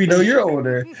 Like, we know you're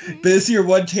older, but this is your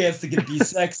one chance to get to be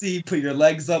sexy, put your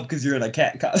legs up because you're in a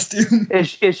cat costume. Is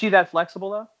she that flexible,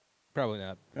 though? Probably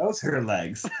not. That was her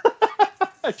legs.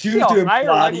 She She was doing her leg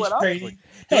body went up. training.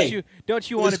 Don't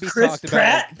you want was to be Chris talked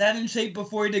Pratt about? that in shape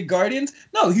before he did Guardians?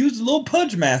 No, he was a little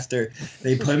pudge master.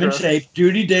 They put him in True. shape.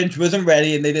 Judi Dench wasn't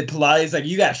ready, and they did Pilates. Like,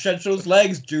 you got to stretch those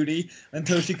legs, Judy,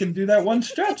 until she can do that one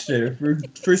stretch there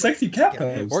for sexy cat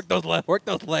pose. Work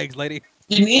those legs, lady.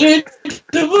 You needed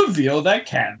to reveal that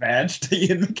cat badge to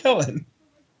Ian McKellen.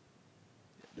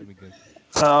 That'd be good.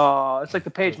 Oh, it's like the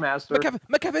Page Master.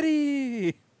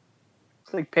 McCavity.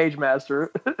 It's like Page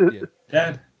Master. Yeah.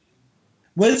 Dad,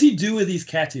 what does he do with these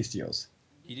cats he steals?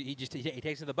 He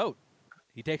takes him to the boat.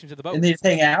 He takes him to the boat. And they just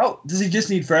hang out? Does he just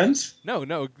need friends?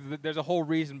 No. There's a whole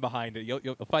reason behind it.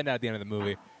 You'll find out at the end of the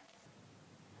movie.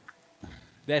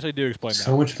 They actually do explain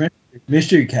So that. much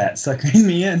mystery cat sucking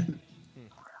me in.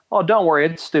 Oh, don't worry.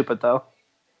 It's stupid, though.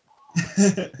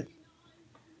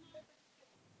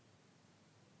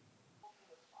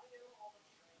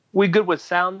 We good with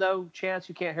sound, though, Chance?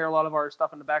 You can't hear a lot of our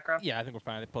stuff in the background? Yeah, I think we're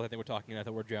fine. I think we're talking. I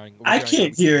think we're drowning. I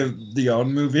can't hear the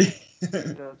own movie.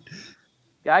 Good.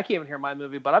 Yeah, I can't even hear my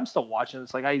movie, but I'm still watching.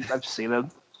 It's like I've seen it.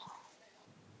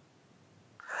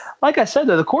 Like I said,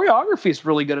 though, the choreography is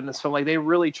really good in this film. Like, they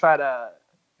really try to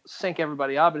sync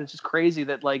everybody up, and it's just crazy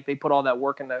that, like, they put all that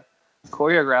work into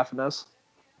choreographing this.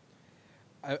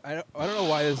 I don't know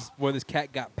why this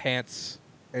cat got pants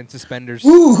and suspenders.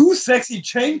 Ooh, who's sexy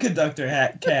train conductor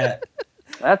cat?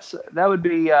 That would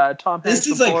be Tom Hanks This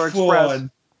is from like Polar full Express.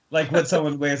 on, like what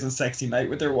someone wears a sexy night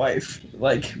with their wife.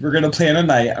 Like, we're gonna plan a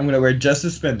night. I'm gonna wear just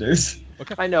suspenders.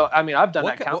 I know. I mean, I've done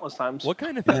What that countless times. What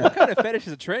kind of fetish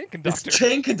is a train It's conductor?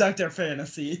 train conductor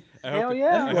fantasy. Hell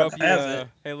yeah. I hope you, Has it.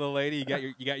 hey little lady, you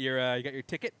got your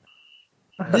ticket.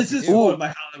 This is Ooh. for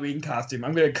my Halloween costume.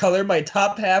 I'm gonna color my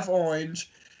top half orange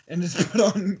and just put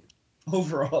on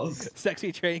overalls.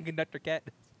 Sexy train conductor cat.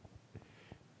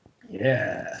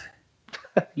 Yeah.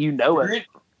 You know We're it.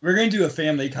 gonna do a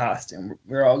family costume.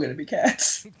 We're all gonna be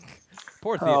cats.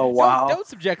 Poor Theo. Oh, wow. Don't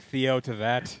subject Theo to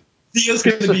that. Theo's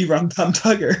gonna be Rum Tum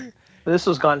Tugger. This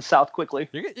has gone south quickly.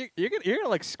 You're gonna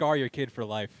like scar your kid for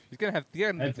life. He's gonna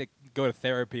like, go to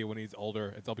therapy when he's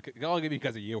older. It's all gonna be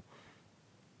because of you.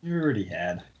 You already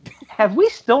had. Have we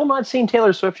still not seen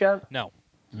Taylor Swift yet? No.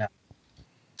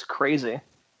 It's crazy.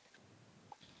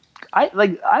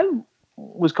 I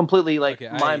was completely like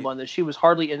Okay, mind blown that she was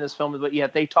hardly in this film, but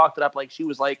yet they talked it up like she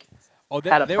was like Oh,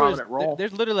 had a prominent role.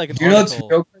 There's literally like an You know what's article.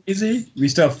 real crazy? We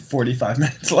still have 45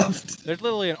 minutes left. There's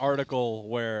literally an article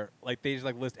where like they just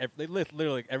like list literally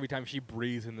like, every time she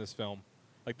breathes in this film.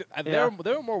 Like there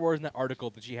were more words in that article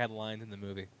than she had lines in the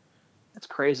movie. That's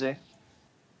crazy.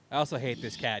 I also hate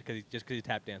this cat because he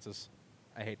tap dances.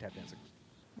 I hate tap dancing.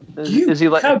 Is he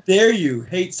like? How dare you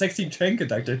hate sexy train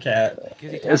conductor cat?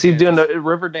 'Cause tap Is he doing dances. the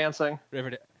river dancing?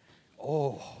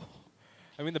 Oh,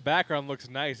 I mean the background looks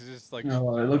nice. It's just like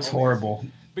No, it looks always- horrible.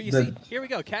 But you The- see, here we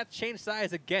go. Cats change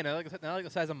size again. I like the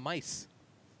size of mice.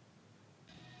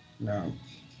 No.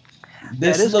 it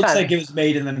This is looks kinda- like it was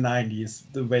made in the 90s,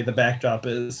 the way the backdrop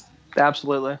is.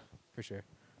 Absolutely. For sure.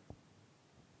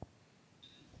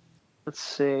 Let's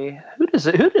see. Who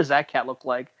does that cat look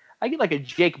like? I get like a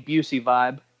Jake Busey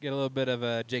vibe. Get a little bit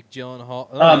of Jake Gyllenhaal.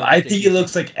 I Jake think he Busey.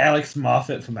 looks like Alex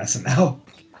Moffat from SNL.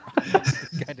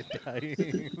 Kind of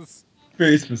does.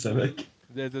 Very specific.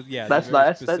 Yeah, That's very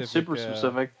nice. That's super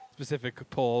specific. Specific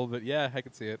pull, but yeah, I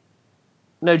can see it.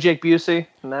 No Jake Busey.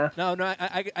 Nah, No,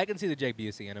 I can see the Jake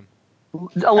Busey in him. a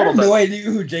I little have bit. no idea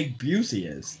who Jake Busey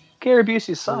is. Gary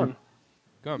Busey's son.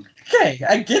 Go on. Okay,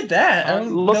 I get that. I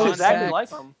don't Looks know exactly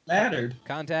Contact. like him. mattered.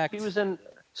 Contact. He was in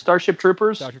Starship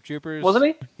Troopers, Starship Troopers. wasn't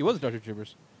he? He was in Starship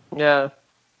Troopers. Yeah.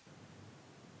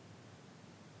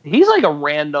 He's like a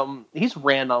random. He's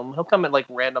random. He'll come in like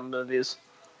random movies.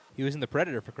 He was in The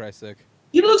Predator, for Christ's sake.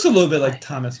 He looks a little bit like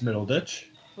Thomas Middleditch.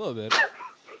 A little bit.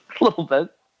 A little bit.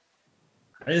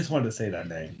 I just wanted to say that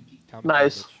name. Tom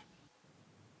Nice. Middleditch.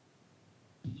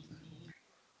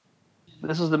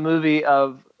 This is the movie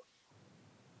of.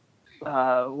 What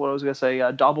I was gonna say,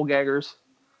 doppelgangers.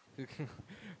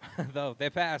 Though they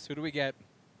pass. Who do we get?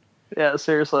 Yeah,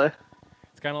 seriously.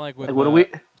 It's kind of like with Like, what do we?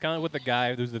 kind of like with the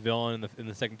guy who's the villain in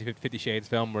the second 50 Shades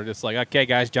film. We're just like, okay,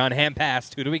 guys, John Hamm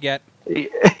passed. Who do we get?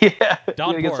 Yeah, Don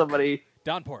you gotta get Pork. somebody.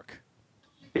 Don Pork.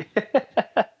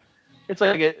 It's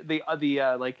like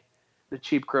the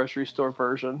cheap grocery store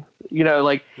version. You know,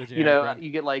 like The you generic know, brand. you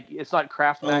get like it's not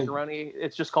Kraft Oh. macaroni.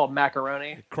 It's just called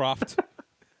macaroni. Croft.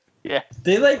 Yeah.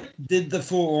 They did the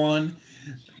full-on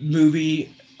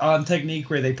movie on technique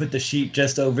where they put the sheet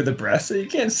just over the breast so you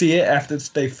can't see it after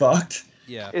they fucked.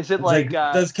 Yeah. Is it It's like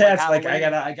those cats like I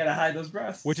Halloween? gotta hide those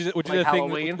breasts. Which is Like a thing.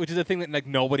 Halloween? Which is a thing that like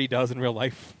nobody does in real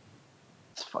life.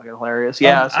 It's fucking hilarious.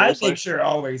 Yeah, I seriously. make sure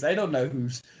always. I don't know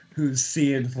who's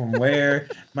seeing from where,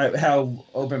 how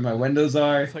open my windows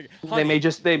are. It's like, They honey,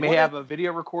 may what have a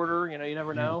video recorder. You know, you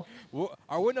never know.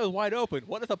 Our window's wide open.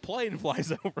 What if a plane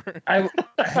flies over?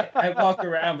 I walk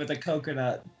around with a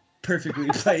coconut perfectly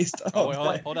placed. Oh, all wait, hold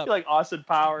day. up, hold I up. feel like Austin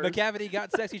Powers. The cavity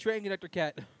got sexy train conductor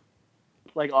cat.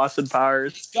 Like Austin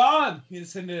Powers. It's gone. You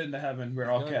send it into heaven where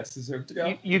all Gone. cats deserve to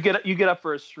go. You get up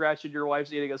for a stretch and your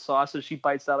wife's eating a sausage. She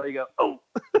bites out and you go, oh.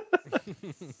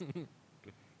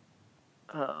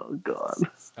 Oh god.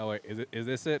 Oh wait, is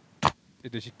this it?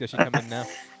 Does she come in now?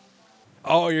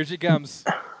 Oh, here she comes.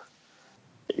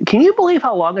 Can you believe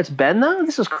how long it's been though?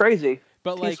 This is crazy.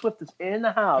 But T like, Swift is in the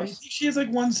I house. think she has like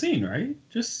one scene, right?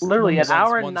 Just Literally an One-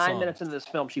 hour one and 9 song. minutes into this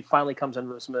film, she finally comes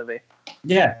into this movie.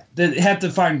 yeah. They have to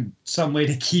find some way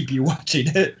to keep you watching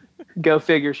it. Go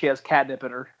figure, she has catnip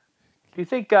in her. Do you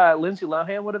think Lindsay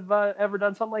Lohan would have ever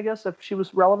done something like this if she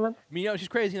was relevant? I mean, she's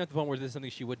crazy enough to the point where this is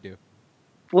something she would do.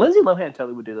 Lindsay Lohan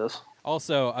totally would do this.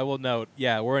 Also, I will note,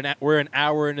 yeah, we're an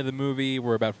hour into the movie.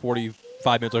 We're about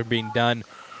 45 minutes from being done.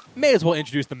 May as well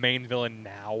introduce the main villain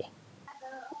now.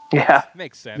 Yeah.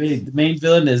 Makes sense. Wait, the main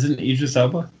villain isn't Idris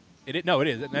Elba. No, it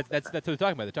is. That's what they're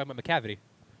talking about. They're talking about McCavity.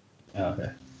 Oh,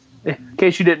 okay. In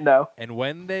case you didn't know. And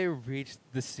when they reach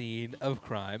the scene of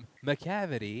crime,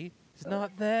 McCavity is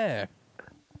not there.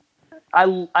 I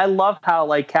love how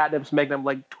like catnips make them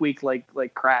like tweak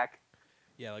like crack.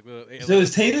 Yeah, like So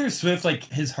is Taylor Swift like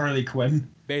his Harley Quinn?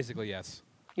 basically yes.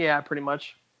 Yeah, pretty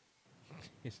much.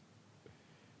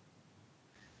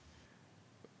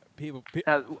 People,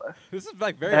 Uh, this is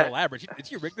like very uh, elaborate. Did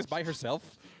she rig this by herself?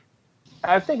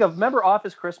 I think of remember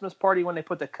Office Christmas Party when they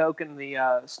put the Coke in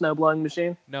the snow blowing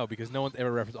machine. No, because no one's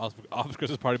ever referenced Office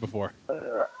Christmas Party before.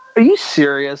 Are you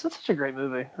serious? That's such a great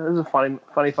movie. This is a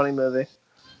funny movie.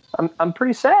 I'm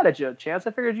pretty sad at you, Chance.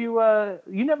 I figured you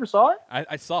never saw it.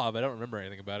 I saw it, but I don't remember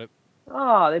anything about it.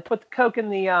 Oh, they put the Coke in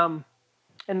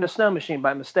the snow machine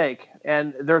by mistake,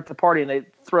 and they're at the party and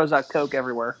it throws out Coke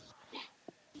everywhere.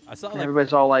 I saw And like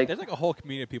everybody's all like, there's like a whole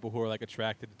community of people who are like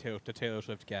attracted to Taylor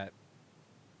Swift Cat.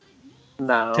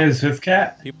 no. Taylor Swift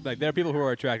cat? People like there are people who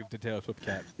are attracted to Taylor Swift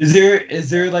Cat. Is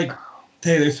there like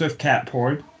Taylor Swift cat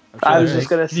porn? I'm I was there just is.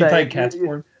 gonna Can you say. find cats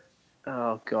porn?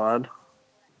 Oh God.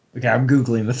 Okay, I'm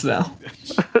googling this now.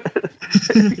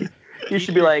 You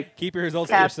should be like keep your results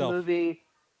to cats yourself. movie,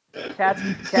 cats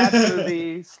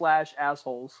movie /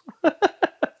 assholes.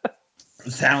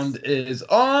 Sound is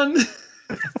on.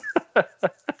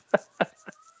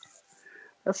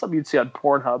 That's something you'd see on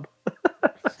Pornhub.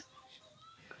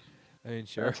 I mean,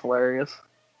 sure. That's hilarious.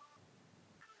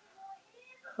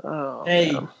 Oh,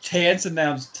 Hey, man. Chance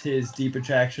announced his deep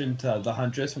attraction to the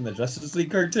Huntress from the Justice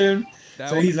League cartoon, That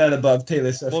so was- he's not above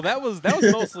Taylor Swift. well, that was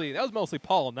mostly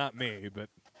Paul, not me. But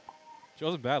she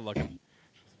wasn't bad looking.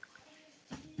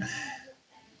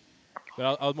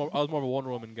 But I was more of a Wonder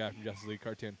Woman guy from Justice League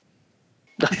cartoon.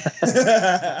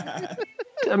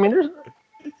 I mean,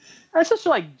 That's just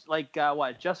like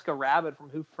what, Jessica Rabbit from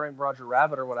Who Framed Roger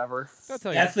Rabbit or whatever. Don't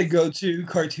tell That's the go-to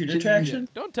cartoon attraction.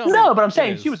 Don't tell me. No, but I'm it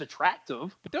saying is. she was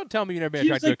attractive. But don't tell me you've never been She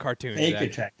attracted was, to a cartoon. Fake Zach.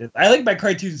 attractive. I like my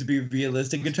cartoons to be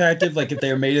realistic attractive. Like if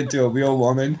they were made into a real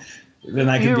woman, then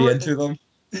I could be into them.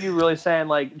 You really saying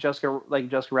like Jessica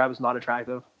Rabbit's not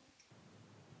attractive?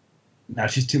 No,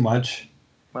 she's too much.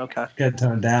 Okay. Gotta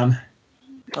tone it down.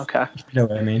 Okay. You know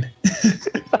what I mean?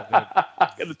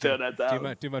 Gotta tone that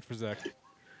down. Too much for Zach.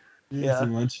 Yeah. Too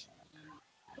much.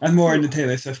 I'm more into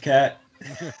Taylor Swift cat.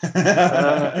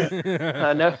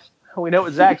 I know. We know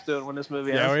what Zach's doing when this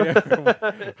movie ends.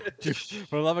 Dude,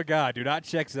 for the love of God, do not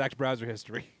check Zach's browser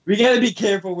history. We gotta be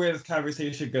careful where this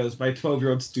conversation goes. My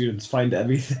 12-year-old students find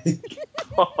everything.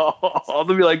 They'll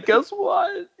be like, guess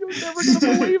what? You're never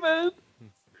gonna believe it.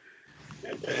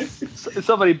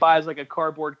 Somebody buys like a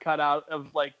cardboard cutout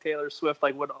of like Taylor Swift,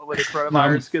 like when the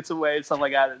coronavirus gets away and stuff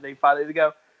like that, and they finally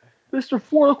go, Mr.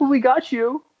 Ford, look what we got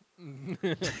you.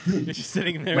 You're just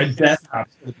sitting there. My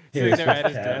desktop's with Sitting Taylor there at Swift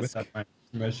his cat desk. without my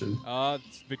permission.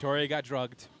 Victoria got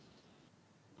drugged.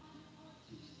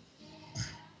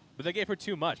 But they gave her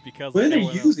too much because What are they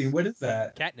everyone else- using? What is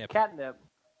that? Catnip. Catnip.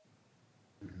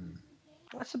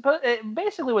 I suppose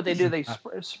basically what they do, they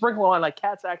sprinkle on like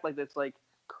cats act like it's like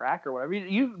crack or whatever. Do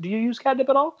you use catnip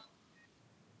at all?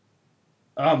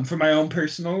 For my own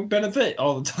personal benefit,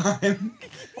 all the time.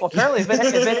 Well, apparently,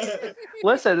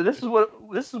 listen, this is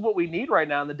what we need right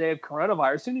now in the day of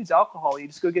coronavirus. Who needs alcohol? You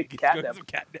just go get catnip. Some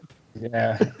catnip.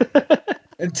 Yeah.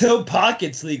 Until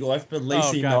pocket's legal, I've been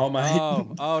lacing all my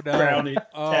no. brownie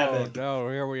Oh catnip. no,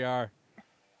 here we are.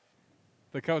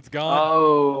 The coat's gone.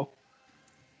 Oh,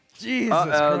 Jesus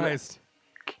Christ.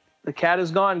 the cat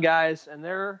is gone, guys, and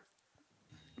The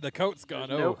coat's gone.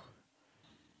 There's Oh. no-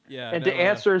 Yeah. and no, to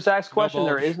answer Zach's question,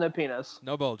 there bulge. is no penis,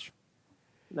 no bulge.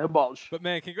 no bulge. But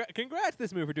man, congrats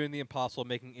this movie for doing the impossible,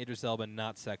 making Idris Elba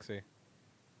not sexy.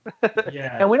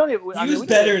 Yeah. And we don't even. He was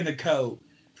better in the coat.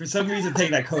 For some reason,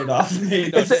 taking that coat off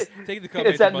made No, It's taking the coat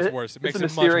It's makes it much worse. It makes it's a it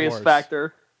much mysterious worse.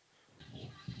 factor.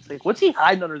 It's like, what's he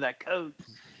hiding under that coat?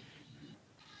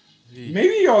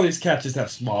 Maybe all these cats just have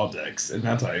small dicks, and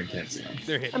that's why you can't see them.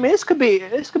 They're I hidden. mean, this could be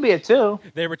it too.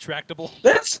 They're retractable.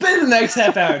 Let's spend the next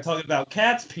half hour talking about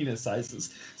cats' penis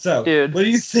sizes. So, Dude. what do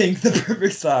you think the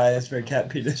perfect size for a cat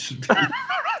penis should be?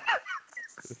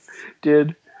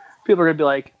 Dude, people are gonna be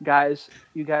like, guys,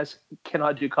 you guys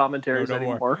cannot do commentaries No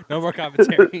anymore. more. No more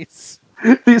commentaries.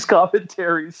 These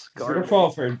commentaries. It's your garbage.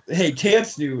 fault for. Hey,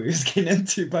 Chance knew we was getting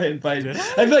into by inviting. Did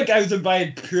I feel like I was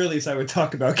invited purely so I would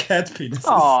talk about cats' penises.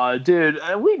 Aw, dude,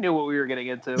 we knew what we were getting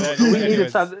into. We needed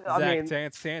Anyways, something. I Zach, mean,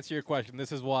 to answer your question,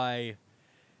 this is why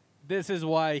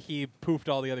he poofed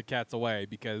all the other cats away,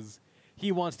 because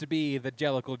he wants to be the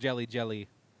Jellicle Jelly,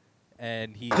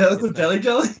 and he Jellicle is Jelly not.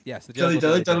 Jelly? Yes, the Jelly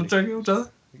Jellicle Jelly Jelly Jelly?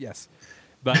 Yes,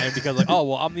 but and because like, oh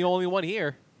well, I'm the only one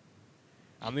here.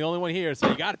 So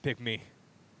you got to pick me.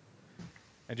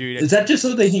 And dude, Is that just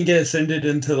so they can get ascended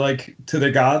into, like, to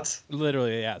their gods?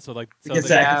 literally, yeah. So like, so Get they,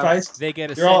 sacrificed? they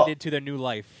get They're all- ascended to their new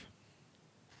life.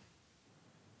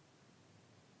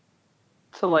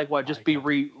 to like what? Just be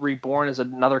reborn as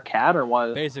another cat or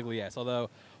what? Basically, yes. Although,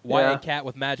 why Yeah. a cat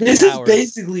with magical This is powers?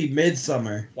 basically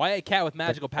Midsummer. Why a cat with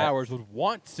magical powers would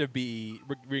want to be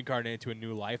reincarnated to a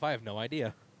new life, I have no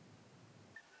idea.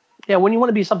 Yeah, when you want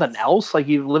to be something else, like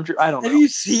you've lived your. I don't Have know. you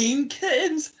seen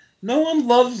kittens? No one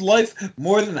loves life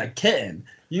more than a kitten.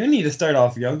 You need to start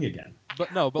off young again.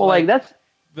 But no, but Well, like that's.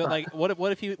 but like, what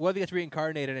if he gets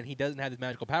reincarnated and he doesn't have his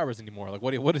magical powers anymore? Like,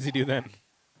 what does he do then?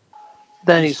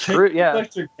 Then he's Check screwed. Yeah.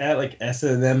 Like your cat, like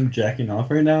S&M jacking off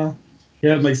right now. He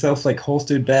had myself like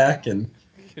holstered back, and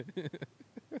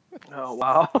Oh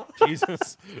wow.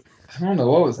 Jesus. I don't know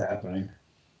what was happening.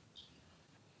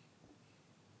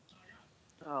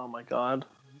 Oh my god.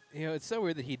 You know, it's so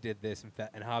weird that he did this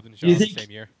and Hobbs and Shaw You in the think-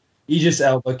 same year. Idris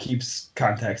Elba keeps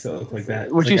contacts that look like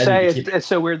that. Would Like, you I say need to keep- it's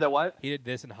so weird that what? He did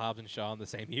this and Hobbs and Shaw in the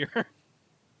same year.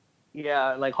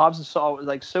 Yeah, like Hobbs and Shaw was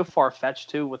like so far fetched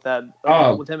too with that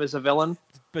Oh. with him as a villain.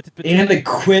 but and the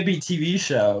Quibi TV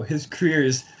show? His career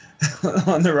is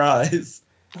on the rise.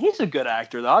 He's a good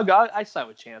actor though. I side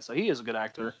with Chance. So he is a good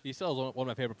actor. he still has one of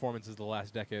my favorite performances of the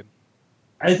last decade.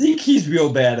 I think he's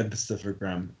real bad at Pacific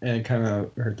Rim, and it kind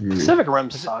of hurt the movie. Pacific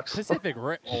Rim sucks. Pacific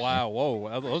Rim. Oh, wow,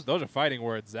 whoa, those are fighting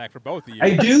words, Zach, for both of you.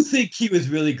 I do think he was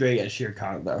really great at Shere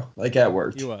Khan, though. Like at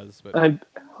work. He was, but I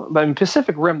mean,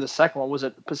 Pacific Rim, the second one was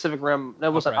it Pacific Rim?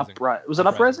 That wasn't Uprising. Uprising. Was it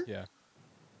Uprising? Yeah.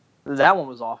 That one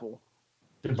was awful.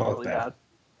 They're both Really bad.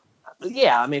 bad.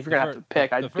 Yeah, I mean, if you're gonna The have to pick,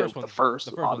 the I'd go with the first,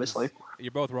 one's- obviously.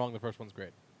 You're both wrong. The first one's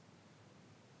great.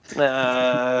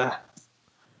 Uh,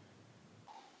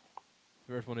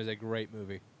 The first one is a great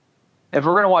movie. If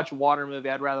we're gonna watch a water movie,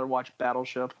 I'd rather watch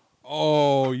Battleship.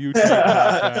 Oh, you take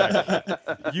that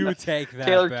back. You take that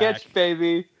Taylor back. Kitsch,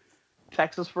 baby.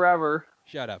 Texas forever.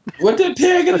 Shut up. What did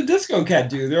Panic at the Disco Cat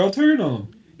do? They're all turning on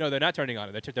him. No, they're not turning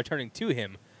on it. They're turning to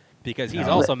him because he's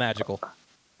also magical.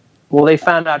 Well, they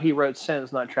found out he wrote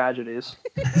sins, not tragedies,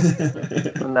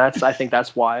 and I think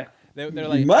that's why. They're You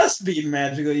like, must be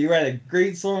magical. You write a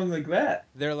great song like that.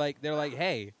 they're like,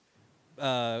 hey.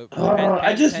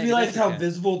 I just Panic realized Disco how Cat.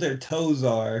 visible their toes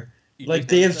are. You Like think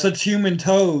they have that's, such human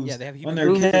toes Yeah, they have on human their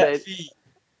toes. cat Ooh, feet.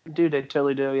 Dude, they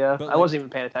totally do, yeah. But, I like, wasn't even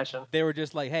paying attention. They were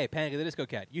just like, hey, Panic at the Disco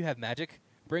Cat, you have magic.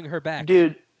 Bring her back.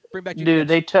 Dude, Bring back Judi dude,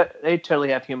 Dench. they totally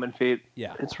have human feet.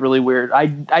 Yeah. It's really weird.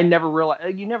 I never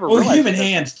realized. You never Well, realize human that.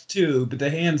 hands too, but the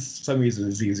hands for some reason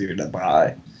is easier to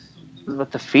buy.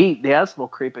 But the feet, yeah, that's a little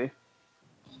creepy.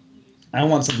 I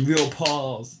want some real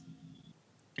paws.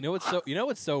 You know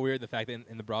what's so weird? The fact that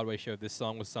in the Broadway show, this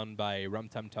song was sung by Rum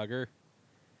Tum Tugger.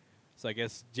 So I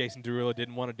guess Jason Derulo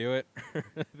didn't want to do it.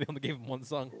 They only gave him one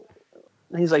song.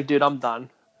 He's like, dude, I'm done.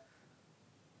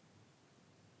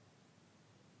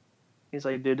 He's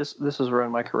like, dude, this has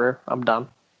ruined my career. I'm done.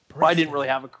 Well, I didn't really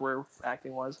have a career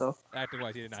acting wise, though. Acting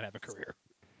wise, he did not have a career.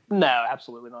 No,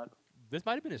 absolutely not. This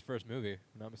might have been his first movie, if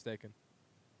I'm not mistaken.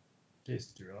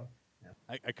 Jason Derulo.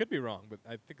 I could be wrong, but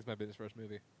I think this might be his first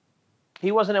movie.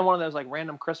 He wasn't in one of those like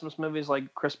random Christmas movies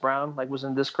like Chris Brown, like was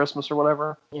in This Christmas or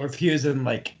whatever. Or if he was in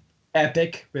like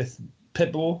Epic with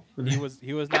Pitbull.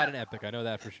 He was not an epic. I know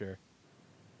that for sure.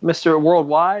 Mr.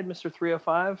 Worldwide, Mr.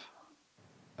 305.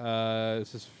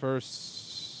 This is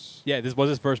first. Yeah, this was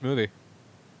his first movie.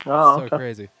 Oh, So okay.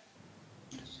 crazy.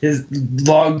 His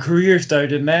long career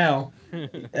started now.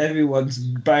 Everyone's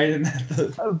biting at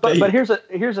the But bait. here's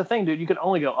the thing, dude. You can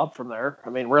only go up from there. I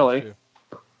mean, really. True.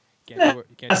 Can't do it-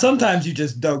 you can't do it Sometimes first. you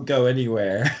just don't go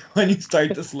anywhere when you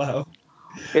start to slow.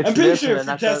 It's I'm pretty this sure and for then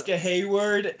that's Jessica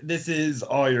Hayward, this is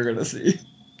all you're gonna see.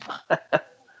 Was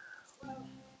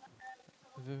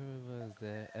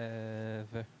there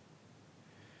ever?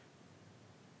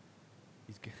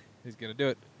 He's gonna do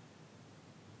it.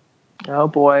 Oh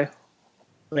boy.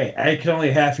 Wait, I can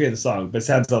only half hear the song, but it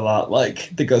sounds a lot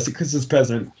like the Ghost of Christmas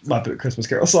Present Muppet Christmas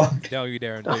Carol song. Don't you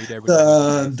dare! Don't you dare!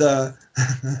 Dun,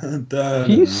 dun, dun, Are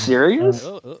you serious?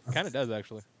 Kind of does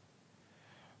actually.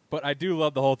 But I do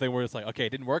love the whole thing where it's like, okay, it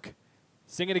didn't work.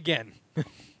 Sing it again.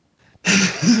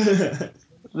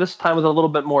 This time with a little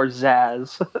bit more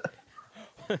zazz.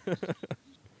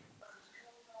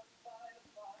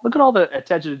 Look at all the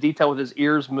attention to detail with his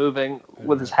ears moving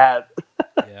with his hat.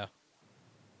 Yeah.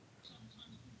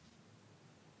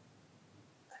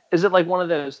 Is it like one of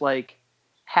those like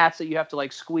hats that you have to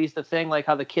like squeeze the thing, like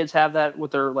how the kids have that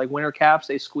with their like winter caps?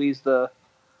 They squeeze the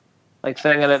like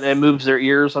thing and it moves their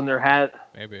ears on their hat.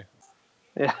 Maybe.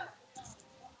 Yeah.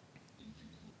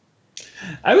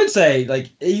 I would say,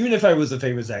 like, even if I was a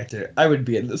famous actor, I would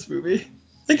be in this movie.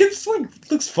 Like, it's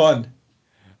like looks fun.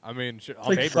 I mean, sure, on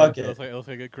Like, paper, fuck it it. looks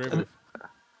like a good career move.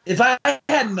 If I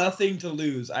had nothing to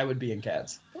lose, I would be in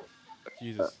Cats.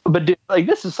 Jesus. But dude, like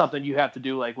this is something you have to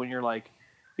do like when you're like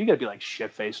you gotta be like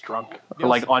shit faced drunk or Yes.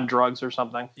 like on drugs or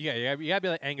something. Yeah, you gotta be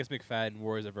like Angus McFadden in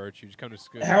Warriors of Virtue. Just come to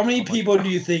school. How many people do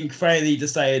you think finally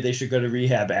decided they should go to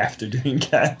rehab after doing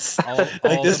Cats? All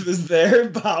Like, this of them. was their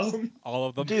problem. All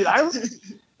of them.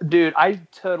 Dude, I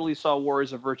totally saw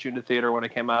Warriors of Virtue in the theater when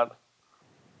it came out.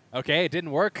 Okay, it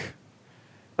didn't work.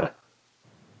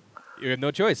 You have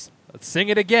no choice. Let's sing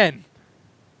it again.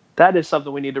 That is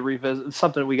something we need to revisit. It's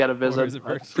something we got to Warriors visit of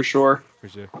Virtue. for sure. For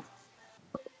sure.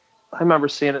 I remember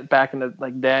seeing it back in the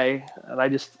like day, and I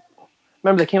just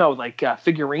remember they came out with like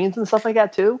figurines and stuff like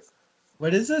that too.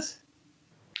 What is this?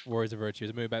 Warriors of Virtue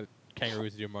is a movie about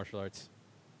kangaroos who do martial arts.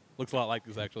 Looks a lot like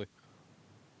this, actually.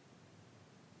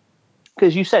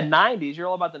 Because you said '90s, you're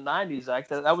all about the '90s, Zach.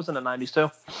 That was in the '90s too.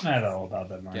 Not all about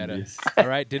that Get it. 90s. All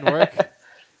right, didn't work.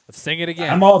 Let's sing it again.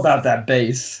 I'm all about that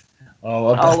bass.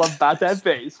 All All about that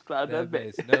bass, about That that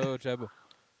bass. bass, no trouble.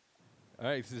 All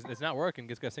right, it's not working.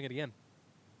 Just gotta sing it again.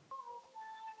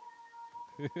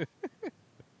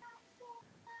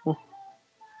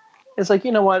 It's like,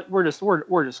 you know what? We're just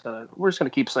gonna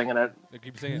keep singing it. They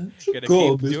keep singing. It's Gotta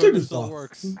cool, keep Mr. doing this till it Gustav.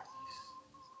 works.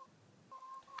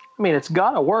 I mean, it's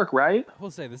gotta work, right? I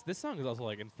will say this song is also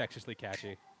like infectiously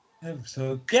catchy.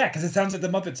 So, yeah, because it sounds like the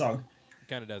Muppet song. It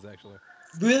kind of does actually.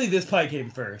 Really, this probably came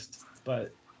first,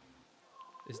 but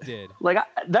This did. Like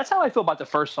that's how I feel about the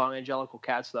first song, Angelical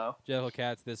Cats, though. Jellicle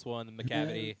Cats, this one, the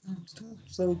McCavity.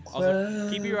 So Also,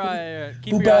 keep your eye on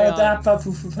keep Keep your eye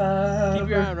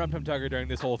on Rum Tum Tugger during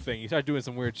this whole thing. He started doing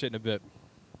some weird shit in a bit.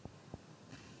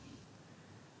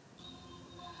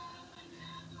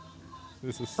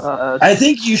 This is I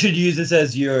think you should use this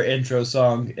as your intro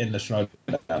song in the Shrug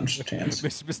Down chance.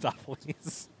 Mr.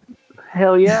 Mistopheles.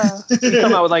 Hell yeah! You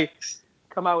come out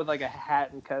with like a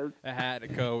hat and coat. A hat, a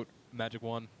coat, magic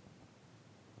wand.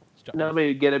 Nobody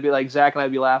would get it. Be like Zach and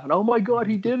I'd be laughing. Oh my god,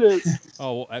 he did it!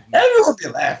 Oh, well, Everyone would be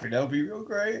laughing. That would be real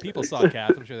great. people saw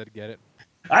Cats. I'm sure they'd get it.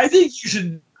 I think you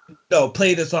should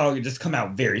play the song and just come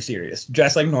out very serious,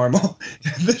 dress like normal.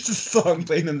 This is a song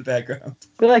playing in the background.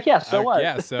 Be like, yeah, so what?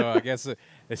 Yeah, so I guess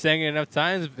they sang it enough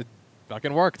times. It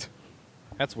fucking worked.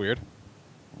 That's weird.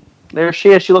 There she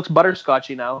is. She looks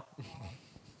butterscotchy now.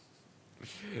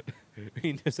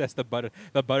 He just has the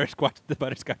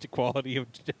butterscotch quality of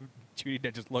Judi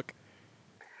Dench's look.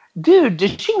 Dude,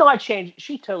 did she not change?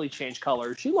 She totally changed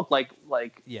color. She looked like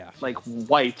white.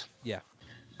 Yeah.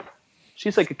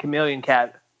 She's like a chameleon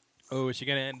cat. Oh, is she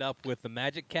gonna end up with the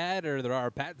magic cat or the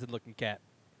R. Pattinson looking cat?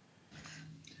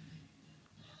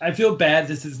 I feel bad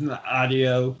this isn't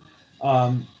audio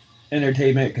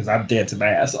entertainment because I'm dancing my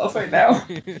ass off right now.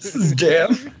 This is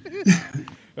jam.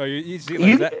 Oh, you see,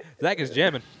 like, Zach is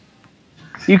jamming.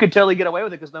 You could totally get away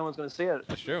with it because no one's going to see it.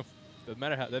 That's true. Doesn't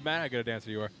matter how good a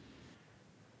dancer you are.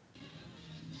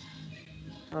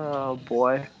 Oh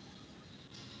boy,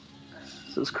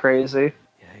 this is crazy.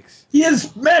 Yikes! He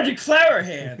has magic flower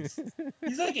hands.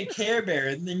 He's like a Care Bear,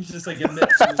 and things just like emit.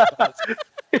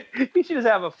 He should just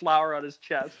have a flower on his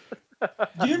chest.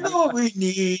 Do you know what we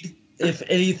need? If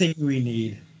anything, we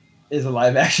need is a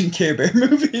live-action Care Bear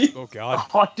movie. Oh God!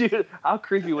 Oh, dude, how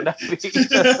creepy would that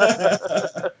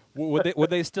be? Would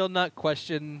they still not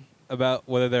question about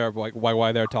whether they're like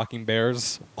why they're talking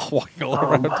bears walking all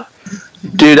around?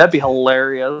 Dude, that'd be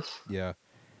hilarious. Yeah.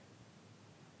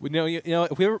 You know,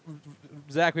 if we ever,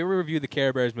 Zach, we ever review the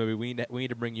Care Bears movie, we need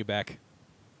to bring you back.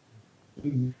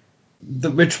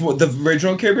 The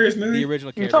original Care Bears movie? The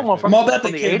original Care You're Bears talking about movie. I'm all about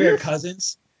from the the Care Bear 80s?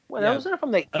 cousins. Well, Yeah. that wasn't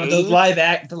from the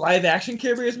The live action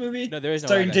Care Bears movie? No, there is no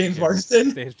starring live-action James Care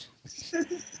Marsden. Bears.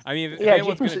 I mean, if Yeah,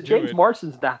 anyone's gonna do James it,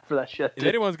 Marsden's not for that shit. if Dude.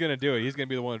 anyone's gonna do it, he's gonna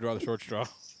be the one to draw the short straw.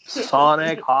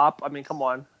 Sonic, Hop. I mean, come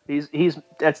on. He's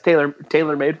that's tailor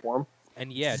made for him.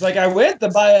 And yet, It's like I went to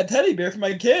buy a teddy bear for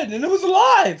my kid, and it was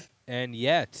alive. and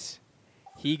yet,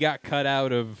 he got cut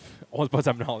out of Once Upon a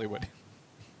Time in Hollywood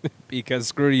because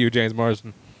screw you, James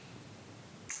Marsden.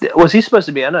 Was he supposed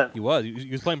to be in it? He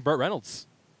was playing Burt Reynolds.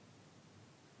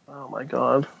 Oh my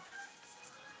god.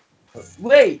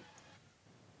 Wait,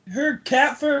 her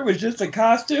cat fur was just a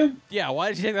costume? Yeah, why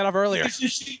did you take that off earlier?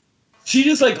 She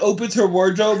just like opens her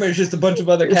wardrobe and it's just a bunch of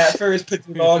other cat furs, puts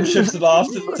it on, shifts it off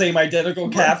to the same identical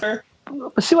cat fur.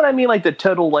 But see what I mean? Like the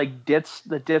total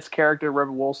the Ditz character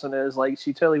Rebel Wilson is like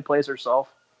she totally plays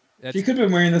herself. She could have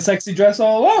been wearing the sexy dress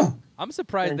all along. I'm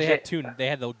surprised And they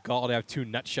had the gall to have two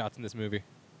nut shots in this movie.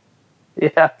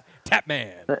 Yeah.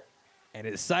 Tapman and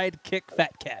his sidekick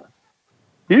Fat Cat.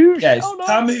 Guys,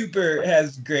 Tom Hooper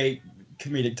has great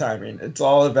comedic timing. It's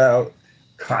all about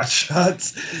crotch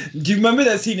shots. Do you remember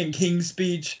that scene in King's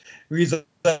Speech where he's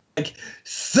like,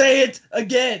 "Say it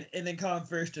again," and then Colin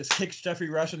Firth just kicks Jeffrey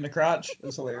Rush in the crotch?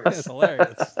 It's hilarious. That's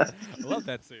hilarious. I love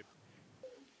that scene.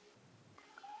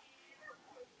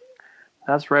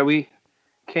 That's right.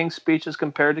 King's Speech is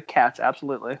compared to Cats.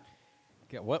 Absolutely.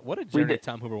 Yeah, what a journey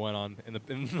Tom Hooper went on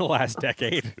in the last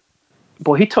decade.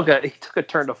 Boy, he took a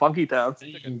turn to Funky Town.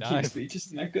 King's Speech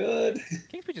isn't that good.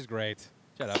 King's Speech is great.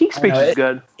 Shut up. King's Speech is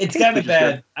good. It's King's kind of Speech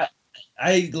is bad.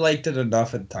 I liked it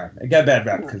enough at the time. It got a bad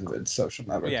rap because of its social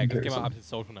network. Yeah, because it came comparison. out opposite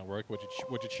Social Network, which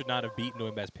it should not have beaten to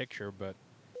win Best Picture, but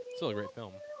still a great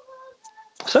film.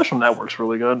 Social Network's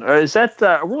really good. Is that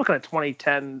we're looking at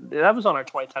 2010? That was on our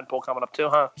 2010 poll coming up too,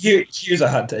 huh? Here's a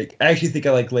hot take. I actually think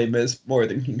I like Les Mis more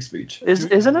than King's Speech.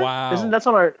 Isn't it? Wow. Isn't that's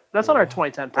on our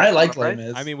 2010 poll? I like right? Les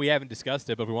Mis. I mean, we haven't discussed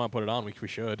it, but if we want to put it on, we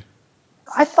should.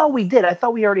 I thought we did. I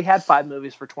thought we already had 5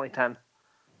 movies for 2010.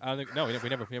 I don't think. No, we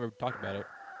never talked about it.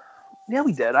 Yeah,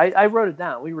 we did. I wrote it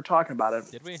down. We were talking about it.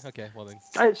 Did we? Okay, well then,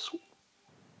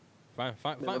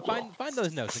 find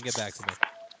those notes and get back to me.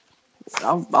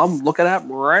 I'm looking at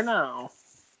them right now.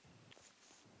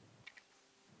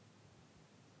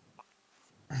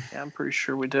 Yeah, I'm pretty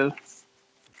sure we did.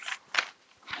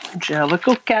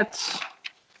 Jellicle Cats.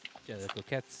 Jellicle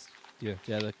Cats. Yeah,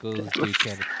 Jellicles do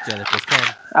can. Jellicles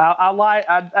can. I'll lie.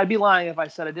 I'd be lying if I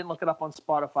said I didn't look it up on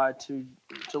Spotify to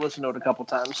listen to it a couple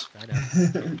times. I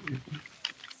know.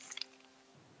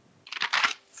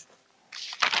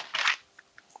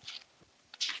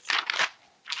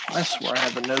 I swear I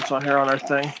have the notes on here on our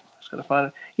thing. Just gotta find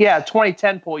it. Yeah,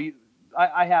 2010 poll.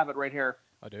 I have it right here.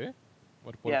 Oh, do you?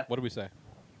 What Yeah. What do we say?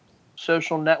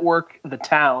 Social Network, The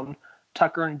Town,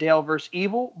 Tucker and Dale vs.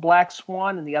 Evil, Black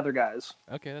Swan, and the other guys.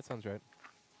 Okay, that sounds right.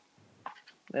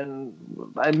 and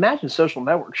I imagine Social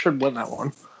Network should win that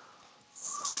one.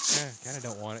 Kind of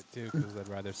don't want it to because I'd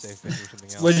rather say Finch or something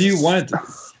else. What do you want it to?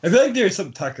 I feel like there's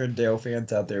some Tucker and Dale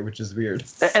fans out there, which is weird.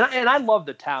 And I love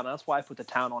The Town. That's why I put The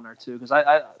Town on there too, because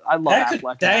I love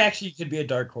Affleck. That actually could be a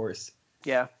dark horse.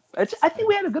 Yeah, I think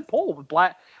we had a good poll. With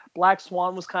Black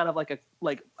Swan was kind of like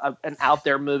an out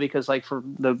there movie because like for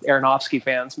the Aronofsky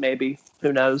fans, maybe,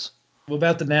 who knows. What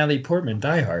about the Natalie Portman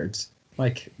diehards,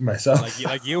 like myself?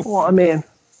 Like you? Well, I mean,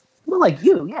 like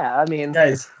you, yeah. I mean,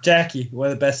 guys, Jackie, one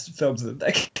of the best films of the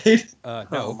decade. No.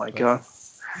 Oh my god,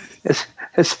 is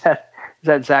that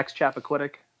Zach's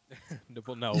Chappaquiddick?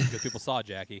 No, because people saw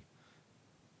Jackie.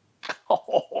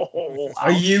 Oh,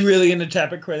 Are you really into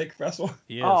Chappaquiddick, Russell?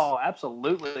 He is. Oh,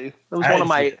 absolutely. It was one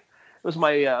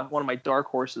of my dark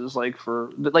horses.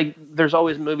 There's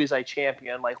always movies I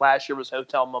champion. Like last year was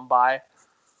Hotel Mumbai.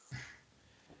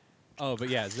 Oh, but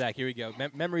yeah, Zach, here we go.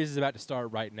 Memories is about to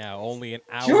start right now. Only an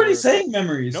hour. She already sang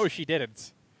Memories. No, she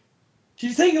didn't.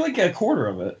 She sang like a quarter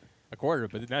of it. A quarter,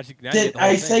 but now you get the whole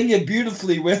I thing. sang it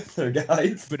beautifully with her,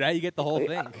 guys. But now you get the whole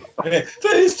thing.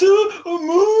 Face to a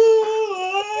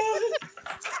moonlight.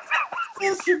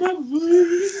 That's your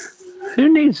memory. Who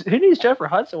needs Jennifer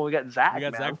Hudson when we got Zach? We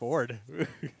got man? Zach Ford.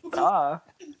 Ah.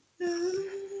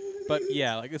 But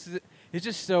yeah, like it's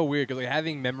just so weird because like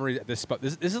having memories at this spot.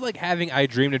 This is like having I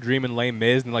Dreamed a Dream in Les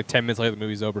Mis, and like 10 minutes later the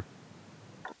movie's over.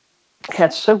 Yeah,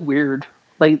 it's so weird.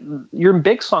 Like your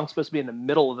big song's supposed to be in the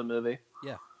middle of the movie.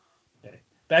 Yeah.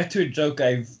 Back to a joke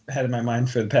I've had in my mind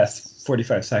for the past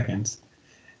 45 seconds.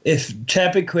 If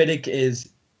Chappaquiddick is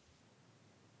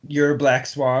your Black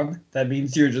Swan, that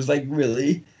means you're just like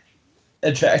really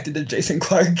attracted to Jason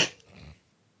Clarke.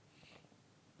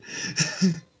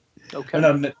 Okay.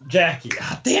 No, Jackie.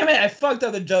 Oh, damn it! I fucked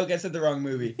up the joke. I said the wrong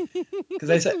movie. Because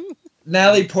I said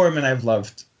Natalie Portman. I've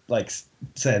loved like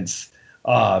since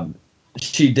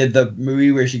she did the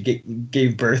movie where she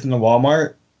gave birth in the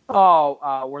Walmart.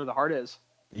 Oh, Where the Heart Is.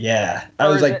 Yeah, I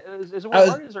was like, is it Where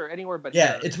the Heart Is or Anywhere But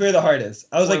yeah, Here? it's Where the Heart Is.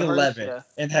 I was Where like the Heart Is, 11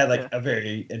 yeah. and had like Yeah. a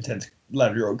very intense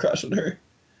 11-year-old crush on her.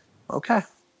 Okay.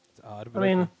 It's odd, I but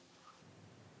mean,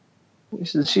 okay.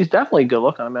 she's definitely good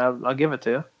looking. I mean, I'll give it to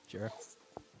you. Sure.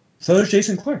 So is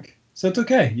Jason Clarke. So it's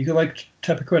okay. You can like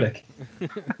Chappaquiddick.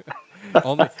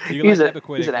 Only you can He's like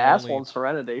Chappaquiddick an only- asshole in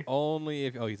Serenity. Only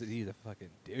if he's a fucking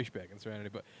douchebag in Serenity,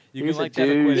 but you He's can a like douche.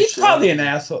 Chappaquiddick. He's probably an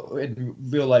asshole in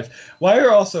real life. Why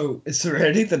are also is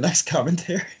Serenity the next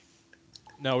commentary?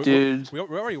 No, Dude. we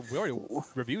already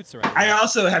reviewed Serenity. I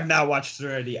also have not watched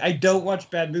Serenity. I don't watch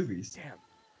bad movies. Damn,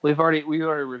 We already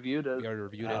reviewed it. we already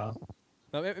reviewed it.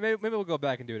 No, maybe we'll go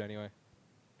back and do it anyway.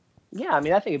 Yeah, I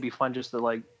mean, I think it'd be fun just to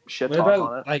like shit What talk on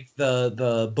about it. like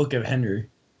the Book of Henry?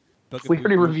 But We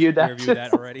already reviewed that, We reviewed too.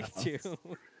 that already too.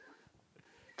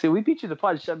 Dude, we beat you to the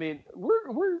punch. I mean,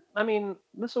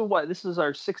 this is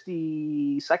our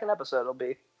 62nd episode. It'll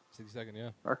be 60-second, yeah.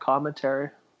 our commentary.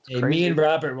 It's Hey, crazy. me and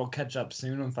Robert will catch up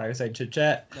soon on Fireside Chit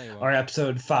Chat. No, you won't. Our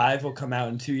episode 5 will come out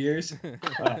in 2 years.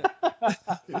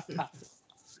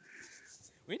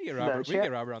 We need to get No, Robert. We chat- can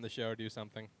get Robert on the show or do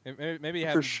something. Maybe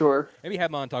have For sure. Maybe have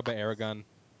him on talk about Aragon.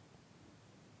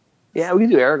 Yeah, we can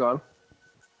do Aragon.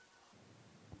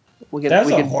 We That's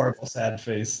can a horrible sad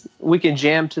face. we can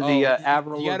jam to the Oh,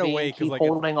 Avril you gotta Lavigne wait, 'cause, Keep like,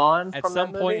 Holding On At from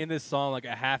some that point movie. in this song, like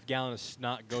a half gallon of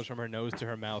snot goes from her nose to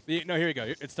her mouth. No, here we go.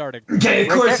 It started. Okay, of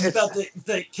Right course there, it's about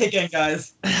to kick in,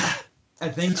 guys. I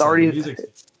think It's so. already- The music.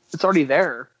 It's already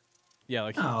there. Yeah,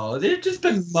 like Oh, they've just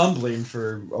been mumbling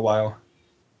for a while.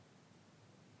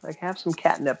 Like, have some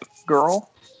catnip,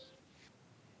 girl.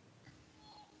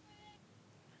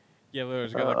 yeah, literally,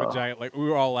 she's got like a giant. Like we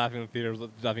were all laughing in the theater,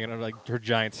 laughing at like her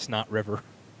giant snot river.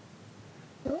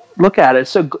 Look at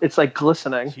it. It's like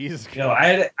glistening. Jesus You know,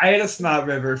 I had a snot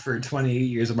river for 28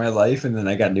 years of my life, and then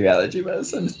I got new allergy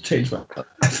medicine to change my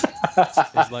life.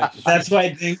 It's like That's why I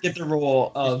didn't get the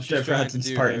role of She's Jennifer trying to Hudson's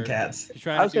do part in her- Cats. She's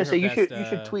trying I was to gonna do say her you best,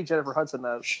 should tweet Jennifer Hudson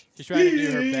that. She's trying to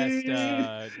do her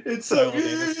best. It's so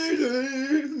Viola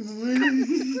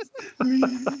good.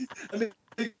 I mean,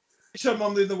 I'm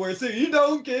mumbling the words so you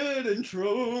don't get in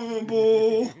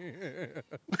trouble.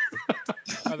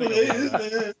 I think I'll do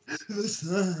that. The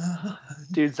sun.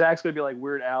 Dude, Zach's gonna be like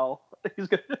Weird Al. He's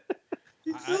gonna.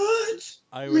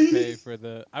 I would pay for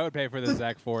the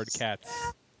Zach Ford Cats.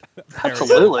 parody.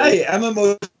 Absolutely. I'm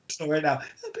emotional right now.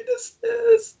 Happiness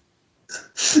is.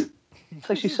 It's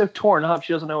like she's so torn up.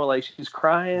 She doesn't know. Like she's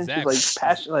crying. Zach. She's like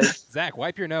passionate. Like, Zach,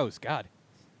 wipe your nose. God.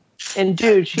 and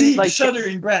dude, she's Deep, like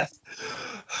shuddering breath.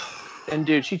 And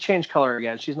dude, she changed color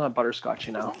again. She's not butterscotch,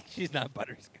 you know. She's not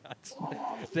butterscotch.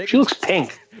 Take She looks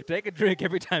pink. Take a drink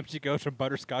every time she goes from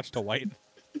butterscotch to white.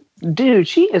 Dude,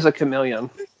 she is a chameleon.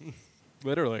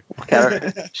 Literally. Look at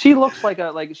her. She looks like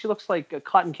a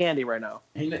cotton candy right now.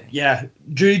 Yeah,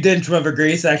 Judi Dench, one of her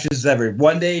greatest actresses ever.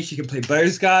 One day she can play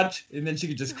butterscotch, and then she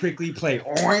could just quickly play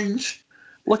orange.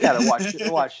 Look at her.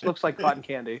 Watch. She looks like cotton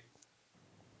candy.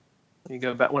 You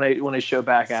go back when I show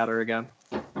back at her again.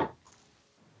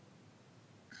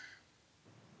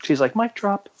 She's like, mic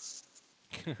drop.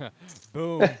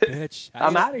 Boom, bitch.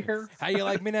 I'm out of here. How you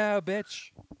like me now, bitch?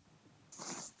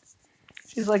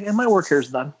 She's like, and my work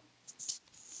here's done.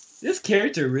 This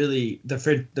character really,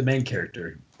 the main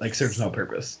character, like serves no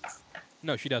purpose.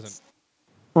 No, she doesn't.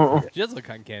 Uh-uh. She does look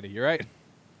cotton candy. You're right.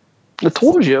 I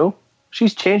told you.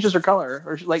 She's changes her color,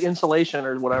 or like insulation,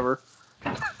 or whatever.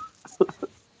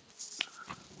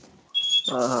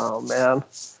 Oh man,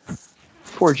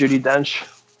 poor Judi Dench.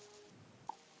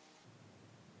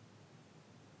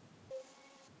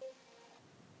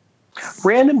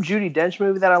 Random Judi Dench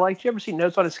movie that I liked. You ever see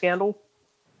Notes on a Scandal?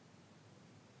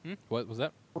 What was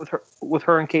that? With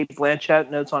her and Kate Blanchett.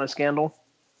 Notes on a Scandal.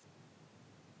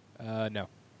 No. That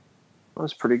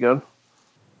was pretty good.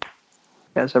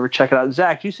 You guys ever check it out?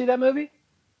 Zach, do you see that movie?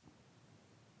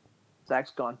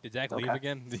 Zach's gone. Did Zach leave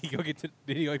again? Did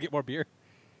he go get more beer?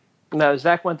 No,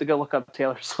 Zach went to go look up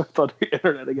Taylor Swift on the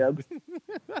internet again.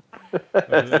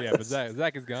 Yeah, but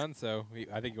Zach is gone, so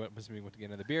I think he went to get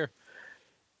another beer.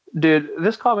 Dude,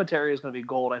 this commentary is going to be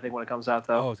gold. I think when it comes out,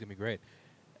 though. Oh, it's gonna be great.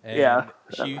 And yeah.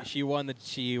 She won the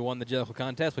Jellicle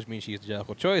contest, which means she's the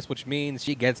Jellicle choice, which means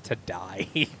she gets to die.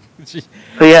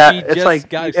 It's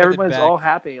like everyone's all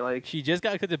happy. Like she just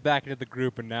got accepted back into the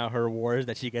group, and now her reward is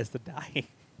that she gets to die.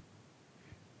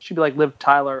 She'd be like Liv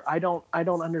Tyler. I don't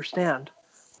understand.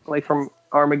 Like from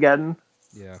Armageddon.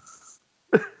 Yeah.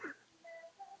 This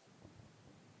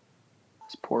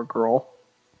poor girl.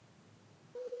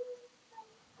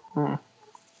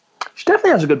 She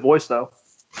definitely has a good voice, though.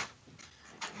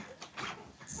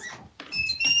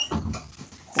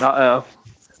 Uh-oh.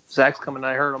 Zach's coming.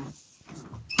 I heard him.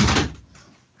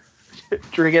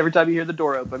 Drink every time you hear the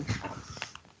door open.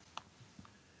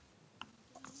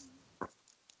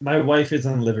 My wife is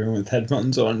in the living room with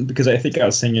headphones on because I think I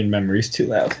was singing Memories too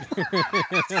loud.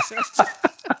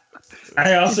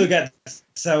 I also got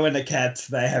so into Cats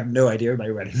that I have no idea where my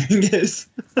wedding ring is.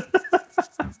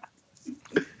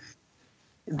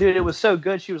 Dude, it was so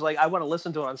good. She was like, I want to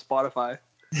listen to it on Spotify.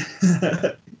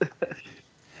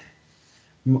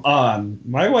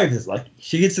 My wife is lucky.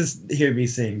 She gets to hear me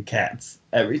sing Cats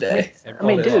every day. I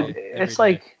mean, dude, it's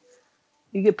like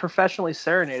you get professionally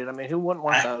serenaded. I mean, who wouldn't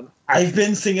want that? I've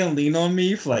been singing Lean on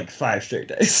Me for like 5 straight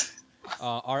days.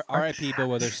 R.I.P. Bill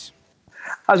Withers.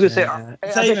 I was going to say,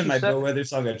 it's not even my Bill Withers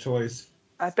song of choice.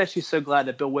 I bet she's so glad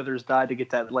that Bill Withers died to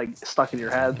get that like stuck in your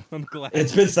head. I'm glad.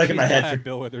 It's been stuck in my head for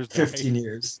Bill Withers 15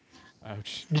 years.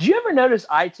 Ouch. Did you ever notice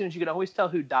iTunes? You can always tell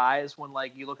who dies when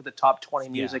like you look at the top 20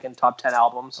 music and top 10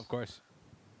 albums. Of course.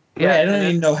 Yeah, I don't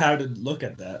even know how to look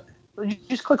at that. You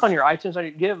just click on your iTunes.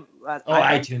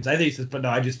 iTunes. I think it's just, but no,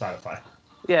 I do Spotify.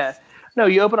 Yeah. No,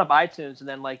 you open up iTunes and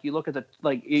then like you look at the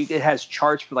like it has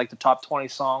charts for like the top 20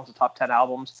 songs, the top 10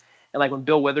 albums, and like when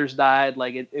Bill Withers died,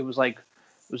 like it was like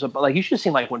like you should have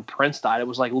seen like when Prince died. It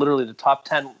was like literally the top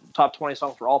 20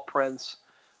 songs for all Prince.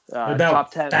 About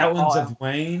top 10 Fountains of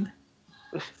Wayne.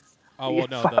 Oh well,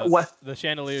 no, the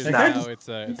chandeliers now it's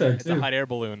a hot air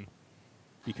balloon.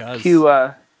 Because do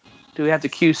we have to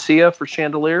cue Sia for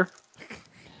Chandelier?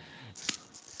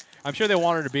 I'm sure they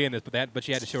want her to be in this, but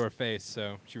she had to show her face,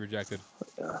 so she rejected.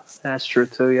 Yeah, that's true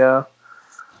too. Yeah.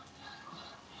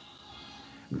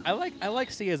 I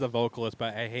like Sia as a vocalist,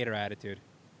 but I hate her attitude.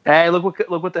 Hey, look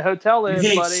what the hotel is, you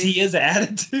hate buddy. Sia's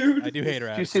attitude. I do hate her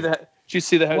attitude. Did you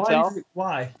see the hotel?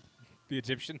 Why? The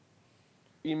Egyptian.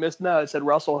 You missed. No, it said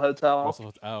Russell Hotel.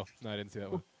 Oh no, I didn't see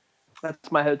that one.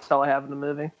 That's my hotel I have in the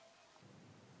movie.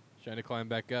 Trying to climb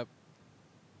back up.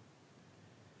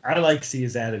 I like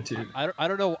Sia's attitude. I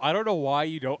don't know why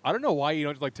you don't. I don't know why you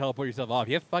don't just like teleport yourself off.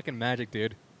 You have fucking magic,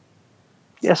 dude.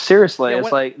 Yeah, seriously,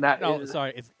 it's like that. No,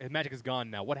 sorry, magic is gone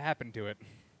now. What happened to it?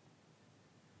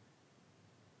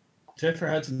 Jennifer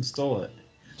Hudson stole it.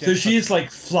 So she's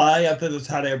like fly up in this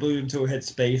hot air balloon until it hits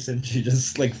space, and she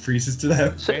just like freezes to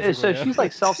them. So she's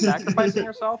like self-sacrificing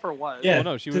herself, or what? Yeah, well,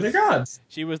 no, she was the gods.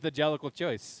 She was the Jellicle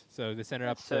choice, so they sent her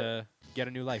up to get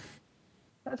a new life.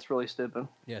 That's really stupid.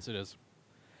 Yes, it is.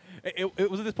 It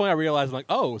was at this point I realized, I'm like,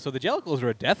 oh, so the Jellicles are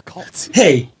a death cult.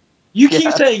 Hey, you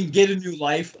keep saying get a new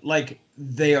life like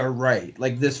they are right.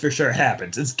 Like this for sure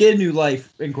happens. It's get a new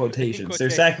life in quotations. They're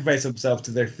sacrificing themselves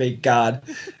to their fake god.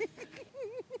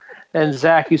 And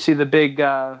Zach, you see the big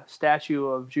statue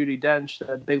of Judi Dench,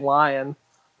 that big lion.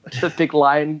 The big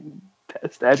lion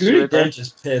That's Judi right there. Dench is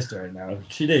pissed right now.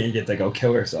 She didn't get to go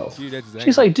kill herself. Judi Dench is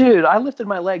She's angry. like, dude, I lifted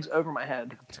my legs over my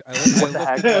head. What the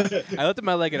heck? I lifted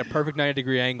my leg at a perfect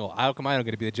 90-degree angle. How come I don't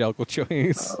get to be the Jellicle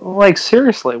choice? Like,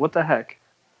 seriously, what the heck?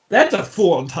 That's a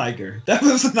full-on tiger. That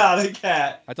was not a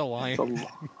cat. That's a lion.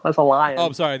 That's a lion. Oh,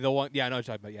 I'm sorry. The one. Yeah, I know what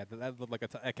you're talking about. Yeah, that looked like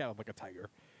a cat looked like a tiger.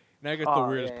 Now I get the Oh,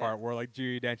 weirdest yeah, part where like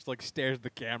Judi Dench like stares at the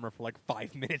camera for like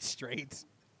 5 minutes straight.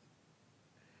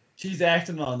 She's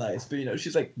acting all nice, but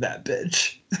she's like, that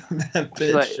bitch. That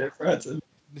bitch. like- Jennifer Hudson.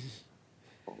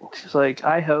 She's like,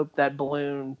 I hope that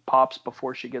balloon pops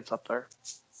before she gets up there.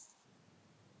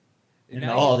 And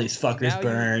Now all you- these now fuckers you-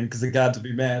 burn because the gods will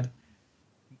be mad.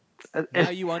 Now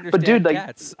you understand dude, like,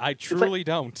 cats. I truly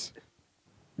don't.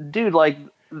 Dude, like,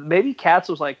 maybe Katz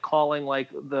was like calling like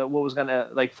what was gonna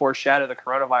like foreshadow the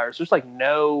coronavirus. There's like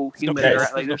no human cats.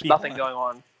 interaction. Like, there's There's no nothing people. going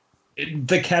on.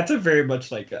 The cats are very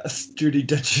much like us. Judi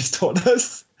Dench just told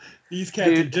us. These cats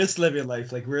are Dude. just living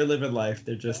life. Like, we're living life.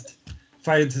 They're just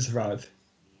fighting to survive.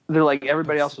 They're like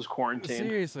everybody else was quarantined.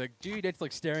 Seriously, like, Judi Dench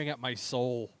like staring at my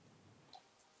soul.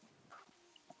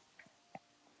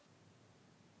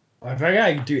 If I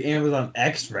gotta do Amazon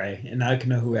X-ray, and I can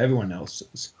know who everyone else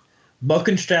is.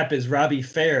 Buckenstrap is Robbie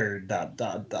Fair. ...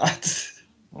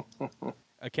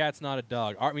 A cat's not a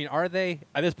dog. I mean, are they?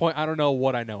 At this point, I don't know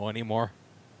what I know anymore.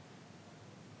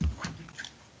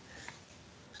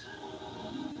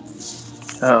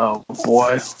 Oh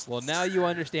boy. Well, now you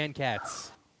understand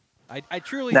cats. I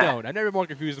truly Nah. don't. I've never been more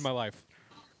confused in my life.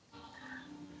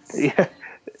 Yeah.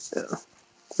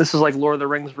 This is like Lord of the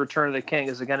Rings: Return of the King.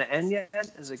 Is it gonna end yet?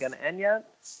 Is it gonna end yet?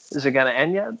 Is it gonna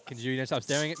end yet? Can Judi Dench stop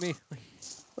staring at me?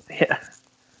 Yeah.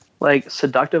 Like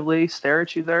seductively stare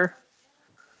at you there.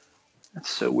 That's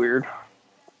so weird.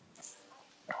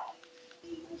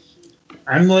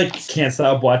 I'm like, can't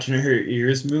stop watching her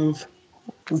ears move.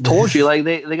 Told you, like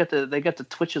they got the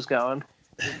twitches going.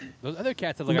 Those other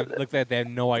cats look like they have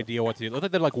no idea what to do. Look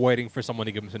like they're like waiting for someone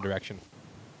to give them some direction.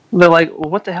 They're like, well,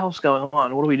 what the hell's going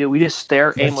on? What do? We just stare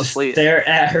Let's just aimlessly. stare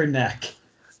at her neck.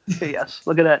 Yes,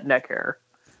 look at that neck hair.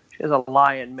 She has a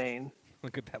lion mane.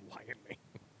 Look at that lion mane.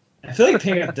 I feel like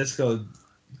Pink Up Disco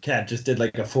Cat just did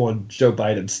like a full Joe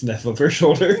Biden sniff of her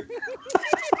shoulder.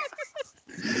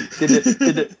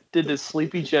 Did the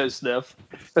Sleepy Joe sniff?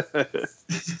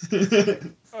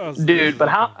 Oh, Dude, but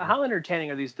how entertaining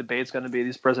are these debates going to be?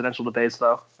 These presidential debates,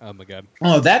 though. Oh my god.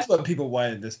 Oh, that's what people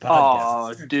want in this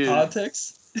podcast. Oh, dude.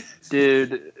 Politics.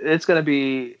 Dude, it's going to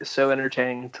be so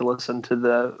entertaining to listen to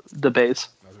the debates.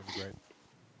 That would be great.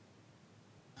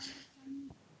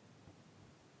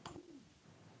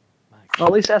 My Well,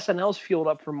 at least SNL's fueled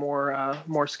up for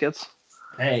more skits.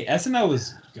 Hey, SNL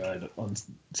was good on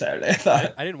Saturday. I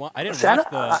thought. I didn't watch See, I the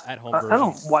don't- at-home I version.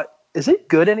 don't what is it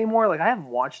good anymore? Like I haven't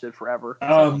watched it forever.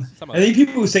 Some of I think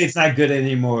people who say it's not good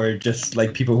anymore, just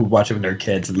like people who watch it when they're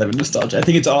kids and live in nostalgia. I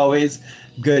think it's always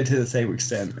good to the same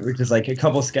extent, which is like a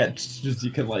couple sketches you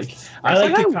can like. I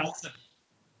like the concept.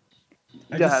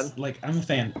 I Go just ahead. like I'm a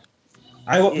fan.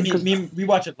 We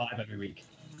watch it live every week.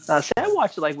 See, I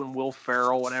watched it like when Will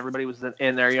Ferrell, when everybody was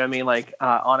in there. You know what I mean? Like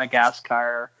Anna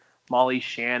Gaskar, Molly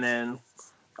Shannon,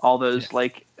 all those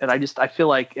like, and I feel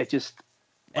like it just.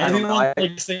 I don't know, Everyone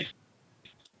likes the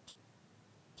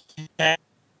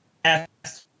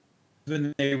cast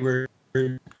when they were,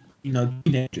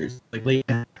 teenagers, like late.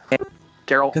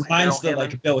 Daryl. Because mine's Daryl the Hannah.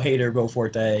 like Bill Hader, Bill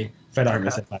Forte, Fred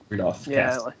Armisen, and Mike Rudolph. Yeah,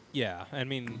 cast. like- Yeah, I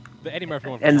mean the Eddie Murphy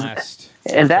one from And- last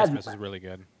and that- Christmas is really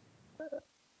good.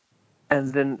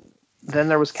 and then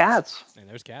there was Cats. And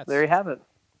there's cats. There you have it.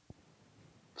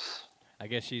 I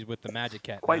guess she's with the magic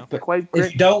cat Quite now. quite If you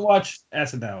great. don't watch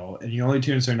SNL and you only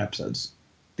tune certain episodes,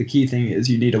 the key thing is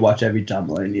you need to watch every John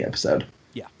Mulaney episode.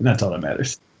 Yeah. And that's all that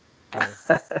matters.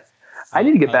 I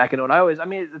need to get back into it.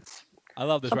 It's I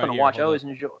love this something right to here. watch. I Hold always up.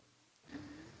 enjoy.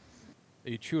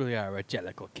 You truly are a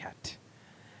Jellicle cat.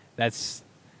 That's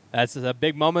a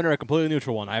big moment or a completely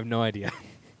neutral one. I have no idea.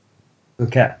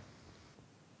 Okay.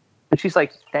 And she's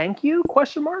like, "Thank you?"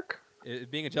 Question mark. Is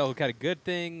being a Jellicle cat a good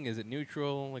thing? Is it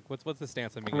neutral? Like what's the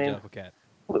stance on being I mean- a Jellicle cat?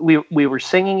 We were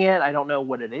singing it. I don't know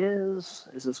what it is.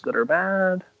 Is this good or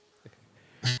bad?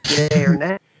 Yay or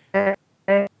nay?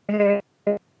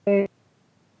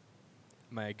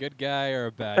 Am I a good guy or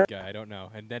a bad guy? I don't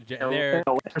know. And then there,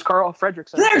 There's Carl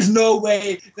Fredrickson. There's no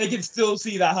way they can still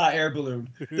see that hot air balloon.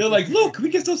 They're like, look, we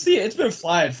can still see it. It's been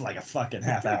flying for like a fucking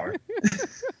half hour.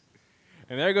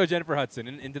 and there goes Jennifer Hudson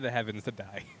into the heavens to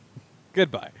die.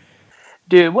 Goodbye.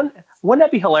 Dude, wouldn't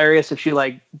that be hilarious if she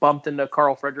like bumped into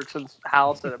Carl Fredrickson's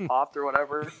house and it popped or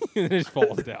whatever? and it just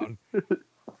falls down.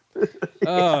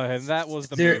 Oh, and that was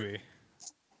the There- movie.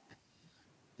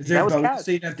 Is there That a was bonus Cats.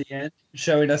 scene at the end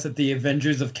showing us that the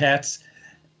Avengers of cats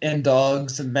and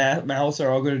dogs and mouse are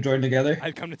all going to join together?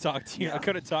 I've come to talk to you. Yeah. I'm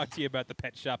going to talk to you about the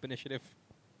Pet Shop Initiative.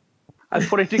 I'm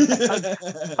putting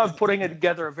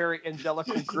together a very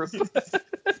angelical group.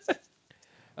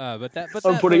 But that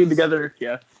I'm putting it was, together.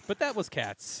 Yeah. But that was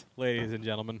Cats, ladies and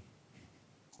gentlemen.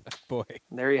 Boy.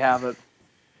 There you have it.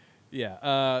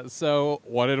 Yeah. So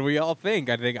what did we all think?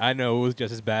 I think I know it was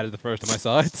just as bad as the first time I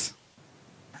saw it.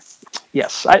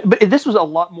 Yes, but this was a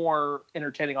lot more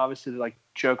entertaining. Obviously, to like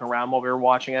joke around while we were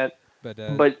watching it. But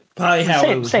Probably how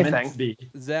Same- it was same meant thing. to be.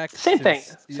 Zach, Same thing.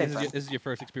 since Same this, thing. This is your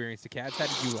first experience to Cats.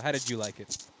 How did you like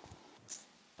it?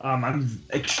 I'm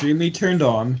extremely turned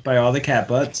on by all the cat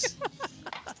butts.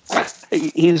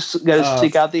 He's gonna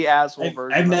seek out the asshole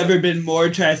version. I've of never it. been more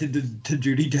attracted to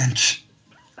Judi Dench.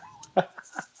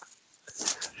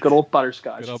 Good old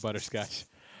butterscotch. Good old butterscotch.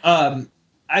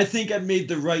 I think I made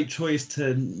the right choice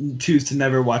to choose to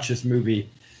never watch this movie.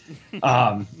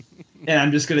 And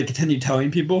I'm just gonna continue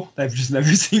telling people that I've just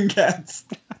never seen Cats.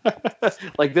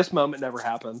 Like this moment never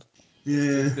happened.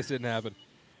 Yeah. This didn't happen.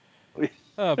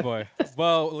 Oh boy.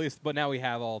 Well, at least, but now we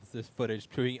have all this footage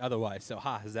proving otherwise. So,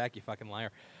 Zach, you fucking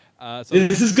liar. So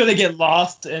This is gonna get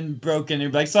lost and broken.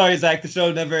 You're like, sorry, Zach, the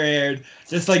show never aired.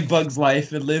 Just like Bug's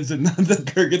Life, it lives in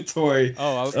the purgatory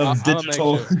of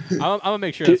digital. I'm gonna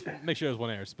make sure this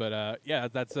one airs. But yeah,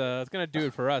 that's gonna do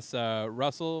it for us.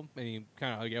 Russell, and you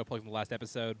kind of plugged in the last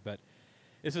episode, but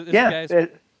guys,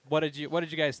 what did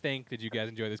you guys think? Did you guys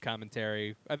enjoy this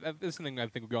commentary? This is something I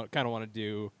think we kind of want to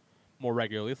do more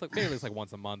regularly. It's like maybe at least like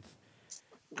once a month.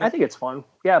 I think it's fun.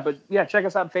 Yeah, but yeah, check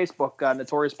us out on Facebook.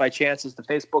 Notorious by Chance is the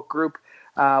Facebook group.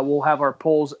 We'll have our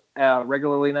polls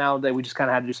regularly now. That we just kind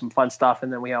of had to do some fun stuff,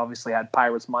 and then we obviously had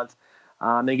Pirates Month.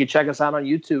 And you can check us out on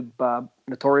YouTube,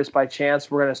 Notorious by Chance.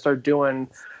 We're going to start doing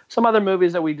some other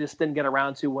movies that we just didn't get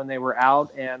around to when they were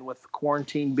out, and with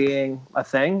quarantine being a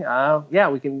thing,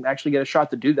 we can actually get a shot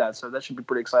to do that. So that should be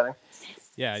pretty exciting.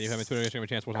 Yeah, you have my Twitter, Instagram,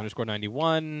 Chance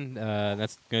 _91.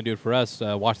 That's going to do it for us.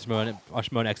 Watch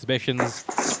Simone Exhibitions.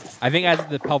 I think as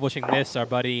of publishing this, our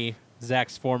buddy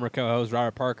Zach's former co-host,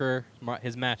 Robert Parker,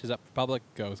 his match is up for public.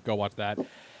 Go watch that.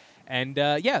 And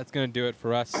it's going to do it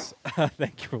for us.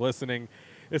 Thank you for listening.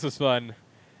 This was fun.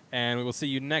 And we will see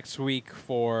you next week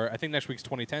for, I think next week's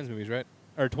 2010s movies, right?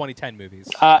 Or 2010 movies.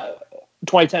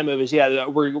 2010 movies, yeah.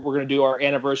 We're going to do our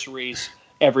anniversaries.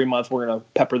 Every month we're going to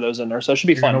pepper those in there. So it should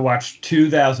be fun. We're going to watch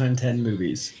 2010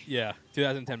 movies. Yeah,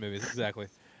 2010 movies, exactly.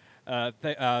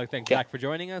 Thanks, Zach, for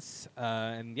joining us.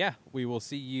 And we will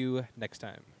see you next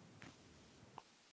time.